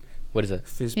 What is it?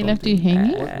 He left you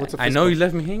hanging? What's a I know you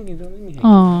left me hanging. Don't leave me hanging.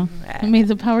 Oh, may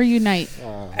the power unite.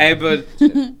 Hey, but,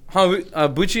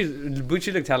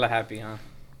 Bucci looked hella happy, huh?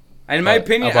 In my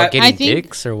opinion, about getting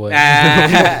dicks or what?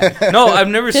 No, I've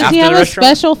never seen. Does he have a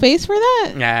special face for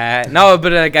that? No,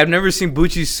 but like I've never seen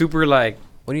Bucci super like.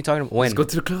 What are you talking about? When? Let's go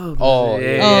to the club. Oh,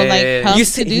 like help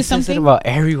to do something about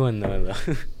everyone though.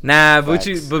 Nah,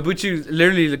 Bucci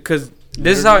literally because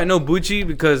this is how I know Bucci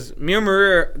because me and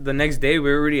Maria the next day we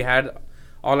already had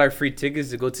all our free tickets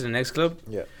to go to the next club.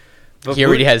 Yeah. But he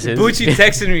already has his. Bucci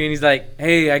texted me and he's like,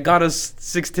 "Hey, I got us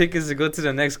 6 tickets to go to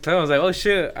the next club." I was like, "Oh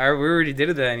shit, we already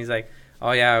did that." And he's like,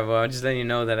 "Oh yeah, well, I'm just letting you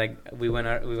know that we went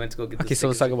to go get." Okay, so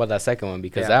let's talk about that second one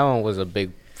because that one was a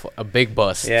big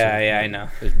bust. Yeah, I know.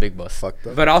 It was a big bust. Fucked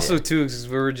up. But also too, because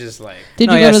we were just like.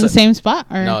 Did you go to the same spot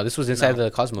or? No, this was inside the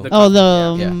Cosmo.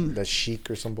 The Chic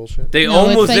or some bullshit. They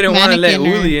almost didn't want to let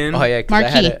Uli in. Oh yeah,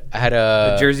 because I had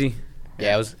a jersey.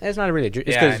 Yeah, it's not really a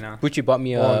jersey. It's because Gucci bought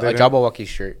me a Jabberwocky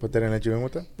shirt. But they didn't let you in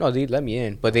with that? No, they let me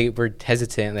in, but they were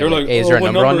hesitant. They were like, "Hey, is there a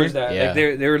number on there?" Yeah,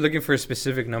 like they were looking for a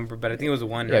specific number, but I think it was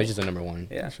 1. Yeah, it was just a number 1.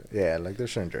 Yeah, like they're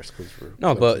showing dress codes for.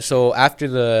 No, but so after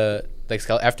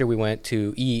we went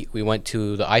to eat, we went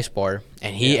to the ice bar,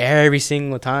 and every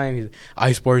single time he's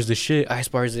ice bar is the shit. Ice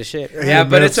bar is the shit. Yeah,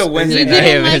 but it's a Wednesday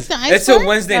night. It's a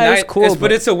Wednesday night. Cool,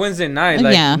 but it's a Wednesday night.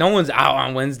 Like no one's out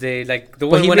on Wednesday. Like the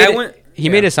when I went. He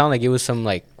made it sound like it was some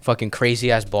like fucking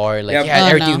crazy ass bar. Like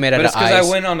everything's made out of ice. But it's because I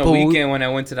went on the weekend when I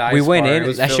went to the ice bar. We went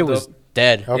in. That shit was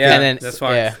dead. Okay. Yeah, and then that's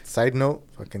why. Yeah. Side note,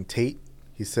 fucking Tate.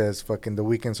 He says fucking the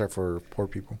weekends are for poor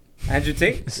people. Andrew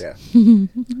Tate? Yeah.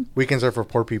 Weekends are for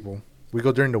poor people. We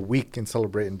go during the week and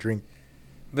celebrate and drink.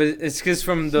 But it's because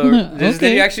from the... Did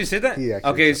he actually say that? He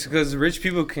actually okay, it's because rich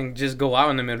people can just go out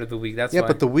in the middle of the week. That's why. Yeah,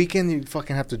 but the weekend you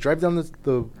fucking have to drive down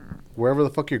the wherever the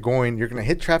fuck you're going. You're going to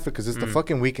hit traffic because it's the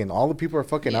fucking weekend. All the people are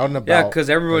fucking out and about. Yeah, because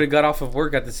everybody got off of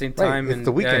work at the same time. Right, it's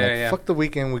the weekend. Fuck the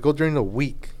weekend. We go during the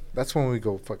week. That's when we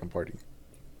go fucking party.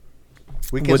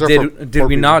 Weekends did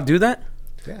we not do that?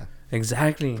 Yeah.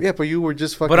 Exactly. Yeah, but you were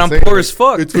just fucking. But I'm poor as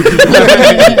fuck. All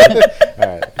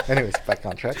right. Anyways, back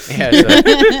on track.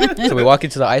 Yeah. So we walk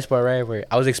into the ice bar, right? Where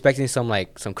I was expecting some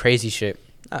crazy shit.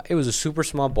 It was a super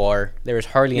small bar. There was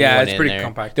hardly anyone in there. Yeah, it's pretty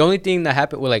compact. The only thing that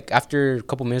happened was after a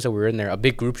couple minutes that we were in there, a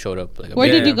big group showed up. Where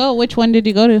did you go? Which one did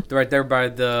you go to? Right there by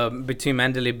between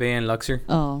Mandalay Bay and Luxor.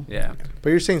 Oh. Yeah. But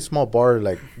you're saying small bar,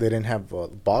 like they didn't have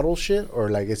bottle shit, or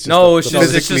like it's just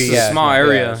it's just a small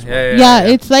area. Yeah,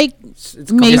 it's like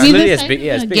maybe this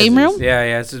game room.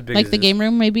 Yeah, it's as big like the game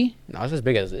room, maybe. No, it's as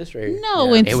big as this, right?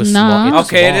 No, it's not.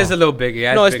 Okay, it is a little bigger.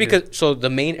 Yeah, no, it's because the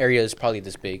main area is probably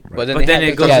this big, but then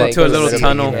it goes into a little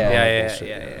tunnel.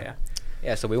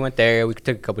 Yeah. So we went there. We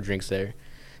took a couple drinks there.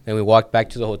 Then we walked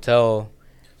back to the hotel.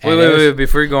 Wait!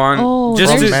 Before you go on,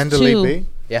 just to Mandalay Bay.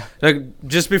 Yeah.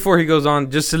 Just before he goes on,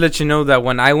 just to let you know that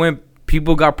when I went,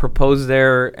 people got proposed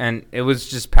there, and it was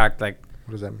just packed. What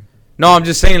does that mean? No, I'm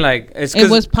just saying it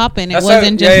was popping. It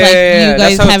wasn't just you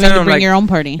guys having to bring your own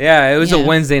party. Yeah, it was a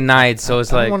Wednesday night, so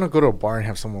it's I don't want to go to a bar and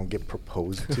have someone get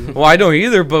proposed to. Well, I don't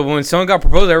either, but when someone got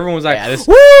proposed, everyone was like,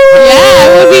 "Woo!" Yeah,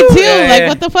 it would be too.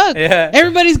 What the fuck? Yeah,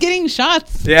 everybody's getting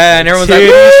shots. Yeah, and everyone's like,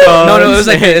 "No, it was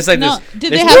like this. Did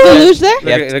they have the luge there?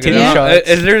 Yeah,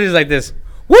 it's literally like this.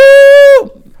 Woo!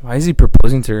 Why is he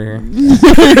proposing to her?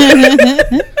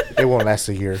 It won't last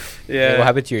a year. Yeah. What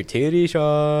happened to your titty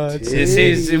shots?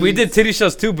 See, we did titty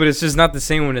shots too, but it's just not the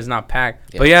same when it's not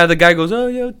packed. Yeah. But yeah, the guy goes, "Oh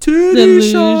yeah, The titty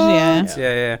luge, shots."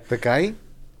 yeah. Yeah. The guy?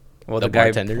 Well, The the guy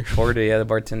bartender? poured it. Yeah, the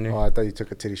bartender. Oh, I thought you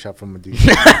took a titty shot from a dude.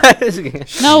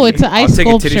 No, it's an I'll ice take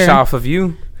a titty sculpture. shot off of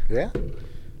you. Yeah?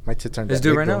 My tits aren't Let's that do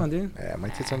it big, right though. now, dude. Yeah, my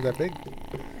tits aren't that big.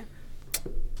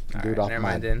 All Do it right, off never my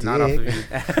mind then. dick. Not off of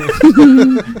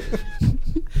you.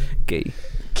 Gay.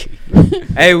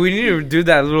 Hey, we need to do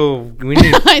that little. We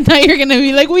need. I thought you were gonna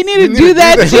be like, we need to need do to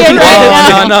that do that. shit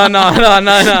right now.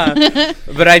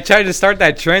 No. But I tried to start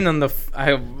that trend on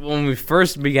when we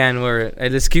first began, where hey,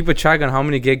 let's keep a track on how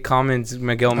many gay comments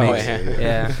Miguel makes.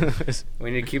 yeah.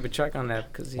 We need to keep a track on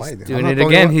that because he's Why? I'm doing not it the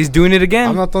only again. one- He's doing it again.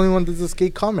 I'm not the only one that does gay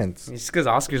comments. It's because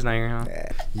Oscar's not here, huh?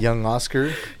 Young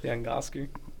Oscar. Young Oscar.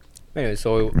 Anyway,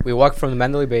 so we walked from the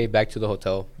Mandalay Bay back to the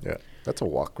hotel. Yeah, that's a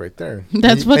walk right there.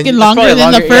 That's And you- fucking and longer probably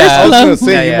than the longer, first yeah. I was gonna club.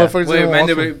 say, Yeah, you yeah. motherfuckers Wait, don't man, walk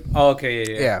did from- we? Oh,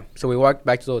 okay, yeah. Yeah. So we walked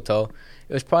back to the hotel.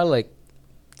 It was probably like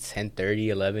 10:30,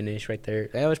 11ish right there.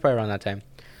 Yeah, it was probably around that time.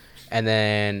 And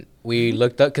then we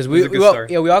looked up because It was we a good we all, start.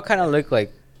 yeah, we all kind of looked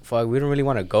like fuck. We don't really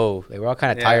want to go. Like we're all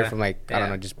kind of tired Yeah. from like I don't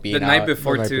know, just being The night out.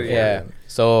 before The night too. before. Yeah.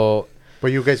 So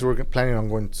But you guys were planning on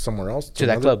going somewhere else? to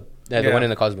that another- club, the Yeah. one in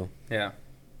the Cosmo. Yeah.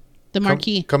 The Com-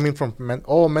 marquee. coming from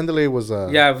Mandalay was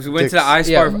Yeah, we went to the Dick's. ice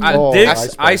bar, Yeah. Oh, Dick's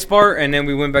ice bar. ice bar, and then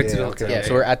we went back to Yeah, the okay. hotel. Yeah,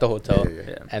 so we're at the hotel, Yeah, yeah,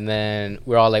 Yeah. and then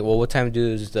we're all like, "Well, what time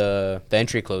does the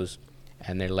entry close?"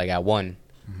 And they're like at 1.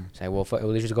 It's like, well,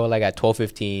 we'll just go like at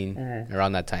 12:15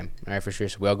 around that time. All right, for sure.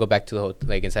 So we all go back to the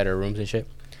like inside our rooms and shit.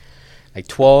 Like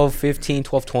 12:15,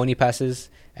 12:20 passes,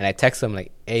 and I text them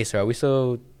like, "Hey, sir, are we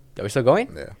still going?"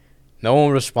 Yeah. No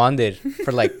one responded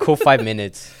for like cool 5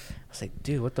 minutes. I was like,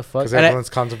 "Dude, what the fuck?" Because And I- everyone's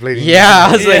contemplating. yeah,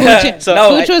 I was like, Yeah.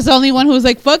 so Which was the only one who was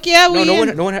like, fuck yeah, we no in.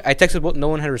 one, no one. I texted both. No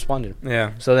one had responded.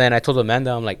 Yeah. So then I told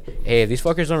Amanda, I'm like, "Hey, if these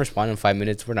fuckers don't respond in 5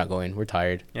 minutes, we're not going. We're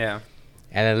tired." Yeah.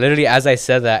 And then literally as I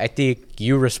said that, I think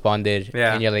you responded.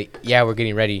 Yeah. And you're like, "Yeah, we're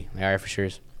getting ready." Like, all right, for sure.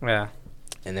 Yeah.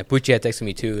 And then Pucci had texted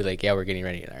me too, like, "Yeah, we're getting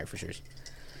ready." All right, for sure.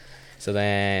 So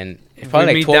then it's We probably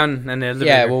like meet 12. down in the elevator.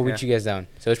 Yeah, we'll meet you guys down.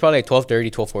 So it's probably like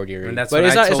 12:30, 12:40 already. And that's But when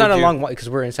it's I not. It's not told a you- long walk because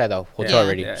we're inside the hotel Yeah.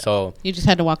 already. Yeah. So You just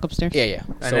had to walk upstairs. yeah.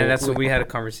 And then that's when we had a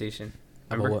conversation.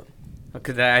 About Remember? what?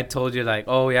 Because I told you like,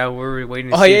 oh yeah, we're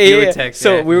waiting to Oh see yeah, if you yeah, would yeah. text.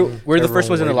 So yeah. we're the first Everyone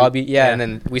ones in the waited. lobby. Yeah, Yeah. and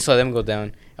then we saw them go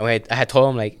down. And I had told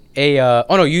them like, "Hey, oh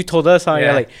no, you told us, huh?" Yeah.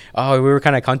 Yeah. Like, oh, we were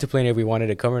kind of contemplating if we wanted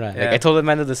to come or not. Like, Yeah. I told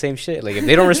Amanda the same shit. Like, if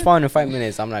they don't respond in 5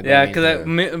 minutes, I'm not going. Yeah,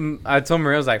 because I told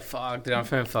Maria, I was like, fuck, dude, I'm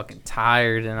feeling fucking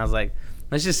tired. And I was like,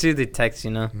 let's just see if they text, you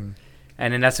know?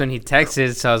 And then that's when he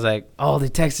texted. So I was like, oh, they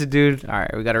texted, dude. All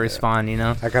right, we got to respond, you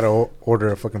know? I gotta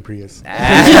order a fucking Prius.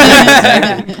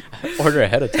 Order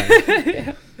ahead of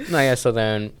time. No, yeah. So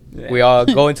then we all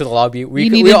go into the lobby. We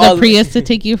You we needed all the Prius to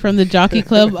take you from the jockey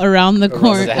club around the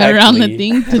corner, Exactly. around the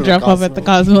thing to the drop off at the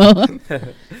Cosmo.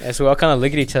 Cosmo. And so we all kind of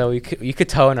look at each other. You could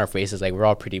tell in our faces like we're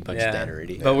all pretty much Yeah. dead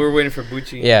already. But we're waiting for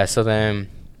Bucci. Yeah, so then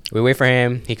we wait for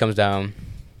him. He comes down.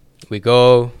 We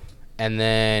go. And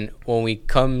then when we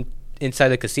come inside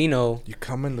the casino, You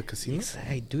come in the casino?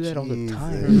 I do that all the Jesus.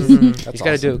 time. Mhm. You That's just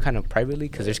got to do awesome. it kind of privately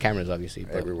because there's cameras, obviously.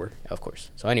 But Everywhere. of course.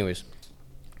 So anyways,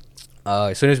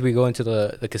 as soon as we go into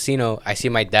the casino, I see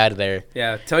my dad there.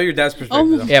 Yeah, tell your dad's perspective.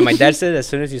 Oh. though. Yeah, my dad said as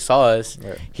soon as he saw us,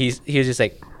 Yeah. he was just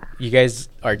like, "You guys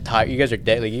are tired. You guys are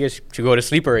dead. Like you guys should go to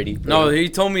sleep already." No, he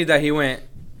told me that he went,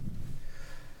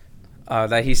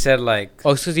 that he said, like,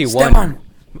 Oh, it's because he Esteban. won.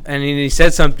 And he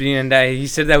said something, and that he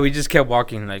said that we just kept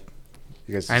walking, like,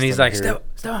 You guys and just he's don't like, hear it.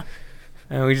 Esteban.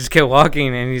 And we just kept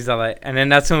walking, and he's like, and then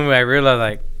that's when I realized,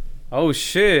 like, oh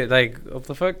shit, like, what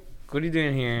the fuck? What are you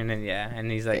doing here? And then, yeah, and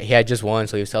he's like, He had just won,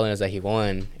 so he was telling us that he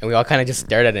won, and we all kind of just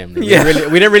stared at him. Like, Yeah.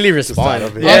 we didn't really Just respond. out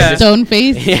of it. Yeah. All stone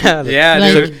face. yeah, yeah,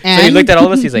 Like- dude. So he And? looked at all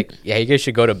of us. He's like, "Yeah, you guys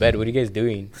should go to bed. What are you guys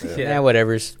doing?" Yeah. Yeah,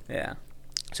 whatever's. Yeah.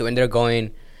 So we ended up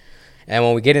going, and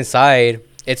when we get inside,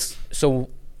 it's so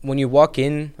when you walk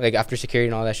in, like after security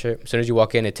and all that shit, as soon as you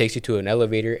walk in, it takes you to an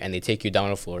elevator and they take you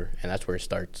down a floor, and that's where it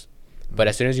starts. But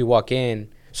as soon as you walk in,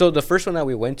 so the first one that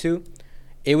we went to,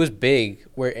 it was big,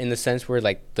 where in the sense where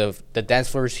like the dance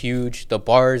floor is huge, the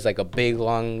bar is like a big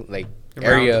long like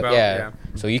area, Roundabout, yeah.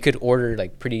 So you could order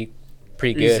like pretty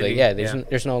good. Easily, Like yeah, there's yeah.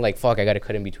 there's no like fuck I gotta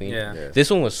cut in between. Yeah. Yeah. This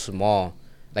one was small,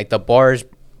 like the bar's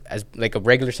as like a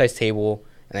regular sized table,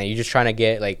 and then you're just trying to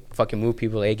get like fucking move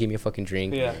people. Like, hey, give me a fucking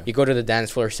drink. Yeah. You go to the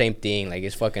dance floor, same thing. Like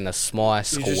it's fucking a small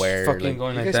ass You're just square. fucking Like,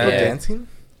 going You like guys that. go Yeah. dancing?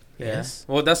 Yeah. Yes.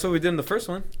 Well, that's what we did in the first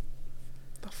one.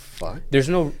 Fuck. there's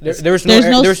no There's no there's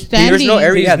no standing.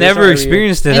 area. He's yeah, there's no never area.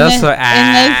 experienced it. Unless- That's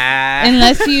what.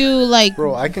 Unless you like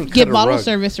Bro, I can get cut a bottle rug.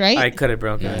 service, right? I cut it,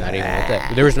 bro. No, not even like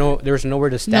that. There was nowhere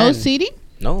to stand. No seating.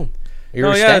 No. You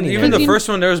were Oh yeah, standing even there. the first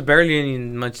one there was barely any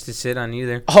much to sit on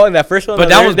either. Oh, that first one. But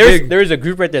that was big. There was a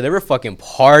group right there. They were fucking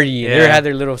partying. They Yeah. had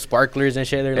their little sparklers and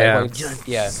shit. They're Yeah. like,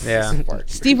 yeah.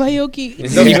 Steve Aoki.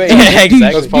 Yeah,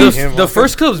 exactly. probably him, The huh?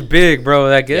 first club's big, bro.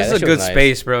 Like Yeah, it's that a shit good was nice.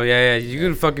 space, bro. Yeah, you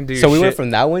can fucking do. So your we shit. went from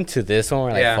that one to this one.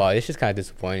 We're like, Yeah. fuck, this is kind of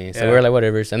disappointing. So Yeah. we were like,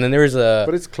 whatever. And then there was a.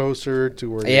 But it's closer to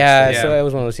where. Yeah, Yeah. so it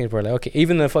was one of those things where like, okay,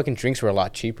 even the fucking drinks were a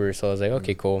lot cheaper. So I was like,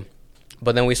 okay, cool.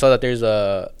 But then we saw that there's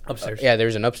a Upstairs. yeah,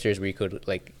 there's an upstairs where you could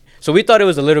like. So we thought it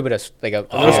was a little bit of like a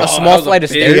Oh, small that was flight a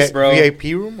of big- stairs. bro. VIP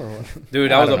room or what?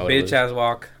 Dude, I that was don't a know what it was. bitch ass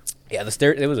walk. Yeah, the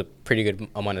stair. It was a pretty good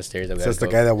amount of stairs that we Says had the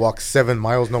to guy that walks 7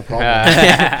 miles, no problem.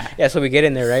 yeah, so we get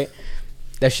in there, right?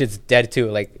 That shit's dead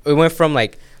too. Like it went from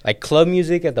like club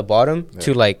music at the bottom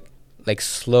to like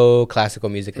slow classical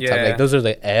music at the top. Yeah. Like those are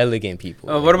the elegant people.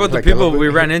 What about Like the people a little we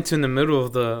bit- ran into in the middle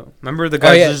of the? Remember the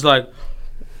guys yeah. just like,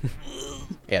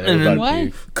 Yeah, they and were then about to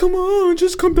what? puke. come on,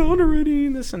 just come down already,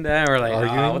 and this and that. We're like,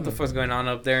 Arguing? what the fuck's going on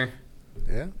up there?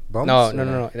 Yeah. Bumps,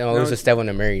 No, or- it was Esteban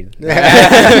and married.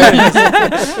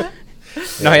 Yeah.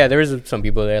 No, yeah, there was some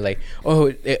people there like,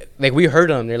 like we heard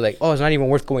them. They're like, oh, it's not even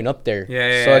worth going up there.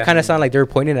 Yeah, So yeah. it kind of sounded like they were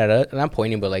pointing at us. Not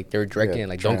pointing, but like they were directing Yeah, it,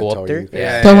 like, trying don't to go up tell there. you.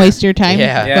 Yeah. Don't waste your time.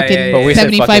 Yeah. Yeah, Fucking yeah, yeah. But we said,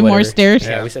 fuck it, 75 more whatever. stairs.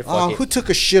 Yeah, we said, fuck Oh, it. who took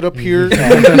a shit up here?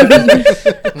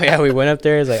 Yeah, we went up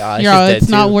there. It's like, oh, You're all, it's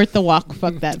not too. worth the walk.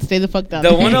 Fuck that. Stay the fuck down.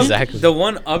 The one, Exactly. the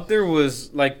one up there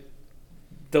was like,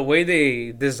 the way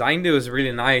they designed it was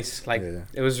really nice. Like Yeah.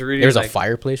 it was really. There's like, a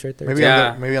fireplace right there. Maybe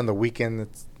Yeah. maybe on the weekend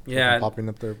it's Yeah. popping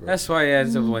up there. Bro. That's why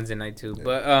it's a Wednesday night too.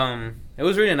 But it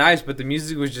was really nice. But the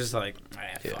music was just like,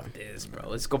 fuck this, bro.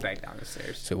 Let's go back down the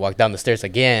stairs. So we walk down the stairs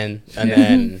again, and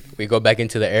then we go back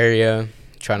into the area,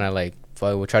 trying to like,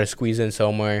 we'll try to squeeze in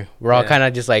somewhere. We're all Yeah. kind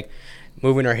of just like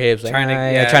moving our hips, like Trying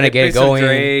to trying to they get played it some going.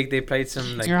 Drake, they played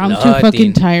some like You're all too Nothing.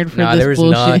 fucking tired for Nah, this there was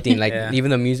bullshit. nothing. Like Yeah. even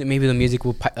the music, maybe the music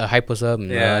will hype us up.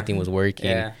 Yeah. Nothing was working.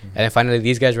 Yeah. And then finally,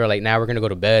 these guys were like, "Nah, we're gonna go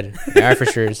to bed." Nah, for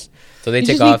sure. So they You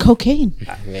take just need off. cocaine.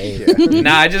 Hey.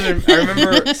 Nah, I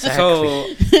remember. So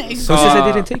Who says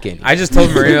they didn't take any? I just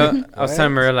told Maria. I was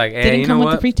telling Maria like, hey, Didn't you come know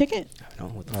with the what? free ticket. I don't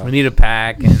know what the Oh. We need to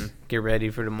pack and get ready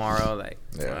for tomorrow. Like,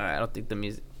 Yeah. I don't think the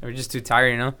music. We're just too tired,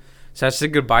 you know. So I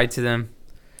said goodbye to them.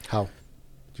 How?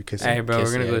 Did you kiss Hey, him? bro, kiss,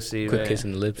 we're gonna yeah, go see. Quick right?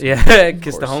 kissing the lips. Yeah,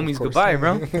 kiss the Of homies course. goodbye,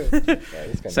 bro. Yeah,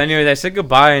 this guy- So anyways, I said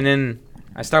goodbye, and then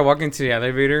I start walking to the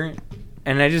elevator,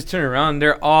 and I just turn around.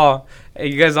 They're all, hey,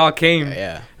 you guys all came.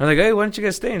 Yeah. I'm like, hey, why don't you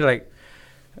guys stay? And they're like,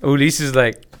 Ulises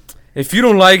like, if you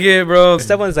don't like it, bro.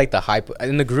 Someone's like the hype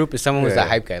in the group. If someone was the Yeah.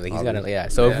 hype guy, like he's gonna, Obviously. yeah.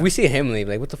 So Yeah. if we see him leave,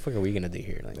 like, what the fuck are we gonna do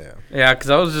here? Like, Yeah. Yeah, because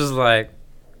I was just like,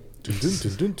 Dun, dun,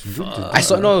 dun, dun, dun, dun, dun. I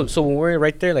saw no. So when we're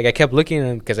right there, like I kept looking at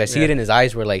him because I see Yeah. it in his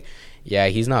eyes. We're like, yeah,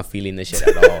 he's not feeling this shit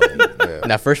at all. Like, Yeah.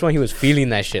 and that first one, he was feeling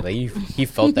that shit. Like he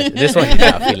felt that. Shit. This one, he's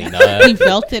not feeling He that.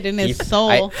 felt it in his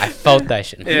soul. I felt that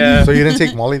shit. yeah. So you didn't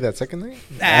take Molly that second night?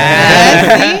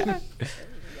 Ah, see?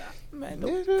 Man,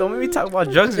 don't make me talk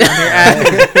about drugs around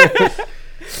here.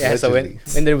 Yeah. So Allegedly.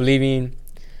 we ended up leaving.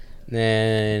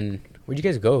 Then where'd you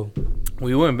guys go?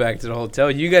 We went back to the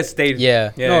hotel. You guys stayed.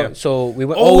 Yeah. Yeah. No. So we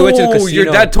went. Oh, we went to the casino. Your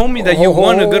dad told me that you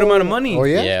won a good amount of money. Oh,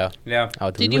 yeah? Yeah. Yeah.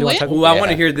 Oh, do Did we you wanna win? talk- Ooh, I yeah.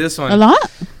 want to hear this one. A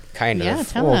lot? Kind of. Yeah,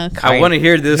 tell us. I want to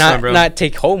hear this not, one, bro. Not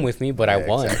take home with me, but I Yeah,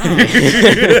 won.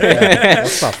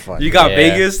 That's not fun. You got Yeah.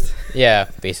 Vegas. Yeah,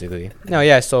 basically. No,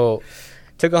 yeah. So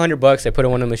took $100. I put it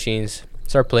in one of the machines.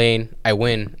 Start playing. I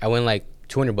win. I win like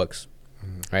 $200.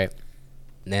 Right.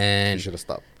 Then You should have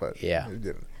stopped, but Yeah. you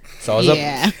didn't. so I was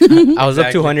Yeah. up. I was up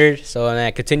Exactly. 200. So then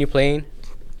I continued playing.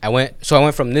 I went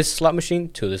from this slot machine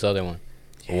to this other one.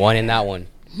 Won in that one.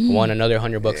 Won another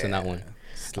 $100 in that one.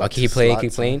 I'll Slots keep is playing, slots,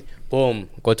 keep playing. Boom.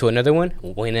 Go to another one.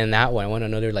 Win in that one. I won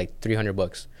another like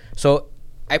 $300. So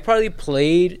I probably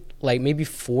played like maybe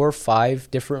 4 or 5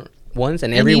 different ones,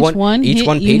 and And every each one one each hit-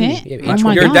 one you paid hit? me. Yeah, Oh each my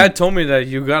one. Your God. dad told me that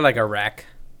you got like a rack.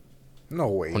 No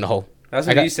way. Oh, no. That's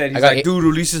I what got- he said. I He's got like, eight- dude,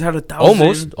 Ulises had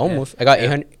 1,000. Almost. I got Yeah.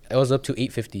 800. I was up to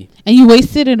 850. And you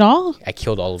wasted it all? I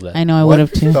killed all of that. I know I What would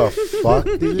have too. the fuck,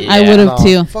 dude? Yeah. I would have Nah,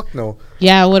 too. Fuck no.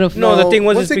 Yeah, I would have. No, the thing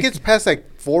was, once is it gets past like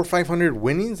 400 or 500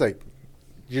 winnings, like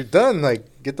you're done. Like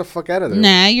get the fuck out of there.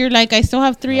 Nah, you're like, I still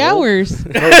have 3 No. hours.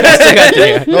 No,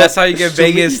 that's- no, That's how you get to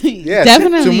me- Vegas. Yeah,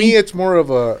 Definitely. To me, it's more of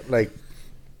a like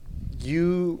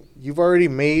you've already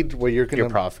made what you're gonna Your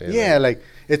profit, Yeah, like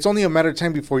it's only a matter of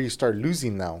time before you start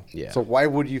losing now. Yeah. So why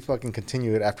would you fucking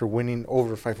continue it after winning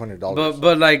over $500?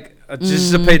 But like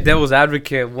just to play devil's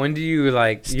advocate, when do you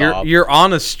like Stop. you're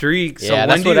on a streak? So Yeah, when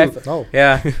that's do what you? No,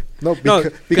 Yeah, no, No,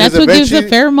 because That's what gives the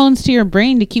eventually- pheromones to your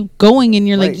brain to keep going, and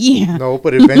you're like, Right. yeah. No,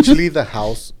 but eventually the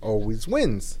house always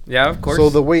wins. yeah, of course. So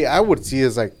the way I would see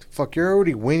is like, fuck, you're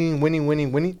already winning.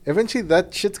 Eventually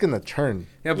that shit's gonna turn.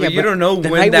 yeah, but Yeah, you but don't know the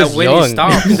when night that was winning young.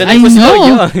 stops. The I night was still know.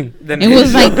 young. Then It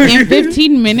was like in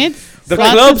 15 minutes. the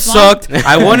slots club to slot. sucked.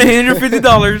 I won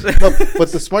 $150.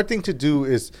 But the smart thing to do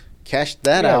is cash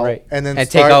that Yeah, out right. and then And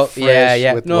start take out, fresh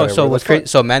yeah. with No, whatever so the what's fuck. crazy?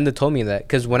 So Amanda told me that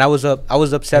because when I was up you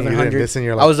didn't 700. listen,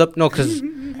 you're I like- was up because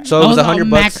so it I was on 100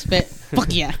 max bucks. bet.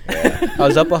 Fuck yeah. I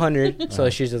was up 100, so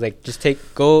she's just like, just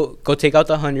go take out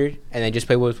the 100 and then just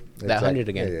play with that Exactly. 100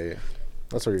 again. Yeah.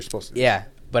 That's what you're supposed to do. Yeah,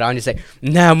 but I'm just like,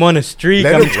 nah, I'm on a streak.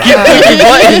 Let I'm it skipping ride. every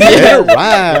button. Let it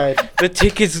ride. The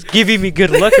ticket's giving me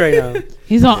good luck right now.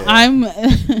 He's all, I'm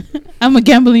a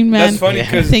gambling man. That's funny Yeah.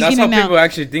 because Taking that's how it out. people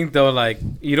actually think though. Like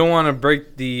you don't want to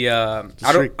break the.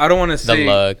 streak. I don't want to The say.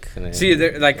 luck. and then- See,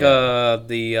 there, like Yeah.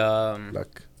 the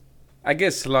Luck. I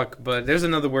guess luck, but there's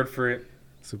another word for it.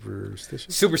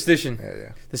 Superstitious. Superstition.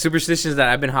 Yeah. The superstitions that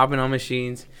I've been hopping on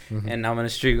machines Mhm. and I'm on a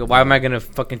streak. Why am I gonna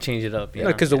fucking change it up? You No,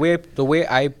 know? because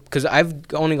because I've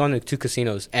only gone to 2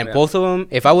 casinos, and Yeah. both of them,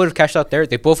 if I would have cashed out there,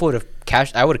 they both would have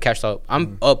cashed. I would have cashed out.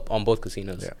 I'm up on both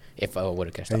casinos. Yeah. If I would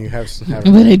have cashed And out. you have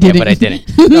But I didn't. Yeah, but I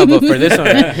didn't. No, but for this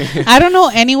one, I don't know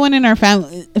anyone in our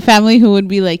family who would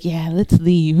be like, yeah, let's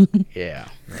leave. yeah,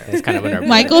 it's kind of in our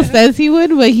Michael says he would,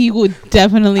 but he would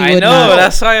definitely I would know not.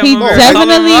 that's why I'm He over here definitely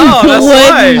calling him out, that's would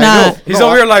why. not. He's No,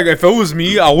 over here like, if it was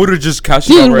me, I would have just cashed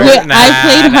it Dude, out right.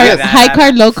 I played high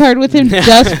card, low card with him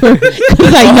just for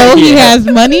because I know he Yeah. has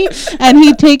money and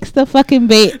he takes the fucking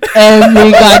bait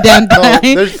every goddamn No,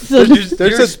 time. there's So there's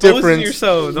You're a exposing difference.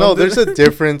 yourself. No, Don't do there's that. a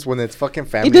difference when it's fucking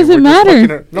family. It doesn't and we're just matter.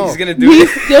 fucking no, He's gonna do he's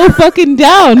it. still fucking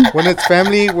down. when it's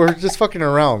family, we're just fucking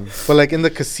around. But like in the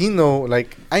casino,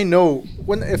 like I know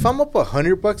if I'm up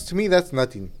 $100 to me, that's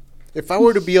nothing. If I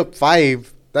were to be up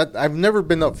 5, that I've never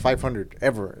been up 500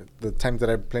 ever. The times that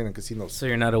I've played in casinos. So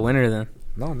you're not a winner then.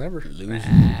 No, never. Loser.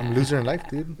 I'm a loser in life,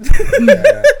 dude.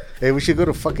 Yeah. Hey, we should go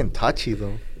to fucking Tachi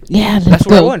though. Yeah, let's That's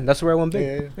where I go. won. That's where I won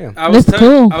big. Yeah, Yeah, I was That's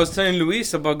telling cool. I was telling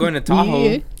Luis about going to Tahoe.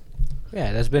 Yeah.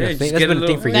 yeah, that's been Yeah, a just thing. That's get a been a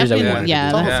thing little- for years that we That wanted been- yeah,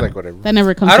 to do. Tahoe's Yeah. like whatever. That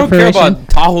never comes I to don't care fruition. about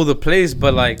Tahoe the place,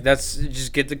 but like that's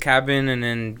just get the cabin and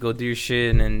then go do your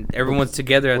shit and then everyone's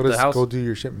together at What the does house. go do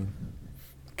your shit mean?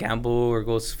 Gamble or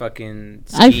go fucking.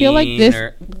 I feel like skiing this-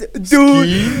 or-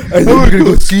 dude. And then we're gonna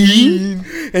go skiing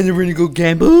and then we're gonna go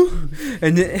gamble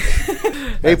and then.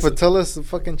 Hey, but tell us the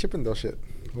fucking Chippendale shit.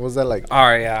 What was that like? All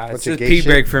right, yeah, Bunch it's of a gay pee shit?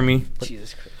 break for me.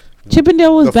 Jesus Christ.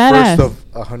 Chippendale was the badass. first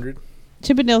of 100.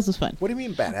 Chippendales was fun. What do you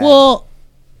mean badass? Well,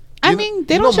 I You know- mean,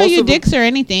 they you know don't show most you of them- dicks or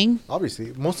anything,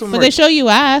 obviously, most of them but are. they show you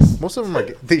ass. Most of them are.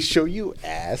 They show you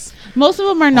ass. Most of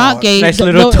them are not Oh, gay. Nice Th-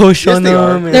 little th- tush yes, on they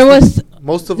are. them. There was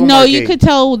Most of them. no. are You gay, could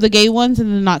tell the gay ones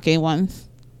and the not gay ones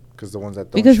because the ones that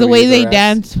don't because show the way you they their ass-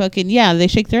 dance, fucking yeah, they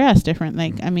shake their ass different.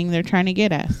 Like I mean, they're trying to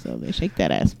get ass, so they shake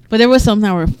that ass. But there was some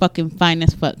that were fucking fine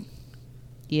as fuck.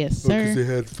 Yes, Oh, 'cause they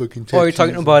sir. had fucking. Oh, you're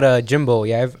talking tattoos. about Jimbo?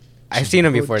 Yeah, I've seen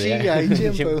him before. G.I.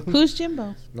 Yeah. Jimbo. Who's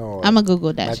Jimbo? No, I'm gonna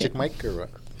Google that Magic shit. Mike or what?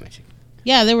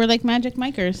 Yeah, they were like magic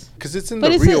micers. Because it's in But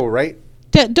the it's a- Rio, right?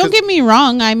 Don't 'Cause- get me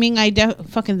wrong. I mean,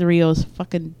 fucking the Rio's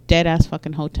fucking dead ass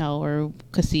fucking hotel or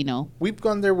casino. We've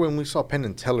gone there when we saw Penn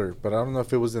and Teller, but I don't know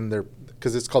if it was in there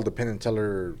because it's called the Penn and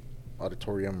Teller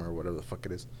Auditorium or whatever the fuck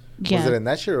it is. Was it Yeah. in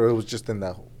that shit or it was just in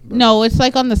that? No, it's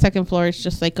like on the second floor. It's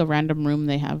just like a random room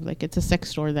they have. Like it's a sex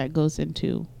store that goes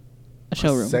into a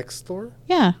showroom. Sex store?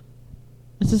 Yeah,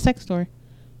 it's a sex store.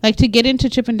 Like to get into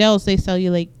Chippendales, they sell you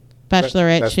like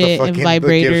bachelorette That's the shit and fucking- the gift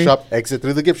vibrators. shop. Exit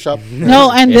through the gift shop. No,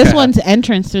 and this Yeah. one's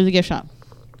entrance through the gift shop.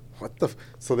 What the?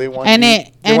 So they want And you, it-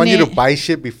 they and want you to it- buy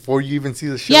shit before you even see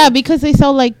the show. Yeah, because they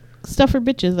sell like stuff for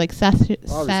bitches, like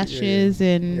sashes yeah.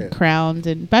 and Yeah. crowns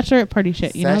and bachelorette party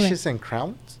shit. You know, like, Sashes and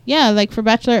crowns. yeah, like for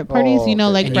bachelorette parties. Oh, You know,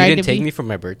 okay. like And you bride didn't to take be. me for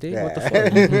my birthday? What the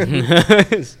Yeah.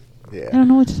 fuck? I Yeah. don't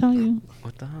know what to tell you.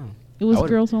 What the hell? It was I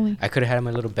would've- girls only. I could have had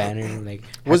my little banner like.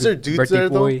 Was happy there dudes birthday there,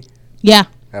 though? boy. Yeah.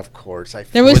 Of course, I.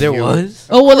 There was- feel There you. was?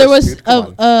 Oh well, there course, was dude,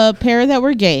 come a pair that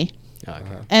were gay, Oh, okay.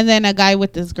 and then a guy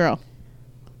with this girl.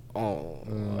 Oh,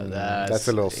 that's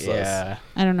a little sus. Yeah.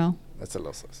 I don't know, That's a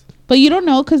little sus. but you don't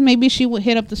know because maybe she would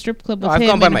hit up the strip club No, with I've him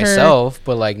gone by and her- myself,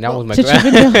 but like now No. with my To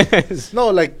grand. No,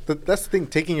 like that's the thing.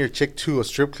 Taking your chick to a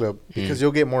strip club because Mm.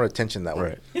 you'll get more attention that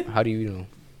way. How do you know?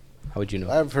 How would you know?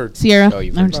 I've heard. Sierra. Oh,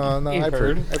 you've I'm heard. just No, You've I've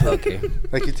heard. I've heard. Okay.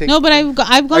 Like you take. No, but I've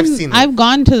gone seen I've them.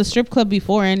 gone to the strip club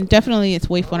before, and definitely it's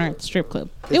way funner at the strip club.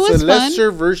 It's It was a fun.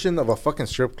 lesser version of a fucking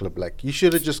strip club. Like you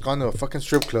should have just gone to a fucking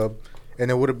strip club and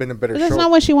it would have been a better But show. that's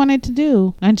not what she wanted to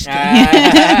do. I'm just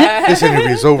kidding. This interview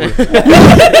is over.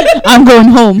 I'm going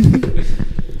home.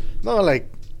 No,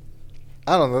 like,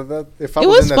 I don't know. That if I It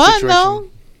was was in that fun situation, though.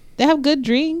 They have good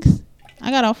drinks. I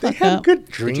got all they fucked have up. good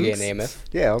Did drinks. you get an AMF?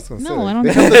 Yeah, I was gonna say. No, I don't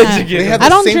They drink have the, that. they have I the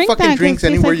don't same drink fucking that 'cause drinks it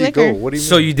tastes anywhere like you go. liquor. What do you mean?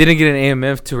 So you didn't get an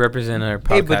AMF to represent our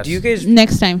podcast? Hey, but do you guys?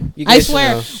 Next time. You I guys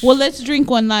swear. know. Well, let's drink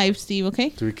one live, Steve, okay?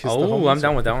 Do we kiss the Oh, homies? I'm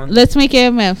down with that one. Let's make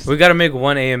AMFs. We gotta make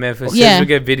one AMF as soon Yeah. as we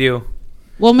get video.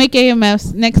 We'll make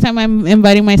AMFs. Next time I'm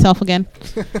inviting myself again.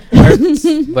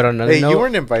 But on another Hey, you note,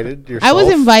 weren't invited yourself. I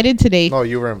was invited today. No,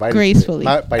 you were invited. Gracefully.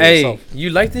 Today, not by Hey, yourself. you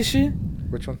like this shit?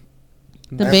 Which one?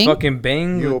 The That bang? fucking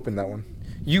bang. You opened that one.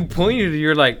 You pointed.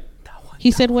 You're like,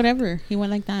 He said whatever. He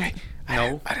went like that.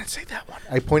 no. I didn't say that one.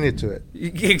 I pointed to it.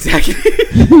 Exactly.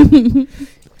 You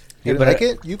Yeah, didn't but like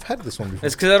it? You've had this one before.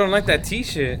 It's because I don't like that tea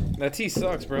shit. That tea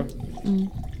sucks, bro. Mm.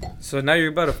 So now you're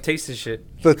about to taste this shit.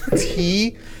 The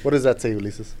tea. What does that say,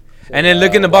 Ulysses? And then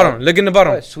look in the bottom. Look in the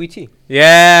bottom. sweet tea.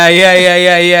 Yeah.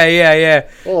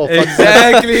 Oh, fuck.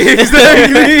 Exactly.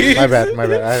 Exactly. My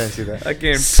bad. I didn't see that.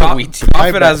 Fucking Sweet tea.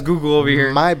 profit My bad. as Google over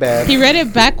here. My bad. He read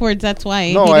it backwards. That's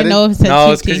why. No, he I didn't know if it said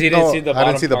No, it's TT. 'cause he didn't No, see the I bottom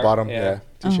didn't see the part. bottom. Yeah. Yeah.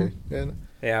 Touche. Oh. Yeah.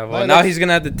 Yeah, well, No, now that's- he's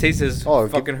gonna have to taste his Oh,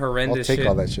 fucking horrendous I'll take shit.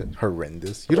 all that shit.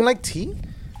 Horrendous. You don't like tea?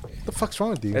 What the fuck's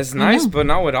wrong with you? It's nice, know. but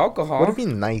not with alcohol. What do you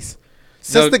mean nice?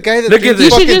 Says No, the guy that look at drinks this. You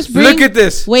should fucking- just bring- Look at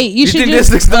this. Wait, you should think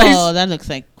just. this looks nice? Oh, that looks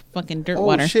like fucking dirt Oh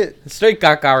water. shit, Straight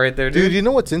caca right there, dude. dude! You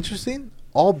know what's interesting?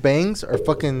 All bangs are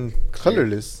fucking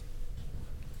colorless.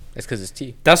 It's because it's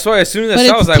tea. That's why as soon as But I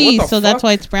saw, I was it's like, tea, what the so fuck? that's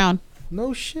why it's brown.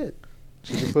 No shit.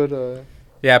 Should you put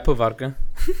Yeah, I put vodka.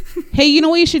 Hey, you know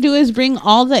what you should do is bring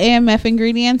all the AMF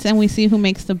ingredients and we see who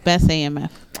makes the best AMF.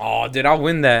 Oh, dude, I'll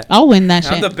win that. I'll win that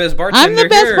I'm shit. the best bartender. I'm the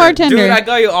best here. bartender. Dude, I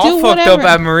got you all Do fucked whatever. up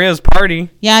at Maria's party.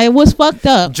 Yeah, it was fucked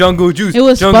up. Jungle juice. It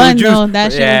was jungle fun, juice. though.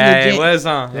 That shit was yeah, legit. it was,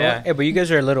 huh? No. Yeah. Hey, but you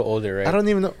guys are a little older, right? I don't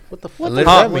even know what the fuck What does the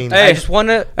that fuck? mean. Hey. I just want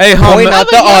to Hey, point huh? out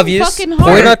the Have a young obvious. fucking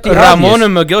heart. Point out the Ramon obvious.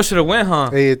 and Miguel should have went, huh?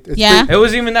 Hey, it's Yeah. It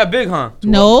wasn't even that big, huh?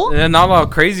 No. And not all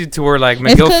crazy to where like It's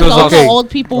Miguel because feels all all. the Okay. old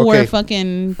people were Okay.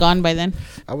 fucking gone by then.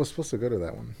 I was supposed to go to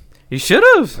that one. You should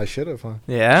have. I should have, huh?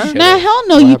 Yeah. Should've. Nah, hell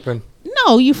no. What You happened?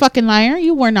 no, you fucking liar.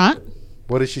 You were not.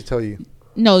 What did she tell you?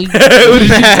 No, you, What did she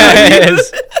tell you?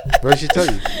 What did she tell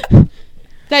you?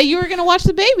 that you were gonna watch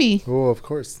the baby. Oh, of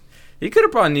course. You could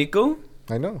have brought Nico.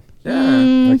 I know. Yeah.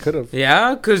 Mm. I could have.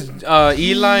 Yeah, because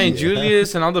Eli and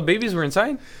Julius and all the babies were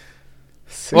inside.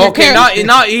 See? Well, okay, Care-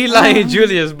 not Eli and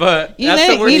Julius, but that's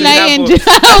the worst Eli and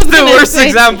example. I was That's the gonna worst say,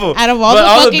 example. Out of all But the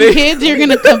all the fucking big- kids, you're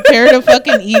gonna compare to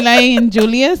fucking Eli and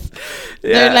Julius.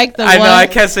 They're like the I know, one- I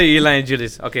can't say Eli and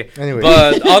Julius. Okay. Anyway.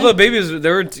 But all the babies, they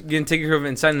were getting taken care of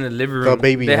inside in the living room. The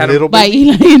baby, They had little By baby.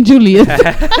 Eli and Julius.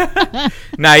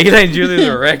 Nah, Eli and Julius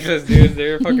were reckless, dude.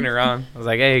 They were fucking around. I was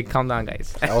like, hey, calm down,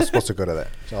 guys. I was supposed to go to that.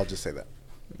 So I'll just say that.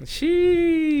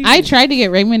 She. I tried to get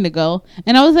Raymond to go,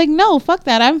 and I was like, "No, fuck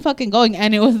that! I'm fucking going,"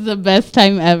 and it was the best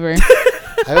time ever.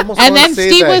 I almost And wanna then say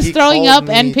Steve that was he throwing called up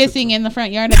and me pissing to- in the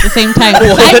front yard at the same time,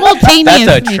 That's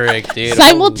simultaneously. a trick, dude.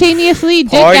 Simultaneously,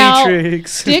 dick Party out,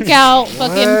 tricks. dick out,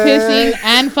 fucking What? pissing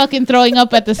and fucking throwing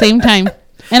up at the same time.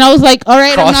 And I was like, "All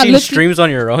right, I'm not Crossing looking." streams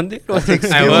on your own, dude. That takes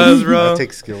I skills. was, bro. That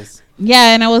takes skills.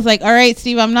 Yeah, and I was like, "All right,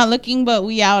 Steve, I'm not looking, but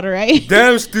we out, all right?"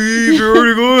 Damn, Steve, you're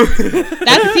already going.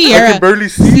 That's I Sierra. can barely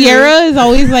see. Sierra is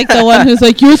always like the one who's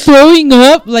like, "You're throwing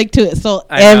up," like to it, so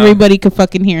I know. everybody could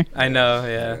fucking hear. I know,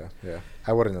 yeah. Yeah.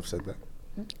 I wouldn't have said that.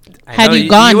 I Had know, you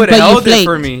gone, you would but have you held it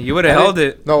for flaked. me. You would have held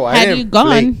it. No, I Had didn't. you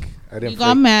gone, flake. I didn't. You got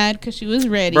flake. mad because she was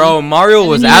ready. Bro, Mario And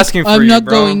was then you're like, asking for I'm you, not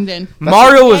bro. going then.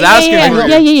 Mario was asking yeah, for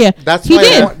yeah, you. yeah, yeah. That's He why.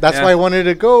 did. That's Yeah. why I wanted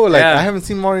to go. Like Yeah. I haven't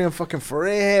seen Mario in fucking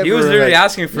forever. He was literally like,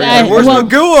 asking for Yeah, you. Like, where's well-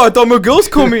 Miguel? I thought Miguel's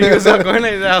coming. He was like going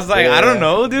like that. I was like, I don't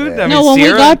know, dude. Yeah. I mean, No, when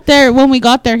Sierra, we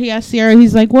got there, he asked Sierra.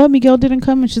 He's like, "What? Miguel didn't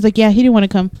come?" And she's like, "Yeah, he didn't want to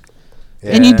come."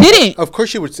 Yeah. And you didn't. Of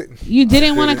course, you would say. You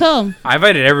didn't want to come. I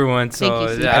invited everyone, so Thank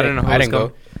you, Steve. I don't know. I didn't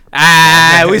go.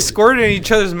 We squirted in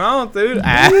each other's mouth, dude.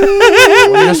 Well,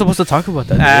 you're not supposed to talk about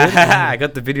that, dude. I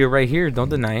got the video right here. Don't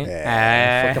deny it.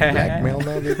 Yeah, fucking blackmail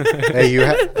now, dude. Hey,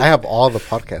 I have all the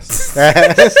podcasts.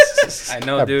 I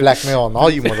know, I dude. blackmail on all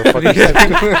you motherfuckers.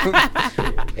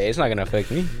 Hey, it's not gonna affect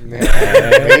me.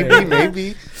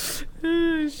 maybe.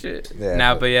 Shit. Yeah,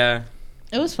 Nah, but- but yeah,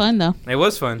 It was fun though. it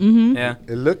was fun. Mhm. Yeah,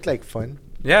 It looked like fun.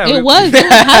 yeah. It was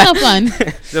hella fun.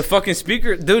 The fucking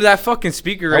speaker, dude. That fucking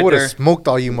speaker I right would there. have smoked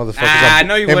all you motherfuckers. I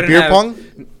know you And wouldn't beer have. pong.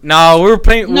 No, we were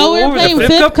playing. No, we were what was it, playing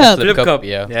Flip Cup. Flip cup.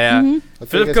 Yeah. Yeah. Mhm. I thought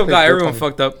Flip you guys cup played got beer everyone pong.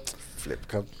 fucked up. Flip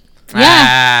cup. Yeah.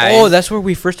 Ah, Oh, that's where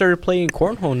we first started playing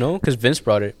cornhole, no? Because Vince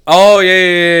brought it. Oh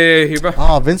yeah. He brought.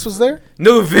 Oh, Vince was there.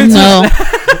 No, Vince. No.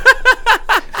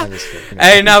 I'm just kidding.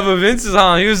 Hey, nah, but Vince is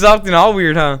on. He was acting all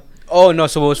weird, huh? Oh no!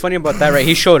 So what was funny about that, right?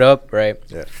 He showed up, right?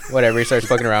 Yeah. Whatever. He starts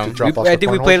fucking around. drop off I the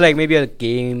think we cornhole? played like maybe a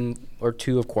game or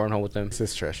two of cornhole with him. This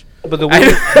is trash. But the way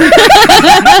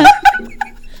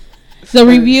The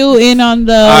review in on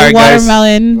the right, guys.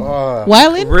 watermelon.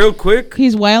 Wildin'? Real quick,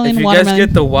 He's wildin' if you watermelon. guys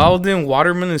get the Wildin'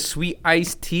 watermelon sweet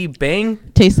iced tea bang,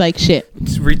 Tastes like shit.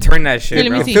 just return that shit, Here,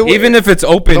 let me bro. see. If it wa- Even if it's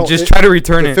open, No, just it- try to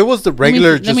return If it. it was the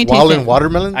regular, let just me taste wild it. and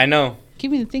watermelon, I know.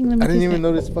 Give me the thing. Let me I didn't taste even it.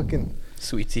 notice fucking.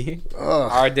 sweet tea. All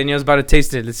right, Danielle's about to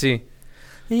taste it. Let's see.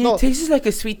 No. It tastes like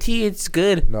a sweet tea. It's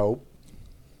good. No,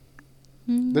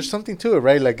 Mm. there's something to it,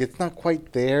 right? Like it's not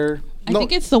quite there. I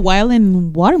think it's the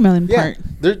wildin' watermelon yeah. part.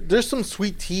 There's some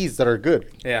sweet teas that are good.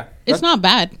 Yeah, It's not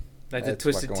bad. like the That's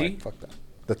twisted fucking tea. white. Fuck that.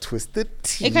 The twisted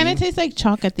tea. It kind of tastes like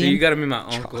chalk at the Dude, you end. gotta be my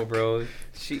uncle, bro.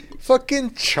 She,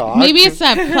 fucking chalk. Maybe it's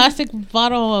that plastic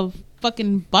bottle of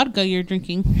fucking vodka you're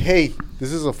drinking. Hey,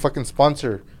 this is a fucking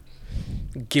sponsor.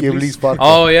 Ghibli's. Ghibli's vodka.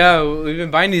 oh yeah, we've been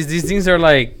buying these. These things are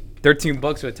like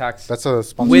 $13 with tax. That's a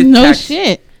sponsor. With no tax.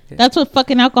 shit. That's what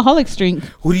fucking alcoholics drink.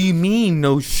 What do you mean?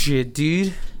 No shit,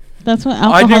 dude. That's what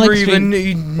I alcoholics never even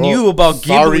drink. knew about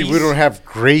Sorry, Ghibli's. we don't have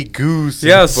Grey Goose. and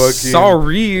Yeah, fucking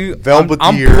sorry. Belvedere.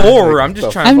 I'm poor. Like, I'm just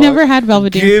the trying I've to. never had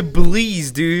Belvedere.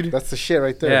 Ghibli's, dude. That's the shit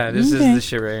right there. Yeah, this Okay. is the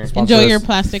shit right here. Sponsor Enjoy us. your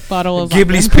plastic bottle of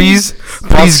Ghibli's, vodka. please.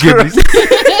 Please, Sponsor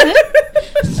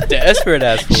Ghibli's. Desperate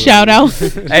ass. fool. Shout out.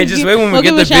 Hey, just wait when we We'll get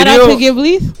give the a shout out to video.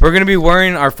 Ghibli's. We're gonna be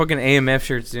wearing our fucking AMF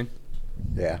shirts, dude.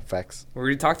 Yeah, facts. We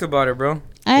already talked about it, bro.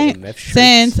 AMF shirts.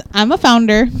 Since I'm a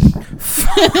founder,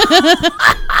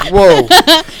 Whoa.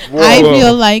 I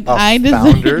feel like A I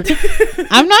founder? deserve.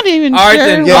 I'm not even All right, sure.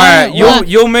 then. Yeah. All right, what-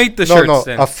 you'll make the No, shirts no,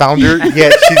 then. a founder.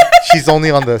 Yeah, she's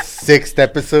only on the 6th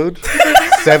episode,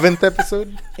 7th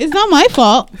episode. It's not my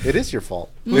fault. It is your fault.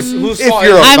 Whose If fault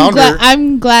you're is a it? founder.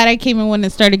 I'm glad I came in when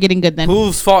it started getting good. Then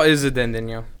Whose fault is it then,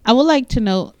 Danielle? I would like to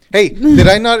know. Hey, did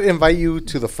I not invite you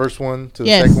to the first one, to the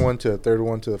Yes. second one, to the third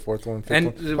one, to the fourth one, fifth And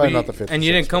one? Probably not the fifth. and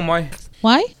you didn't come. Why?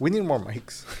 Why? We need more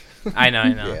mics. I know.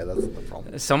 Yeah, that's the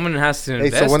problem. Someone has to Hey,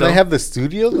 invest. so when though. I have the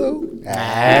studio though,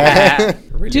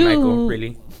 really, Do Michael,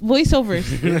 really.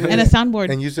 voiceovers and a soundboard.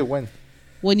 and use it when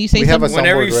When you say we have a something,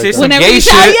 Whenever soundboard you right say there. some whenever gay you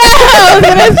shit. say, yeah, I was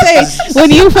gonna say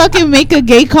when you fucking make a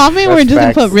gay comment, we're That's just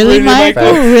gonna facts. put really, Really, Michael,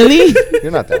 Michael? really.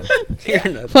 You're not down. You're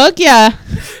not- Fuck yeah.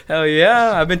 Hell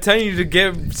yeah! I've been telling you to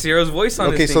get Sierra's voice on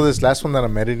Okay, this so thing. this last one that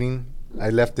I'm editing, I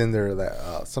left in there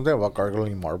that something about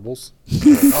gargling marbles.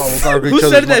 We'll gargle Who each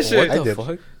said other's that shit? I What the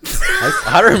did. fuck?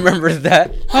 I don't remember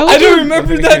that. Why would I don't you?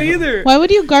 remember that either. Why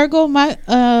would you gargle my?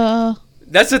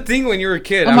 That's the thing when you were a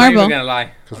kid. A I'm not marble. even gonna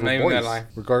lie. Because I'm not we're even boys. gonna lie.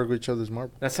 We gargle each other's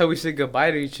marbles. That's how we say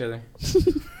goodbye to each other.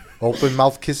 Open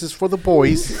mouth kisses for the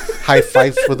boys, high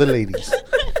fives for the ladies.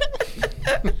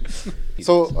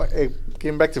 So,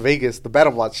 getting back to Vegas, the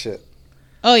BattleBots shit.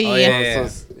 Oh yeah. Oh,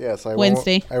 yeah. So I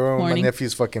Wednesday I went with my morning.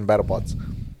 nephew's fucking BattleBots.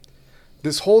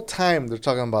 This whole time they're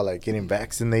talking about like getting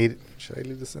vaccinated. Should I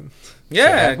leave this in?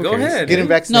 Yeah, Who go cares? ahead. Getting dude.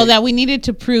 vaccinated. No, that we needed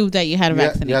to prove that you had a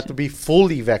vaccination. You have to be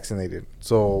fully vaccinated.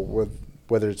 So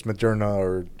whether it's Moderna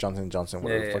or Johnson & Johnson,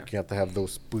 whatever the Yeah. fuck, you have to have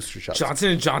those booster shots.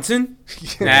 Johnson & Johnson?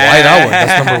 Why that one?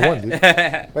 That's number one,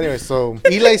 dude. But anyway, so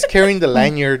Eli's carrying the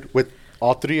lanyard with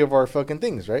all three of our fucking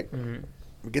things, right? Mhm.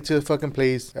 We get to the fucking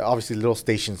place. Obviously, little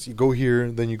stations. You go here,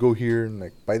 then you go here, and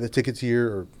like buy the tickets here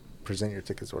or present your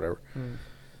tickets or whatever. Mm.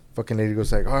 Fucking lady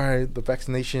goes like, all right, the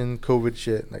vaccination, COVID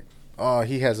shit. Like, oh,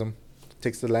 he has them.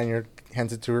 Takes the lanyard,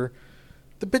 hands it to her.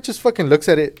 The bitch just fucking looks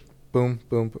at it. Boom,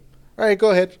 boom, boom. All right,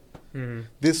 go ahead. Mhm.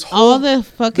 This whole All the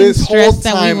fucking this whole stress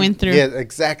that time, we went through. Yeah,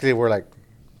 exactly. We're like,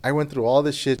 I went through all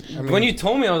this shit. I mean, When you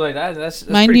told me, I was like, that's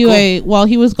Mind pretty you, cool. while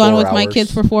he was gone 4 with my hours.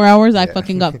 kids for 4 hours, I Yeah.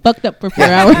 fucking got fucked up for 4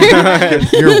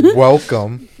 hours. you're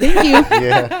welcome. Thank you.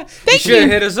 Yeah, You Thank should have you.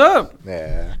 hit us up.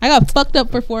 yeah. I got fucked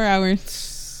up for 4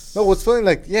 hours. No, what's funny,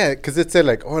 like, yeah, because it said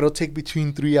like, oh, it'll take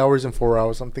between 3 hours and 4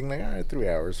 hours. Something like, all right, 3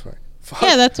 hours, fine. Fuck.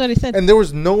 Yeah, that's what he said. And there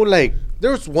was no like,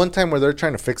 there was one time where they're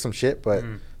trying to fix some shit, but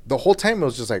Mm. the whole time it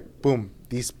was just like, boom,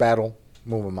 these battle,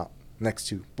 move them out. Next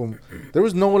two, boom. There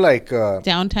was no like,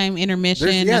 Downtime, intermission,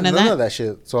 yeah, none none of of that. that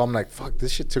shit. So I'm like, fuck,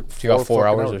 this shit took You got 4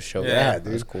 fucking hours of show. Yeah,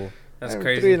 dude. That's cool. That's I mean,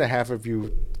 crazy. 3.5 if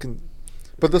you can.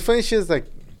 But the funny shit is like,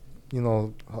 you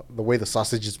know, the way the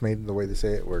sausage is made, the way they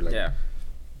say it, where like Yeah.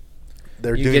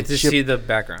 they're You doing get to shit. see the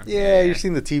background. Yeah, you're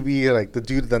seeing the TV, like the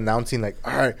dude announcing, like,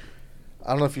 all right. I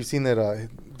don't know if you've seen that.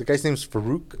 The guy's name's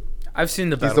Farouk. I've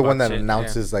seen the He's the one that shit,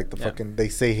 announces like the Yeah. fucking. They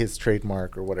say his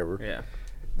trademark or whatever. Yeah.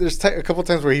 There's a couple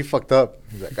times where he fucked up.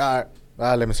 He's like, all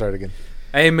right, let me start again.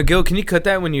 Hey, McGill, can you cut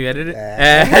that when you edit it?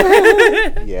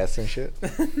 Yes and shit.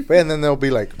 But and then they'll be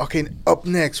like, okay, up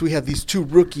next we have these two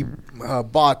rookie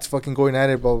bots fucking going at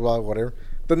it, blah blah blah, whatever.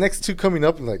 The next two coming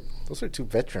up, like those are two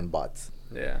veteran bots.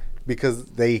 Yeah. Because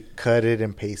they cut it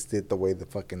and paste it the way the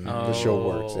fucking the show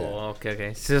works. Yeah.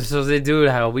 Okay. So they do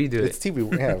it how we do It's it.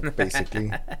 TV, yeah,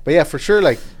 basically. But yeah, for sure,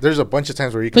 like, there's a bunch of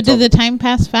times where you can But did the time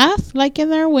pass fast, like in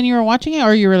there when you were watching it,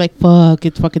 or you were like, "Fuck,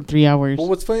 it's fucking 3 hours." Well,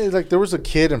 what's funny is, like, there was a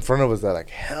kid in front of us that, like,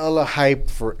 hella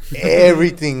hyped for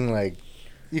everything. Like,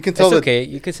 you can tell It's that. okay.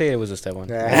 You could say it was a step one.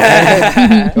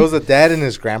 It was a dad and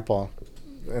his grandpa.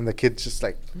 And the kid's just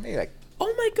like, hey, like,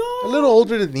 Oh my god. a little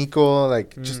older than Nico,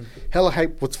 like, just hella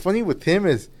hype. What's funny with him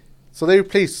is, so they would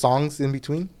play songs in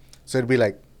between. So it'd be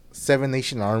like Seven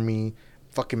Nation Army,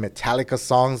 fucking Metallica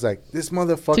songs. Like, this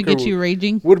motherfucker to get you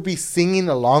raging. would be singing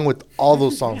along with all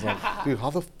those songs. Like, dude, how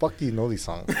the fuck do you know these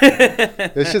songs?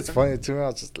 This shit's funny to me. I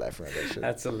was just laughing at that shit.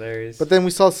 That's hilarious. But then we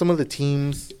saw some of the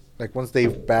teams, like, once they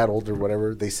battled or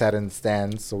whatever, they sat in the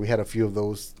stands. So we had a few of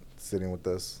those sitting with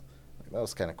us. That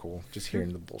was kind of cool, just hearing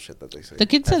the bullshit that they say. The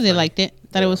kids said That's they funny. liked it.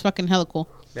 That it was fucking hella cool.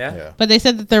 yeah. But they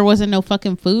said that there wasn't no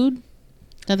fucking food.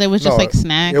 That there was just No, like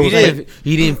snacks. it was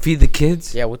You didn't feed the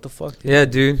kids? Yeah, what the fuck? Yeah,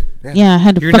 dude. Yeah, I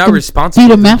had to You're not fucking responsible.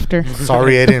 feed them after.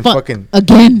 Sorry, I didn't Fuck. fucking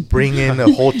Again. bring in a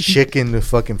whole chicken to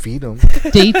fucking feed them.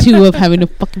 Day 2 of having to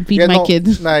fucking feed my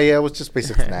kids. Nah, yeah, it was just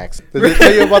basic snacks. Did they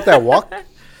tell you about that walk?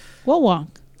 What walk?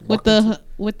 With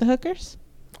the hookers?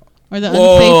 Or the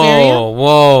unsafe area?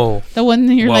 Whoa. The one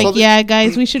that you're Whoa. like, So the- yeah,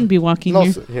 guys, we shouldn't be walking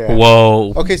here. Yeah.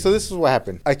 Whoa. Okay, so this is what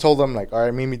happened. I told them, like, all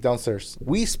right, meet me downstairs.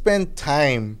 We spent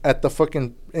time at the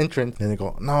fucking entrance. And they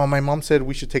go, no, my mom said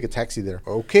we should take a taxi there.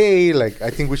 Okay, like, I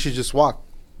think we should just walk.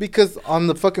 Because on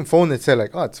the fucking phone, it said,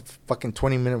 like, oh, it's a fucking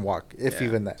 20-minute walk, if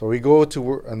even that. So we go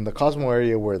to in the Cosmo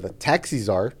area where the taxis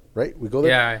are, right? We go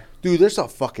there. Yeah. Dude, there's a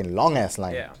fucking long-ass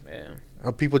line. Yeah.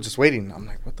 Of people just waiting. I'm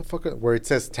like, what the fuck? Where it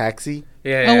says taxi.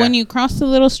 Yeah. Oh, when you cross the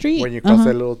little street? When you cross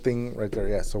that little thing right there.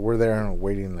 Yeah, so we're there and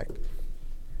waiting like,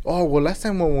 oh, well, last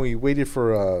time when we waited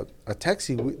for a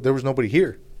taxi, there was nobody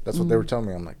here. That's what they were telling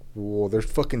me. I'm like, well, there's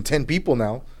fucking 10 people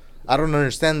now. I don't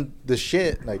understand this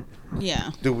shit. Like, Yeah.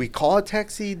 do we call a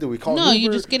taxi? Do we call No, an you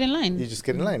Uber? just get in line. You just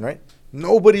get in line, right?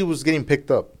 Nobody was getting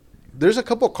picked up. There's a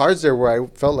couple cars there where I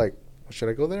felt like, should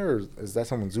I go there or is that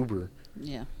someone's Uber?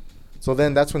 Yeah. So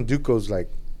then that's when Duke goes like,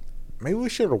 maybe we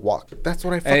should have walked. That's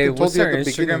what I fucking Hey, told what's you our at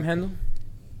the Instagram beginning. handle?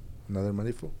 Another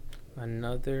Monday fool.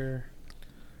 Another.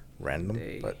 Random.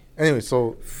 Day. But anyway,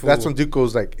 so Fool. that's when Duke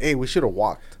goes like, hey, we should have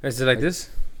walked. Is it like this?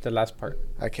 The last part.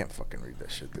 I can't fucking read that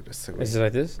shit, dude. It's so Is it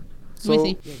like this? So, Let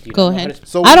me see. Go ahead.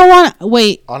 so I don't want to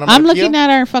wait. On a I'm Nokia? looking at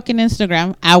our fucking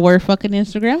Instagram,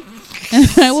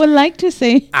 and I would like to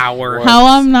say Our. how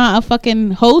I'm not a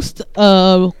fucking host,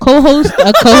 co-host,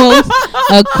 a co-host,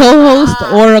 a co-host,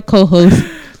 or a co-host.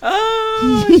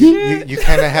 Oh, you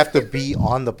kind of have to be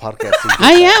on the podcast. to get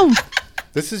I that. am.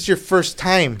 This is your first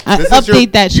time. I This is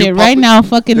update that you shit right popping- now,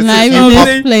 fucking this is live you in pop-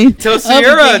 this place. Tell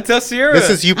Sierra. Update. Tell Sierra. This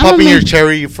is you I'm popping your amazed.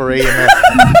 cherry for AMF.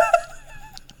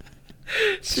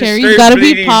 Cherry, Straight you gotta be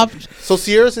bleeding. popped. So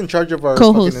Sierra's in charge of our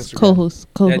fucking Co-host, Instagram. co-host,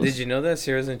 Yeah, co-host. did you know that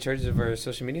Sierra's in charge of our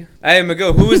social media? Hey,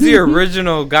 Miguel, who was the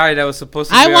original guy that was supposed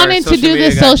to be I our wanted to social do the media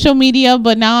guy? social media,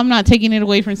 but now I'm not taking it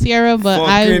away from Sierra. But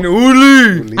Fucking I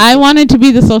Uli. I wanted to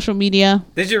be the social media.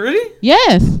 Did you really?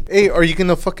 Yes, Hey, are you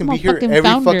gonna fucking I'm be a here fucking every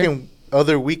founder. fucking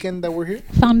other weekend that we're here?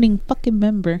 founding fucking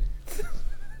member.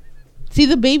 See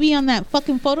the baby on that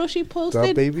fucking photo she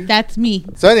posted? baby? That's me.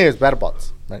 So, anyways,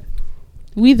 BattleBots, right?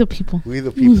 We the people. We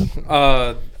the people.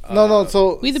 No.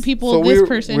 So We the people, So this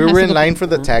person We has were to in go- line for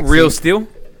the taxi. Real Steel?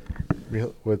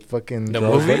 With fucking The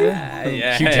Girls movie? Fighter.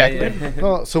 Yeah, Hugh Jackman?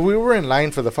 No, so we were in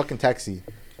line for the fucking taxi,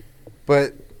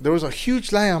 but there was a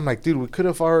huge line. I'm like, dude, we could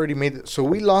have already made it. So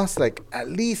we lost like at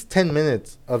least 10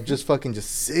 minutes of just fucking just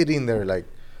sitting there. Like,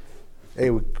 hey,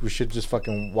 we should just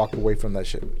fucking walk away from that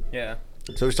shit. Yeah.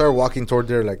 So we started walking toward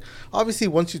there. Like, obviously,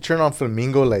 once you turn on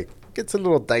Flamingo, like, it gets a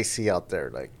little dicey out there.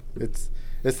 Like,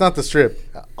 it's not the strip.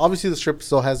 Obviously, the strip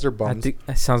still has their I bums. think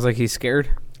that sounds like he's scared.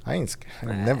 I ain't scared.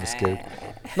 I'm never scared.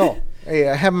 No. Hey,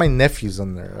 I have my nephews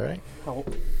on there, all right?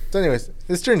 So, anyways,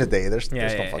 it's during the day. There's no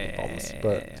fucking problems.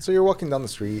 But so you're walking down the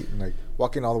street and like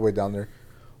walking all the way down there.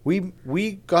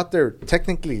 We got there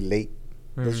technically late.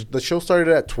 The show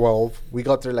started at 12. We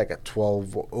got there like at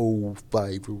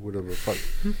 12:05 or whatever the fuck.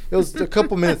 It was a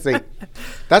couple minutes late.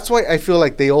 That's why I feel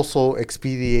like they also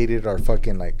expedited our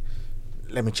fucking like,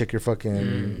 let me check your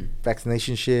fucking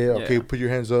vaccination shit. Okay, Yeah. put your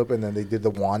hands up, and then they did the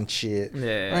wand shit.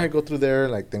 Yeah. All right, go through there.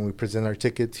 Like, then we present our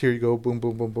tickets. Here you go. Boom,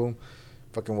 boom, boom, boom.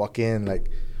 Fucking walk in. Like,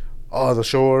 oh, the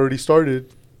show already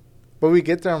started. But we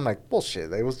get there. I'm like,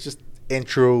 bullshit. It was just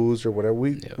intros or whatever.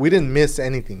 We didn't miss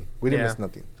anything. We didn't miss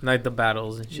nothing. Like the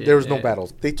battles and shit. There was no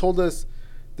battles. They told us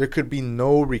there could be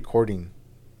no recording,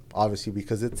 obviously,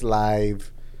 because it's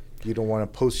live. you don't want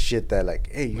to post shit that like,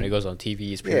 hey, When it goes on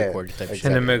TV, it's pre-recorded type shit.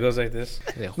 And then it goes like this.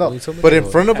 No, but in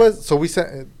front of us, so we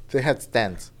said they had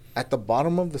stands. At the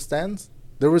bottom of the stands,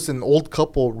 there was an old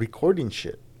couple recording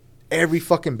shit. Every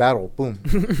fucking battle, boom.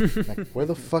 Like, where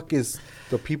the fuck is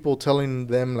the people telling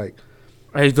them like,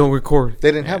 hey, don't record?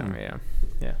 They didn't have them.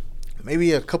 Yeah.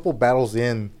 Maybe a couple battles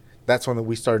in, that's when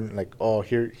we started like, oh,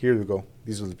 here we go.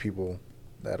 These are the people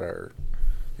that are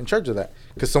in charge of that.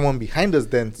 Because someone behind us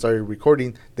then started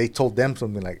recording. They told them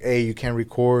something like, hey, you can't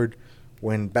record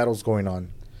when battle's going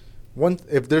on.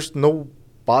 If there's no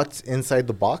bots inside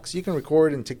the box, you can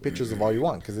record and take pictures of all you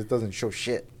want because it doesn't show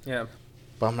shit. Yeah.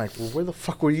 But I'm like, well, where the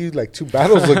fuck were you like 2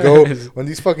 battles ago when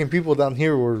these fucking people down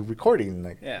here were recording?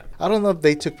 Like, yeah. I don't know if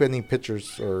they took any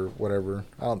pictures or whatever.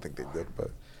 I don't think they did, but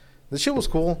the shit was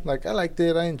cool. Like, I liked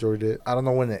it. I enjoyed it. I don't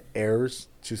know when it airs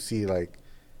to see, like,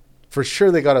 for sure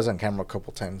they got us on camera a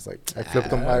couple times. Like, I flipped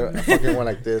them. I fucking went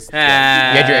like this. You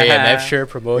had your AMF shirt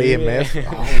promoting. AMF?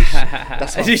 Oh, shit.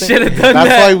 That's what You I'm saying. should have done That's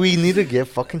that. why we need to get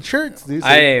fucking shirts, dude.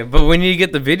 So But when you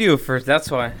get the video first, that's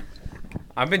why.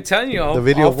 I've been telling you, The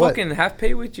video I'll of what? fucking half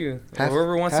pay with you.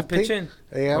 Whoever wants to half pitch pay? in.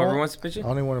 Hey, Whoever wants to pitch I in.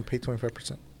 only want to pay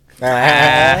 25%.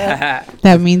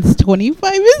 That means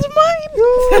 25 is mine.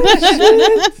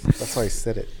 That's why I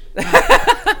said it.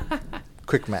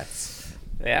 Quick maths.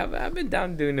 Yeah, I've been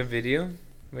down doing a video.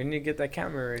 When you get that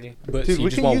camera ready. But Dude, so you we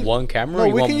just can want use- one camera? No, or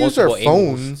you we want can use our multiple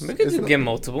angles? phones. We could It's just not- get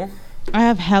multiple. I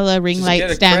have hella ring Just light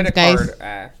get a stands, credit guys.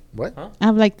 card. What? Huh? I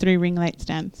have like 3 ring light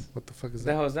stands. What the fuck is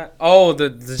The that? hell is that? Oh,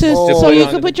 the So you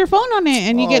can put your phone on it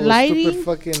and you get Oh, lighting. Stupid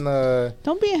fucking.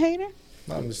 Don't be a hater.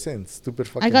 No, I'm just saying, stupid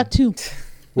fucking. I got 2.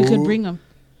 We could Ooh. bring them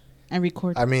and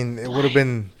record. I mean, it would have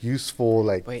been useful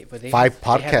like Wait, but 5 they have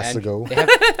podcasts ago.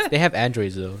 They have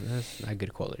Androids though. That's not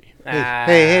good quality.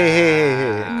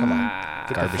 Hey, come on. Get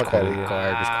the Garbage fuck quality. outta here.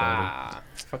 Garbage quality.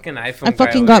 Fucking iPhone. I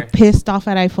fucking guy over got pissed off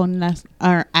at iPhone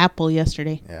or Apple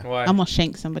yesterday. Yeah. here. Why? I almost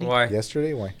shanked somebody. Why?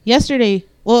 Yesterday? Why? Yesterday,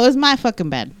 well, it was my fucking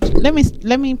bad. Let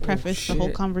me preface the whole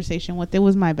shit. conversation with it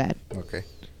was my bad. Okay.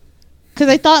 Because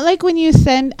I thought like when you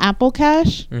send Apple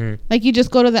Cash, Mhm. like you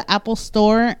just go to the Apple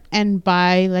store and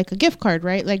buy like a gift card,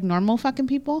 right? Like normal fucking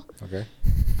people. Okay.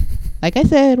 Like I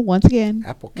said, once again,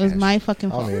 Apple it was Cash. my I fucking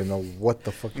don't fault. even know what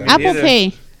the fuck that App- is. Apple Neither.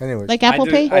 Pay, Anyways. like Apple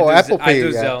Pay. Oh, Apple I Pay, do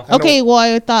yeah. Zelle. I know- Okay, well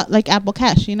I thought like Apple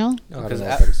Cash, you know. No, I don't because know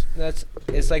what that is. that's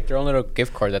it's like their own little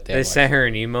gift card that they They have. sent her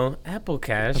an email. Apple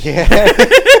Cash. Yeah.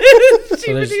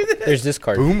 So there's this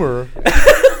card. Boomer.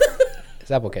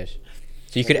 It's Apple Cash.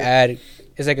 So you could add.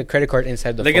 It's like a credit card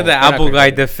inside the Look phone. at the Well, not Apple credit guy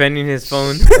card. defending his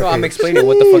phone. No, I'm explaining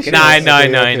what the fuck it Nah, I is. know, I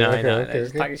Okay, know, I okay, know, I okay, know. okay, Just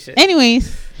okay. talking shit.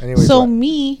 Anyways, Anyways, so what?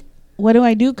 me, what do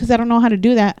I do? Because I don't know how to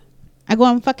do that. I go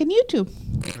on fucking YouTube,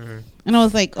 and I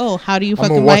was like, oh, how do you I'm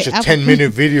fucking gonna buy watch a Apple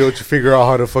 10-minute video to figure out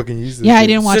how to fucking use this. Yeah, I shit.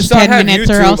 didn't watch Since I 10 have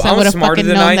minutes or YouTube, else I I'm would have smarter fucking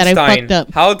than known that I Einstein. fucked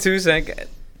up. How to like.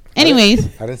 Anyways,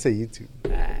 I didn't say YouTube.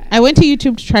 I went to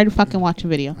YouTube to try to fucking watch a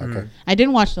video. Okay. I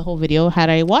didn't watch the whole video. Had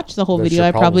I watched the whole That's video, your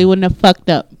I probably problem. wouldn't have fucked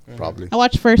up. Probably. I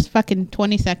watched first fucking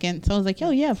 20 seconds. I was like,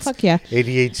 oh yeah, fuck yeah.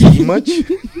 ADHD much?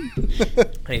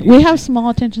 We have small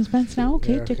attention spans now.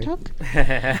 Okay, Yeah, okay. TikTok.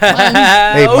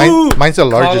 Hey, mine's a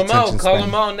large Call him attention out. Call span.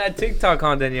 him out on that TikTok,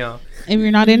 huh, Danielle? If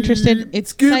you're not interested,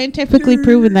 it's scientifically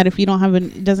proven that if you don't have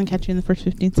it doesn't catch you in the first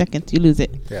 15 seconds, you lose it.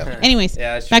 Yeah. Anyways,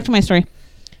 Yeah, that's back true. to my story.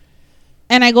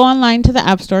 And I go online to the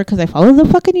App Store because I follow the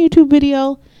fucking YouTube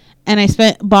video, and I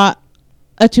bought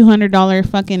a $200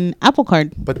 fucking Apple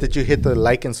card. But did you hit the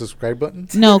like and subscribe button?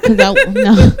 No, because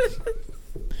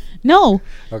no.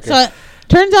 Okay. So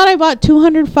turns out I bought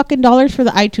 $200 fucking dollars for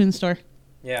the iTunes store.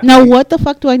 Yeah. Now what the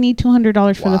fuck do I need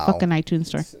 $200 for the Wow. fucking iTunes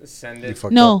store? Send You it.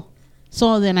 fucked No. up.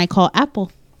 So then I call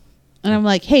Apple. And I'm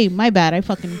like, hey, my bad. I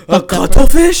fucking A fucked up.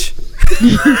 cuttlefish?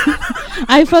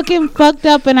 I fucking fucked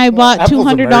up and I bought Apple's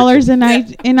 $200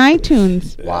 in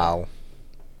iTunes. Wow.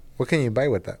 What can you buy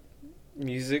with that?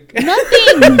 Music.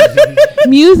 Nothing.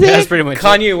 Music. That's pretty much it.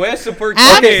 Kanye West support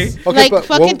Apps. Kanye. Okay, like but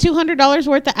fucking what- $200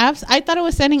 worth of apps. I thought it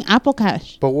was sending Apple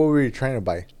Cash. But what were you trying to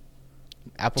buy?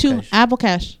 Apple To Cash. Apple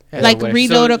Cash. Yeah, like what-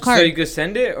 reload a So card. you could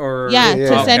send it or Yeah, Yeah,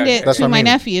 to yeah. send Okay. it That's to what I my mean.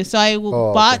 nephew. So I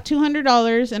Oh, bought okay.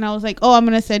 $200 and I was like, oh, I'm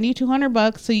going to send you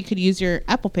 $200 so you could use your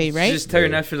Apple Pay, right? Just tell your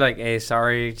nephew like, hey,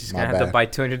 sorry, just My gonna have to bad. buy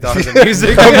 $200 of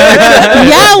music.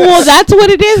 Yeah, well, that's what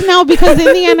it is now because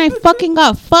in the end I fucking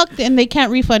got fucked and they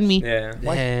can't refund me. Yeah.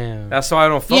 Damn. That's why I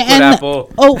don't fuck Yeah, with and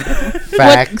Apple. Oh,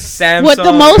 Facts. Samsung. what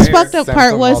the most or- fucked up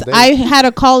part Samsung was all day. I had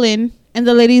a call in and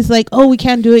the lady's like, oh, we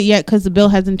can't do it yet because the bill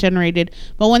hasn't generated.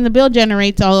 But when the bill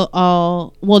generates,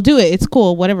 we'll do it. It's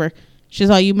cool, whatever. She's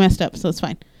all, you messed up, so it's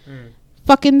fine.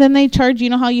 Fucking then they charge, you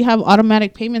know how you have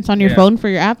automatic payments on your Yeah. phone for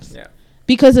your apps? Yeah.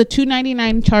 Because a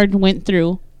 $2.99 charge went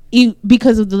through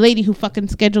because of the lady who fucking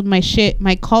scheduled my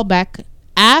callback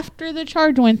after the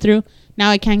charge went through. Now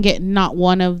I can't get not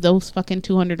one of those fucking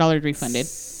 $200 refunded.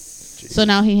 Jeez. So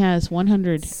now he has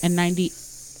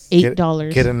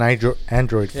 $198. Get an Android.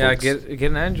 Yeah, folks. get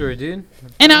an Android, dude.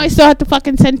 And now I still have to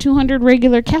fucking send 200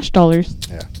 regular cash dollars.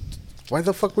 Yeah. Why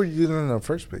the fuck were you doing that in the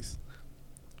first place?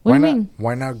 What do you mean?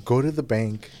 Why not go to the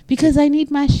bank? Because I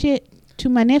need my shit to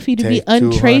my nephew to be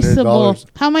untraceable.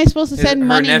 How am I supposed to send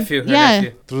money? Her nephew.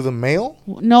 Through the mail?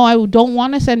 No, I don't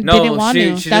want to send. No, didn't want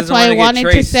to. She That's why I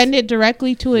wanted to send it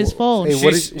directly to his phone. Hey,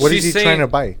 what is he trying to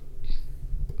buy?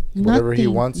 Whatever he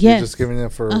wants, you're just giving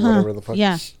it for whatever the fuck.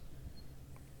 Yeah.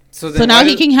 So now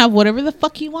he can have whatever the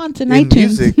fuck he wants in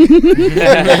iTunes.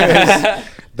 Music.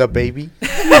 The baby.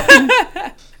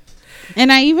 And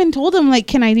I even told him, like,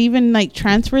 can I even, like,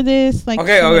 transfer this? Like,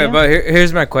 okay, but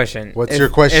here's my question. What's your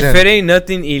question? If it ain't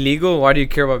nothing illegal, why do you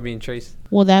care about being traced?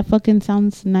 Well, that fucking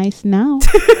sounds nice now.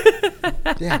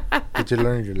 Yeah. Did you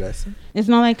learn your lesson? It's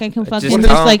not like I can fucking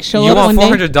just like, show up one day. You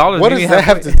want $400. What does that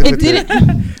have to do with it?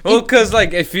 Well, because,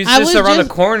 like, if you just around the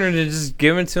corner, then just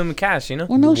give it to him cash, you know?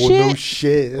 Well, no shit. No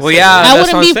shit. Well, yeah, I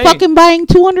wouldn't be fucking buying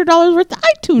 $200 worth of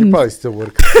iTunes. You probably still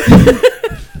would.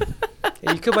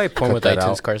 Yeah, you could buy porn with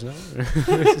iTunes cards now.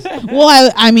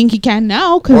 Well, I mean, he can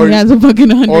now because he has a fucking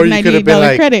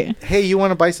 $198 credit. Hey, you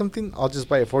want to buy something? I'll just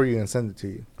buy it for you and send it to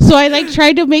you. So I like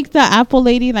tried to make the Apple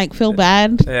lady like feel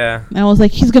bad. Yeah. And I was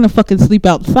like, he's gonna fucking sleep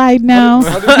outside now.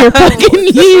 You're fucking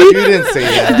you didn't say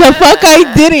that. The fuck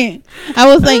I didn't. I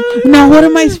was like, now what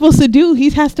am I supposed to do?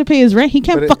 He has to pay his rent. He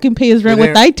can't fucking pay his rent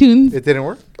with iTunes. It didn't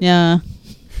work? Yeah.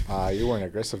 You weren't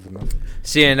aggressive enough.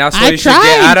 See, and that's why you should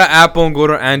get out of Apple and go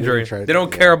to Android. They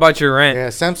don't care about your rent. Yeah,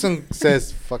 Samsung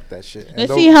says fuck that shit.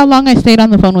 Let's see how long I stayed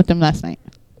on the phone with them last night.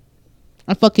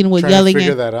 I fucking was yelling to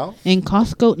figure that out? In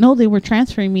Costco. No, they were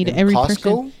transferring me to every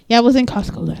person. Yeah, I was in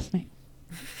Costco last night.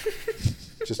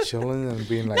 Just chilling and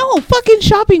being like, no, fucking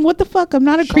shopping. What the fuck? I'm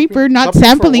not a creeper, not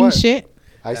sampling shit.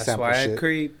 That's sample why shit. I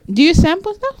creep. Do you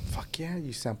sample stuff? Fuck yeah,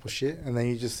 you sample shit. And then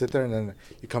you just sit there and then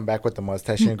you come back with the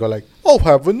mustache and go like, I'll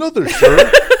have another,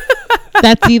 sir.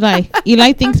 That's Eli.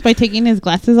 Eli thinks by taking his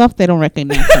glasses off, they don't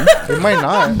recognize him. They might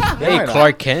not. Hey,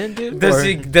 Clark Kent, dude.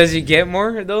 Does he get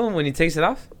more, though, when he takes it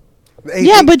off? Hey,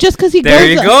 yeah, but just because he there goes...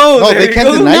 You go. No, they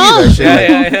can't deny you that shit.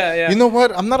 Yeah. You know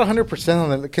what? I'm not 100%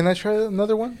 on it. Can I try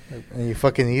another one? And you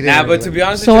fucking eat it. Nah, but to be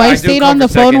honest with you, I stayed on the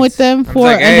phone with them for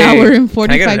an hour and 45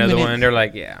 minutes. I get another one? And they're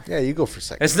like, yeah. Yeah, you go for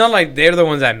seconds. It's not like they're the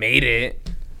ones that made it.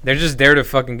 They're just there to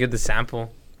fucking get the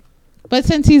sample. But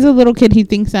since he's a little kid, he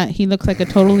thinks that he looks like a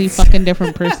totally fucking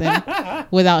different person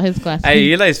without his glasses.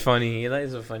 Hey, Eli's funny.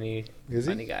 Eli's a funny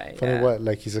guy. Funny what?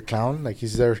 Like he's a clown? Like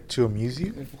he's there to amuse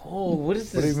you? Oh, what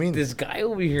is this? What do you mean? This guy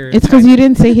over here. It's because you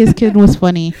didn't say his kid was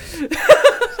funny.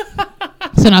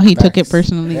 So now he took it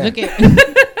personally. Yeah. Look at.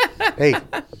 Hey,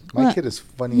 my kid is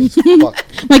funny as fuck.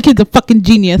 My kid's a fucking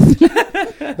genius.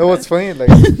 No, what's funny? Like,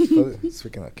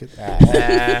 speaking of kids.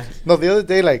 No, the other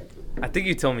day, like. I think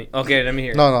you told me. Okay, let me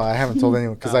hear. No, I haven't told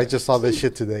anyone because I just saw this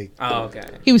shit today. Oh, okay.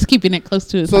 He was keeping it close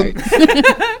to his heart.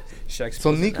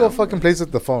 So Nico fucking plays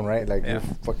with the phone, right? Like, he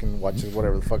fucking watches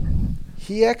whatever the fuck.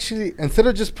 He actually, instead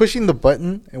of just pushing the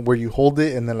button and where you hold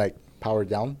it and then, like, power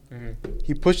down,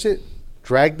 he pushed it,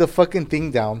 dragged the fucking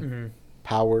thing down,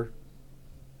 power,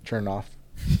 turn off.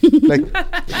 Like,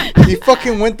 he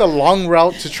fucking went the long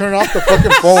route to turn off the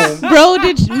fucking phone. Bro,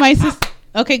 did my sister...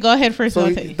 Okay, go ahead first. So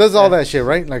he does all that shit,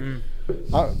 right? Like,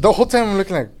 the whole time I'm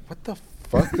looking like, what the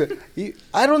fuck?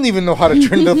 I don't even know how to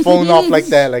turn the phone off like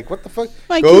that. Like, what the fuck?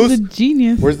 My kid's a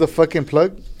genius. Where's the fucking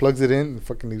plug? Plugs it in and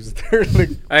fucking leaves it there.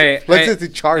 Like, plugs it to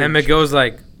charge. And McGill's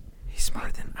like, he's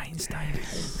smarter than Einstein.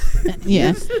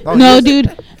 Yeah. No,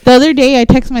 dude. The other day, I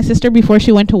texted my sister before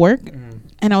she went to work.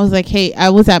 And I was like, hey,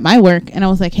 I was at my work. And I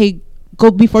was like, hey,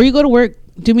 before you go to work,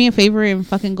 do me a favor and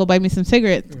fucking go buy me some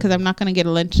cigarettes because I'm not going to get a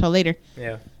lunch till later.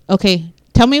 Yeah. Okay.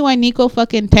 Tell me why Nico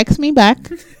fucking texts me back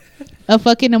a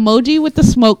fucking emoji with the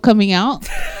smoke coming out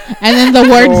and then the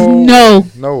words no.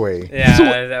 No way. Yeah.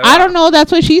 So, I don't know.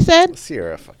 That's what she said.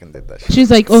 Sierra fucking did that shit.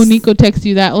 She's like, oh, Nico texted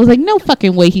you that. I was like, no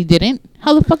fucking way he didn't.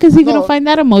 How the fuck is he going to find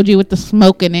that emoji with the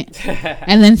smoke in it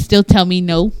and then still tell me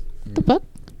no? What the fuck?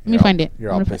 Let me find it.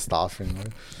 You're all pissed off. I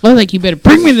was like, you better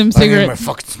bring me them cigarettes. I need my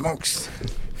fucking smokes.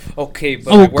 Okay,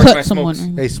 but where's my smokes?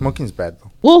 Hey, smoking's bad though.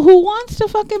 Well, who wants to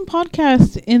fucking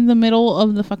podcast in the middle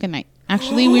of the fucking night?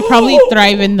 Actually, we probably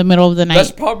thrive in the middle of the night.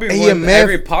 That's probably what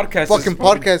every podcast fucking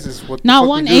podcast is. What not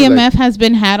one AMF has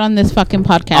been had on this fucking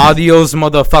podcast. Adios,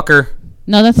 motherfucker.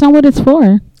 No, that's not what it's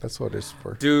for. That's what it's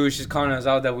for. Dude, she's calling us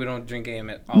out that we don't drink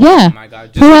AMF. Oh, yeah. Oh my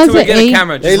god. Just wait till we get a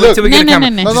camera. Just wait till we get a camera.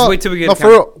 No. Just wait till we get a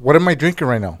camera. For real, what am I drinking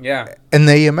right now? Yeah. An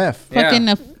AMF. Fucking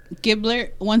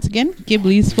Gibbler once again.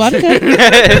 Ghibli's vodka.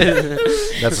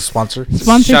 That's a sponsor.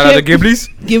 Sponsorship. Shout out to Ghibli's.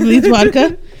 Ghibli's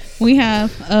vodka. We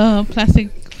have a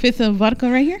plastic fifth of vodka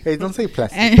right here. Hey, don't say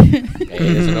plastic. And Hey,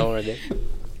 there's another one right there.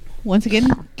 once again,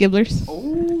 Gibblers.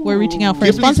 We're reaching out for a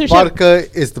Ghibli's sponsorship. vodka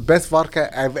is the best vodka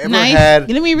I've ever Nice. had.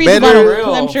 Let me read Better- the bottle. For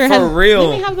 'cause I'm sure it for has, real.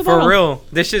 Let me have the For bottle. real.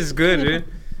 This shit's good, dude.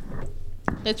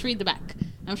 Let's read the back.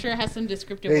 I'm sure it has some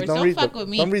descriptive Hey, words. don't Don't read fuck the. with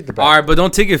me. Don't read the back. All right, but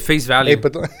don't take it face value. Hey,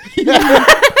 but don't.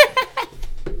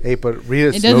 Hey, but read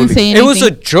it It slowly. doesn't say anything. It was a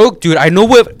joke, dude. I know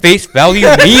what face value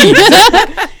means.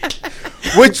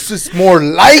 Which is more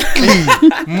likely?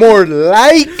 More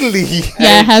likely.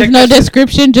 Yeah, it has check no that shit.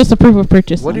 description, just a proof of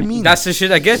purchase. What do on you it. mean? That's the shit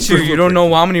that gets you. You don't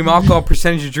know how many alcohol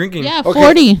percentage you're drinking. Yeah, Okay.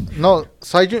 40. No,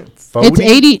 so I drink. It's 40?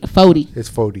 80. 40. It's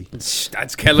 40.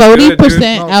 That's hella good, dude. 40%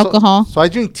 No, alcohol. So I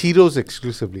drink Tito's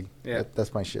exclusively. Yeah.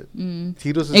 That's my shit. Mm.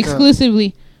 Tito's is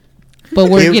Exclusively. But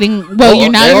we're Give- getting. Well, Oh,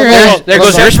 you're now there- you're. there- a- There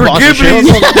goes your Search for sponsorship.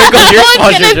 Ghibli's. There goes your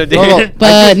sponsorship, dude. No, no.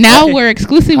 But now we're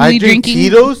exclusively I drink drinking.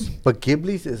 Tito's, but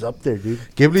Ghibli's is up there, dude.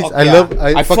 Ghibli's, Fuck I yeah. love.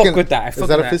 I fuck fucking, with that. I Is fuck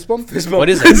that with a fist bump? What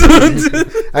is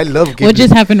it? I love Ghibli's. What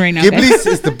just happened right now? guys? Ghibli's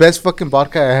is the best fucking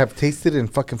vodka I have tasted in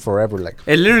fucking forever. Like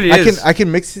It literally I is.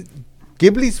 can mix it,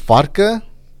 Ghibli's vodka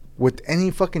with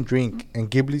any fucking drink,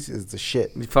 and Ghibli's is the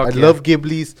shit. Fuck I yeah. love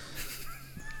Ghibli's.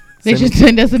 They Send should me-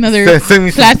 send us another send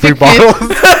me some plastic free kit.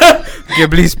 bottles.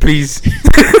 Ghibli's, please.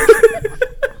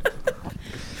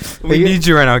 We Hey, need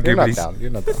you right now, You're not Ghibli's. down.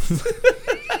 You're not down.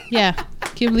 Yeah,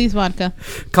 Ghibli's vodka.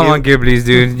 Come on, Ghibli's,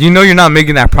 dude. You know you're not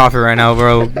making that profit right now,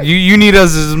 bro. You need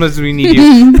us as much as we need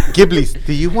you. Ghibli's,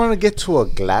 do you want to get to a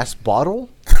glass bottle?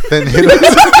 Then hit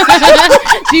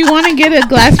us. Do you want to get a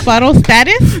glass bottle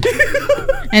status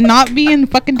and not be in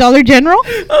fucking Dollar General?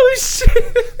 Oh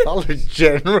shit! Dollar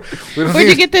General. We don't Where'd you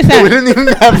even- get this at? We don't even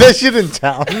have that shit in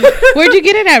town. Where'd you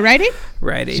get it at? Rite Aid?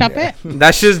 Right. Shop it?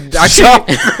 That's just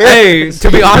actually. Hey,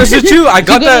 to be honest with you, I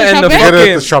got go that to in the Shop Get it at the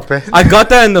fucking. shop, eh? I got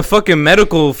that in the fucking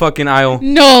medical fucking aisle.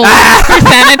 No, for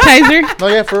sanitizer. No,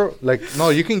 yeah, for like no,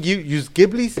 you can use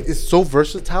Ghibli's. Is so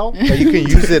versatile that you can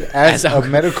use it as a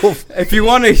medical. If you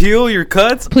want to heal your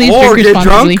cuts Please or drink get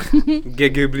drunk, responsibly.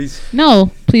 get Ghibli's. No,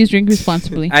 please drink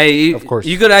responsibly. Of course.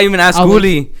 You could even ask Always.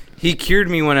 Uli. He cured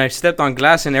me when I stepped on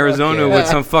glass in Arizona yeah. with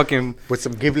some fucking. With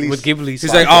some Ghibli's. With Ghibli's.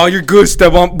 He's like, "Oh, you're good,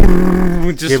 step on."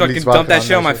 Just Ghibli's fucking vodka dump that on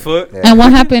shit on my shit. foot. Yeah. And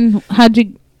what happened? How'd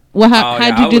you Oh, how'd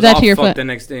yeah, you I do was that all to your fucked foot? the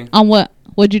next day? On what?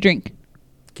 What'd you drink?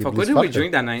 Fuck, Ghibli's what did we vodka.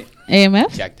 drink that night?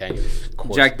 AMF? Jack Daniels. Of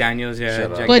course. Jack Daniels, yeah.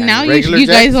 Shut up. Jack But now Daniels. Regular you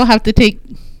guys Jack? will have to take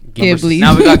Numbers. Ghibli's.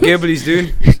 Now we got Ghibli's,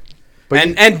 dude.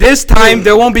 But And this time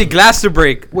there won't be glass to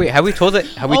break. Wait, have we told that?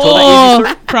 Have we told that easy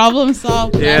story? Problem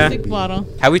solved. Yeah. Plastic bottle.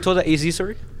 Have we told that easy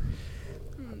story?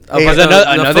 Hey, Because the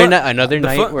another foot- night, another the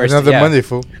night foot- where another yeah, Monday,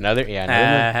 fool. another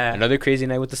another crazy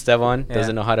night with the Stevon. Yeah.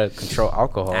 Doesn't know how to control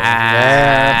alcohol.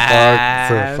 Yeah,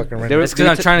 fuck. For fucking There random. It's because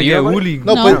I'm trying to Do you get know about it? Uli.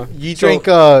 No, No. but you So-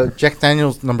 drink Jack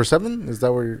Daniels number 7? Is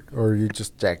that where, or you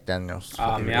just Jack Daniels?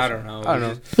 Fucking I don't know. I don't know.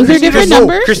 Was there Chrissy different Cazoo.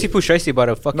 numbers? Christy Pusheisty bought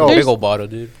a fucking No. big There's- old bottle,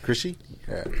 dude. Chrissy?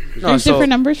 Yeah. No, There's so different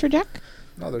numbers for Jack?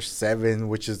 No, there's 7,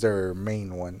 which is their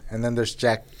main one, and then there's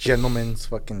Jack Gentleman's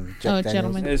fucking Jack Oh, Daniels.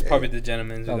 Gentleman. It's probably the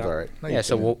gentleman's. Sounds alright. No, you yeah,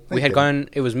 so didn't. No, we you had didn't. gone.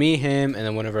 It was me, him, and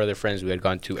then one of our other friends. We had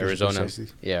gone to Chrissy Arizona.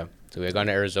 Pusheisty. Yeah, so we had gone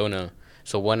to Arizona.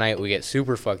 So one night we get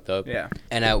super fucked up. Yeah.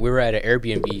 And we were at an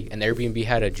Airbnb, and the Airbnb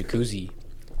had a jacuzzi,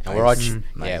 and we're all Nice. yeah,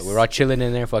 Nice. we were all chilling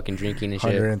in there, fucking drinking and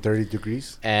shit. 130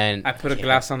 degrees. And I put a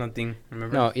glass on the thing.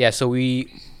 Remember? no, yeah. So what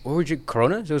were you?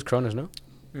 Coronas? It was Coronas, no?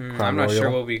 I'm Crown not sure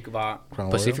Royal. what we bought. Crown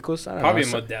Royal. Pacificos. I don't Probably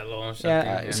know. Modelo or something.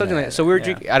 Yeah, something like that. So we were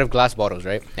drinking out of glass bottles,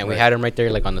 right? And we Right. had them right there,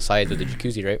 like on the sides of the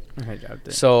jacuzzi, right? I dropped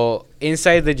it. So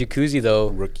inside the jacuzzi, though,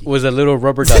 Rookie. was a little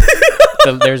rubber duck.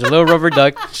 So there's a little rubber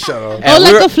duck. Shut up. And Oh, we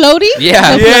like were- a floaty?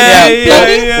 Yeah, The Yeah, floaty? yeah,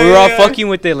 Floaty? yeah. we were all fucking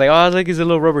with it, like, oh, look, he's a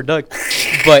little rubber duck.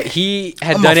 But he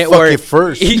had I'ma done it fuck where it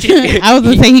first. I was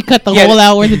going to say he cut the Yeah. hole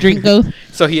out where the drink goes.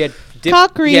 So he had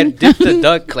Cock he ring. had dipped the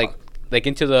duck like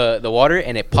into the water,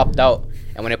 and it popped out.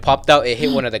 And when it popped out, it hit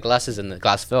one of the glasses, and the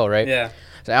glass fell. Right? Yeah.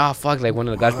 It's like, oh fuck, like one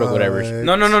of the glass broke, whatever. What?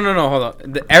 No. Hold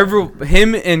on.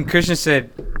 Him and Christian said,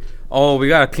 "Oh, we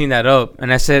gotta clean that up,"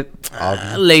 and I said,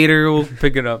 "Later, we'll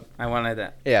pick it up." I went like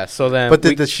that. Yeah. So then, But we-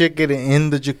 did the shit get in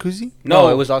the jacuzzi? no,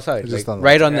 it was outside, It's just like, on the-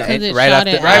 right on Yeah. the 'Cause it right shot after,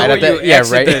 it Right out. where after, you yeah,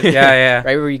 exit right, the- yeah.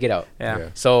 right where you get out. Yeah. Yeah.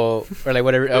 So or like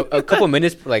whatever, a couple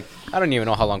minutes, like I don't even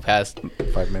know how long passed.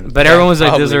 5 minutes. But everyone was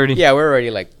like this Probably. already. Yeah, we're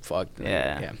already like fucked.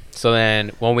 Yeah. So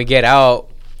then when we get out,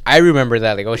 I remember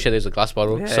that like, oh shit, there's a glass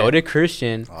bottle. Yeah. So did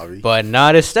Christian, Avi. but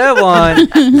not Esteban.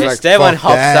 like, Esteban fuck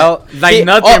hops that. out Like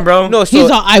nothing, bro. No, so He's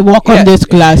all, I walk Yeah. on this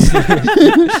glass.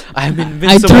 I'm I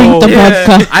invincible. drink the Yeah.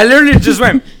 vodka. I literally just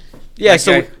went. Yeah,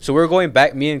 Like, so we're going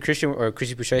back. Me and Christian or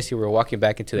Chrissy Pushesi were walking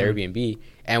back into the Airbnb,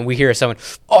 and we hear someone,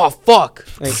 "Oh fuck!"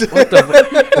 Like, what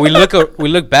the? We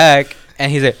look back,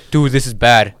 and he's like, "Dude, this is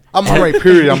bad." I'm on my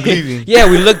period. I'm bleeding. Yeah,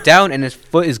 we look down, and his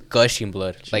foot is gushing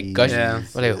blood, like gushing. Yeah.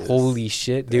 We're like, "Holy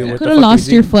shit, dude! You What could the have fuck lost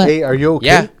is your he?" foot. Hey, are you okay?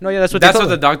 Yeah, no, yeah, that's what That's they what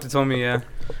the told us. doctor told me. Yeah.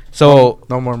 So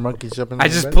No more monkeys jumping. I on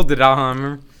the just bed? pulled it out. Huh?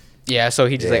 Remember? yeah, so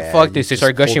he just like Yeah, fuck you this. He just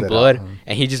started gushing pulled it blood, out, huh?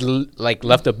 and he just like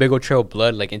left a big old trail of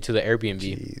blood like into the Airbnb.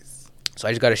 Jeez. So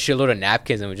I just got a shitload of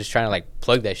napkins and we're just trying to like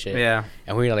plug that shit. Yeah.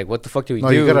 And we were like, what the fuck do we No,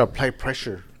 do? you gotta apply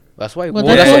pressure. That's why. Well,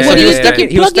 Well, that's that's what what he he was was stepping. fucking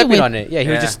He was plugging stepping with. on it. Yeah, he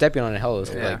was Yeah. just stepping on it. Hell,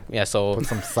 Yeah. like yeah. So Put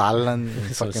some salad.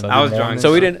 Some Fucking salad. I was drunk.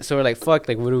 so we didn't. So we're like, fuck.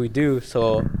 Like, what do we do?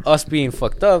 So us being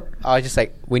fucked up, I was just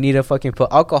like, we need to fucking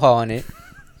put alcohol on it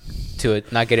to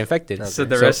it not get infected. So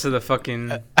the rest of the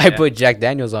fucking. I put Jack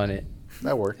Daniels on it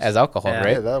That works. as alcohol, Yeah.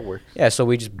 Yeah, right? that works. Yeah, so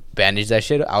we just bandaged that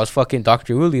shit up. I was fucking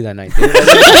Dr. Woolley that night, dude.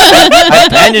 I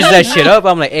bandaged that shit up.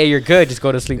 I'm like, hey, you're good. Just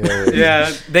go to sleep.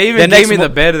 Yeah, they even The gave next me the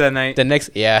mo- bed that night. The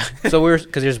next, yeah. So we were,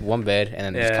 because there's one bed and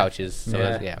then there's Yeah. couches. So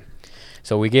Yeah. yeah.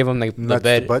 So we gave him like the Nuts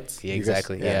bed. to butts. Yeah, You guys-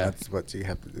 exactly. Yeah. nuts to butts. You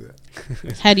have to do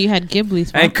that. Had you had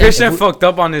Ghibli's. And vodka. Christian fucked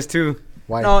up on this too.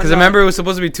 Why? No, Because remember, it was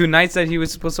supposed to be 2 nights that he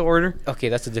was supposed to order. Okay,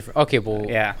 that's a different. Okay, well.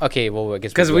 Yeah. Okay, well, I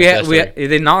guess. Because we'll we go had, into we that had,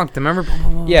 they knocked. Remember?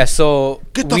 story. Yeah. So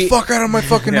Get the we- fuck out of my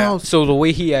fucking Yeah. house. So the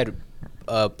way he had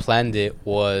planned it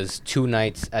was 2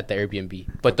 nights at the Airbnb.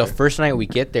 But the first night we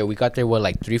got there,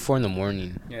 like 3-4 in the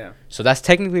morning. Yeah. So that's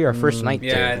technically our first night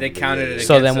Yeah, there. they counted it.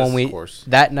 So then against when us. we Of course.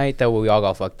 that night that we all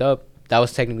got fucked up, that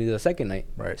was technically the second night.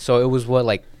 Right. So it was what,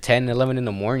 like 10, 11 in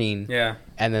the morning. Yeah.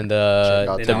 And then Check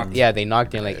out They knocked. they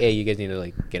knocked in like, hey, you guys need to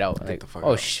like get out. Get Like, the fuck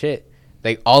oh out. shit.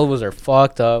 Like all of us are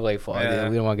fucked up. Like fuck, Yeah.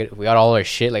 we don't want to get. We got all our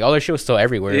shit. Like all our shit was still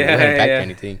everywhere. we hadn't packed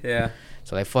anything. Yeah.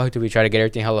 So like fuck, did we try to get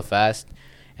everything hella fast?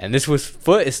 And this was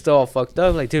foot is still all fucked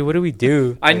up. Like dude, what do we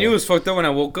do? I knew it was fucked up when I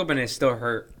woke up and it still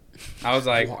hurt. I was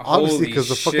like, Well, obviously, because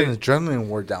because the fucking adrenaline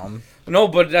wore down. No,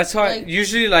 but that's how Like-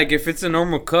 usually, like, if it's a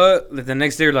normal cut, like, the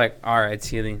next day you're like, all right, it's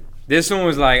healing. This one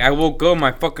was like, I woke up,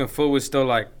 my fucking foot was still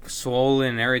like swollen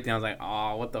and everything. I was like,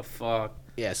 oh, what the fuck?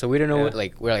 Yeah, so we didn't know Yeah. what,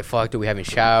 like, we're like, fuck, dude, we haven't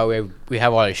showered. We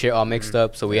have all our shit all mixed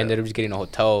up. So we Yeah. ended up just getting a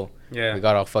hotel. Yeah. We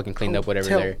got all fucking cleaned up, whatever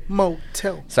there.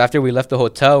 Motel. So after we left the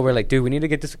hotel, we're like, dude, we need to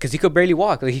get this. Because he could barely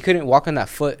walk. Like, he couldn't walk on that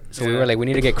foot. So we Yeah. were like, we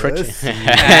need to get crutches. Pussy.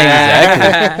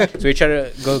 Exactly. So we tried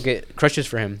to go get crutches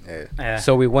for him. Yeah. Yeah.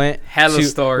 So we went Hella to,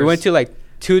 stores. We went to like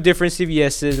 2 different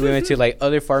CVS's. We went to like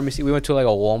other pharmacy. We went to like a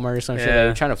Walmart or some shit. Like, Yeah. we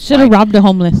were trying to Should have find- robbed a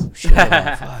homeless. Shit, fuck, dude,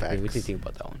 we Facts. didn't think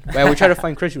about that one. But we tried to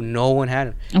find crutches. No one had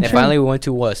them. I'm And sure. finally we went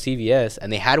to CVS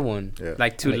and they had one. Yeah.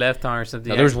 Like 2 Like- left on or something.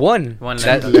 No, there was one. One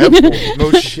That- left.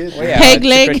 No shit. Oh, yeah, Peg two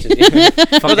leg. crutches, yeah.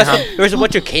 No, Fucking that's hum- it. There was a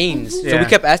bunch of canes. So we Yeah.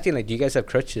 kept asking, like, do you guys have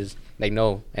crutches? Like,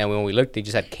 no. And when we looked, they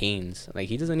just had canes. Like,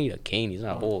 he doesn't need a cane. He's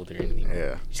not old or anything.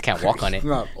 Yeah. He just can't walk on it. He's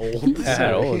not old. He's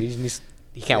not old. He just needs,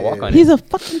 he can't walk Yeah. on He's it. a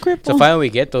fucking cripple. So finally we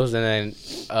get those, and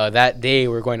then that day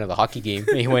we're going to the hockey game.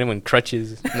 He went in with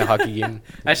crutches in the hockey game.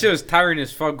 That shit was tiring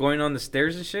as fuck going on the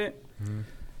stairs and shit.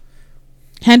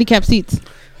 Handicap seats.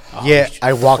 Oh, Yeah, sh-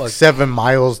 I walked fuck. 7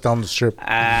 miles down the strip.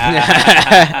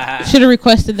 Should have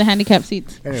requested the handicap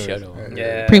seats. Anyways, Shut up.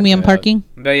 Yeah. Premium yeah. parking.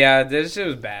 But yeah, this shit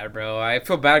was bad, bro. I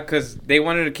feel bad because they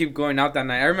wanted to keep going out that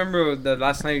night. I remember the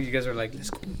last night you guys were like, let's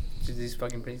go to these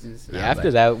fucking places. Yeah,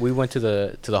 after that we went to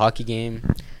the hockey game.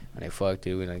 And like, fuck,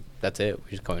 dude. Like, that's it. We're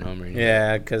just going home right now.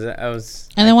 Yeah, because I was.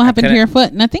 And then what I happened to couldn't- your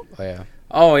foot? Nothing? Oh, yeah.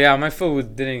 Oh, yeah, my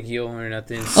foot didn't heal or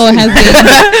nothing. Oh, it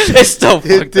has It's still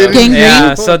fucked up. didn't. Gangrene?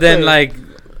 Yeah, so then, like,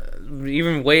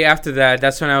 even way after that,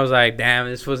 that's when I was like, damn,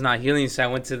 this was not healing. So I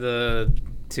went to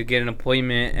get an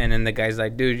appointment, and then the guy's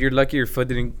like, dude, you're lucky your foot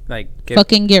didn't, like, get.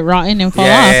 fucking get rotten and fall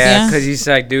Yeah, off. yeah, Yeah. because he's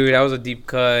like, dude, that was a deep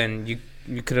cut, and you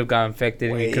could have got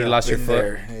infected, and you could have lost your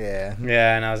foot. Yeah.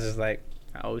 Yeah, and I was just like,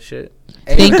 oh, shit.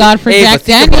 Thank God for Hey,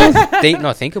 Jack but think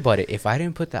Daniels. think about it. If I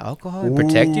didn't put the alcohol and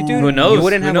protect you, dude, Who knows? you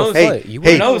wouldn't Who have knows? a foot. You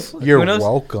Hey, wouldn't have a knows? foot. you're Who knows?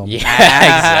 welcome. Yeah,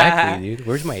 exactly, dude.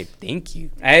 Where's my thank you?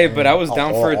 Hey, but I was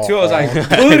down for it, too. I was like,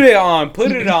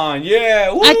 put it on.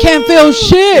 Yeah. I can't feel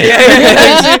shit.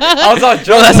 Yeah, I was all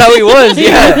drunk. That's how he was.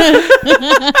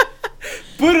 Yeah.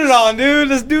 Put it on, dude.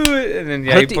 Let's do it. And then,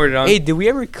 yeah, he poured it on. Hey, did we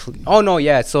ever? Oh no,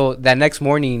 yeah. So that next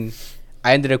morning,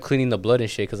 I ended up cleaning the blood and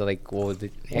shit because I like, well,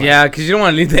 Yeah, because you don't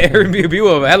want to leave the Airbnb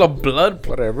with hella blood.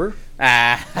 Whatever.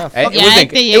 Ah. It Yeah, wasn't.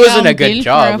 que It wasn't a llega un good bill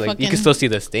job. for a Like you fucking- can still see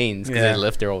the stains because Yeah. they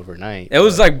left there overnight. It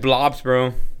was like blobs,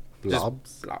 bro.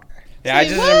 Blobs. Yeah, I Say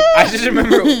just, what?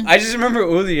 I just remember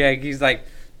Uli. Like, he's like,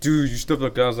 dude, you stuff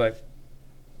like that. I was like,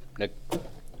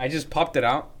 I just popped it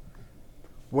out.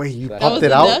 Wait, you That popped was it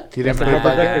the out? duck? You didn't Nah. put it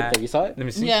back? You saw it? Let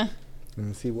me see. Yeah. Let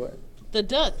me see what. The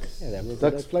duck. Yeah, that rubber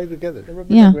Ducks duck. fly together. The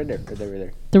rubber Yeah. duck right there. Right there, right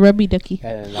there. The rubby ducky.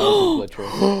 And that was his blood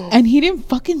trail. And he didn't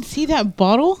fucking see that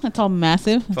bottle. That's all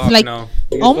massive. It's Fuck like no.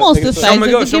 almost the Show size me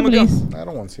of go, the show me go. Ghiblis. I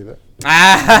don't want to see that.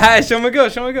 Ah, show me go,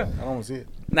 show me go. I don't want to see it.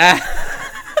 Nah.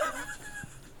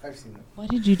 I've seen it. Why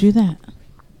did you do that?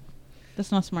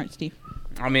 That's not smart, Steve.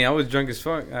 I mean, I was drunk as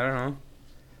fuck. I don't know.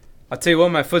 I'll tell you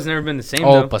what, my foot's never been the same,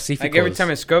 Oh, though. Pacificos. Like, every time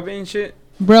I scrub it and shit,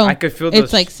 Bro, I could feel those.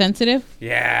 it's like sensitive.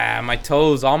 Yeah, my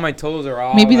toes. All my toes are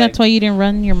all Maybe like, that's why you didn't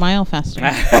run your mile faster.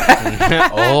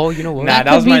 Oh, you know what? Nah, That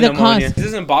that was could be my the pneumonia. cause. It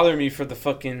doesn't bother me for the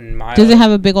fucking mile. Does it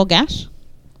have a big old gash?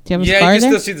 Do you have a Yeah, scar you can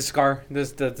there? still see the scar.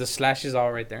 The slash is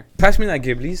all right there. Pass me that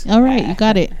Ghiblis. All right, you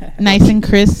got it. Nice and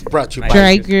crisp. Brought you by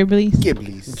Dry Ghiblis.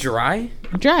 Ghiblis. Dry?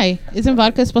 Dry. Isn't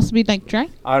vodka supposed to be like dry?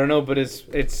 I don't know, but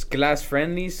it's glass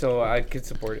friendly, so I could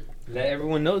support it. Let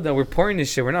everyone know that we're pouring this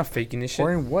shit. We're not faking this shit.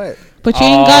 Pouring what? But you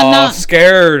ain't got not.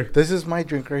 Scared. This is my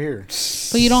drink right here.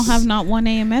 But you don't have not one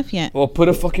AMF yet. Well, put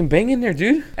a fucking bang in there,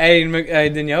 dude. Hey,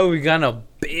 Danielle, we got in a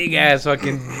big ass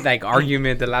fucking like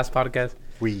argument the last podcast.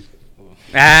 We.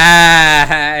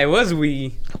 It was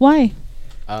we. Why?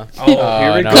 Here we go.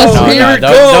 no, Here we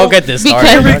go. Don't get this Because-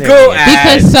 started. Here we go.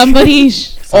 Because somebody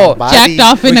jacked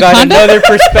off in We a got condom? another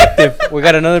perspective. We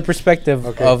got another perspective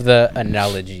Okay. of the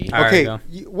analogy. All right, Okay, go.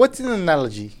 what's an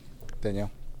analogy,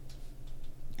 Danielle?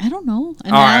 I don't know.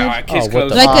 All right, case Oh, what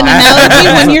closed. the Like an Ah.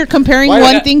 analogy when you're comparing Why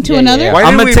one did- thing to yeah, another? yeah. Why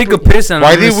I'm did gonna we take a piss and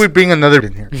Why I'm did gonna we bring another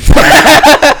in here?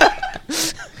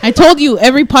 I told you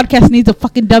every podcast needs a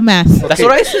fucking dumbass. That's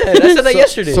what I said. I said that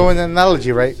yesterday. So an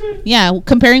analogy, right? Yeah,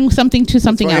 comparing something to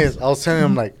something Funny else. is, I was telling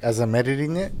him, like, as I'm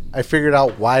editing it, I figured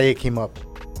out why it came up.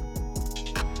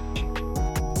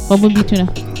 Bumblebee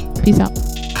tuna. Peace out.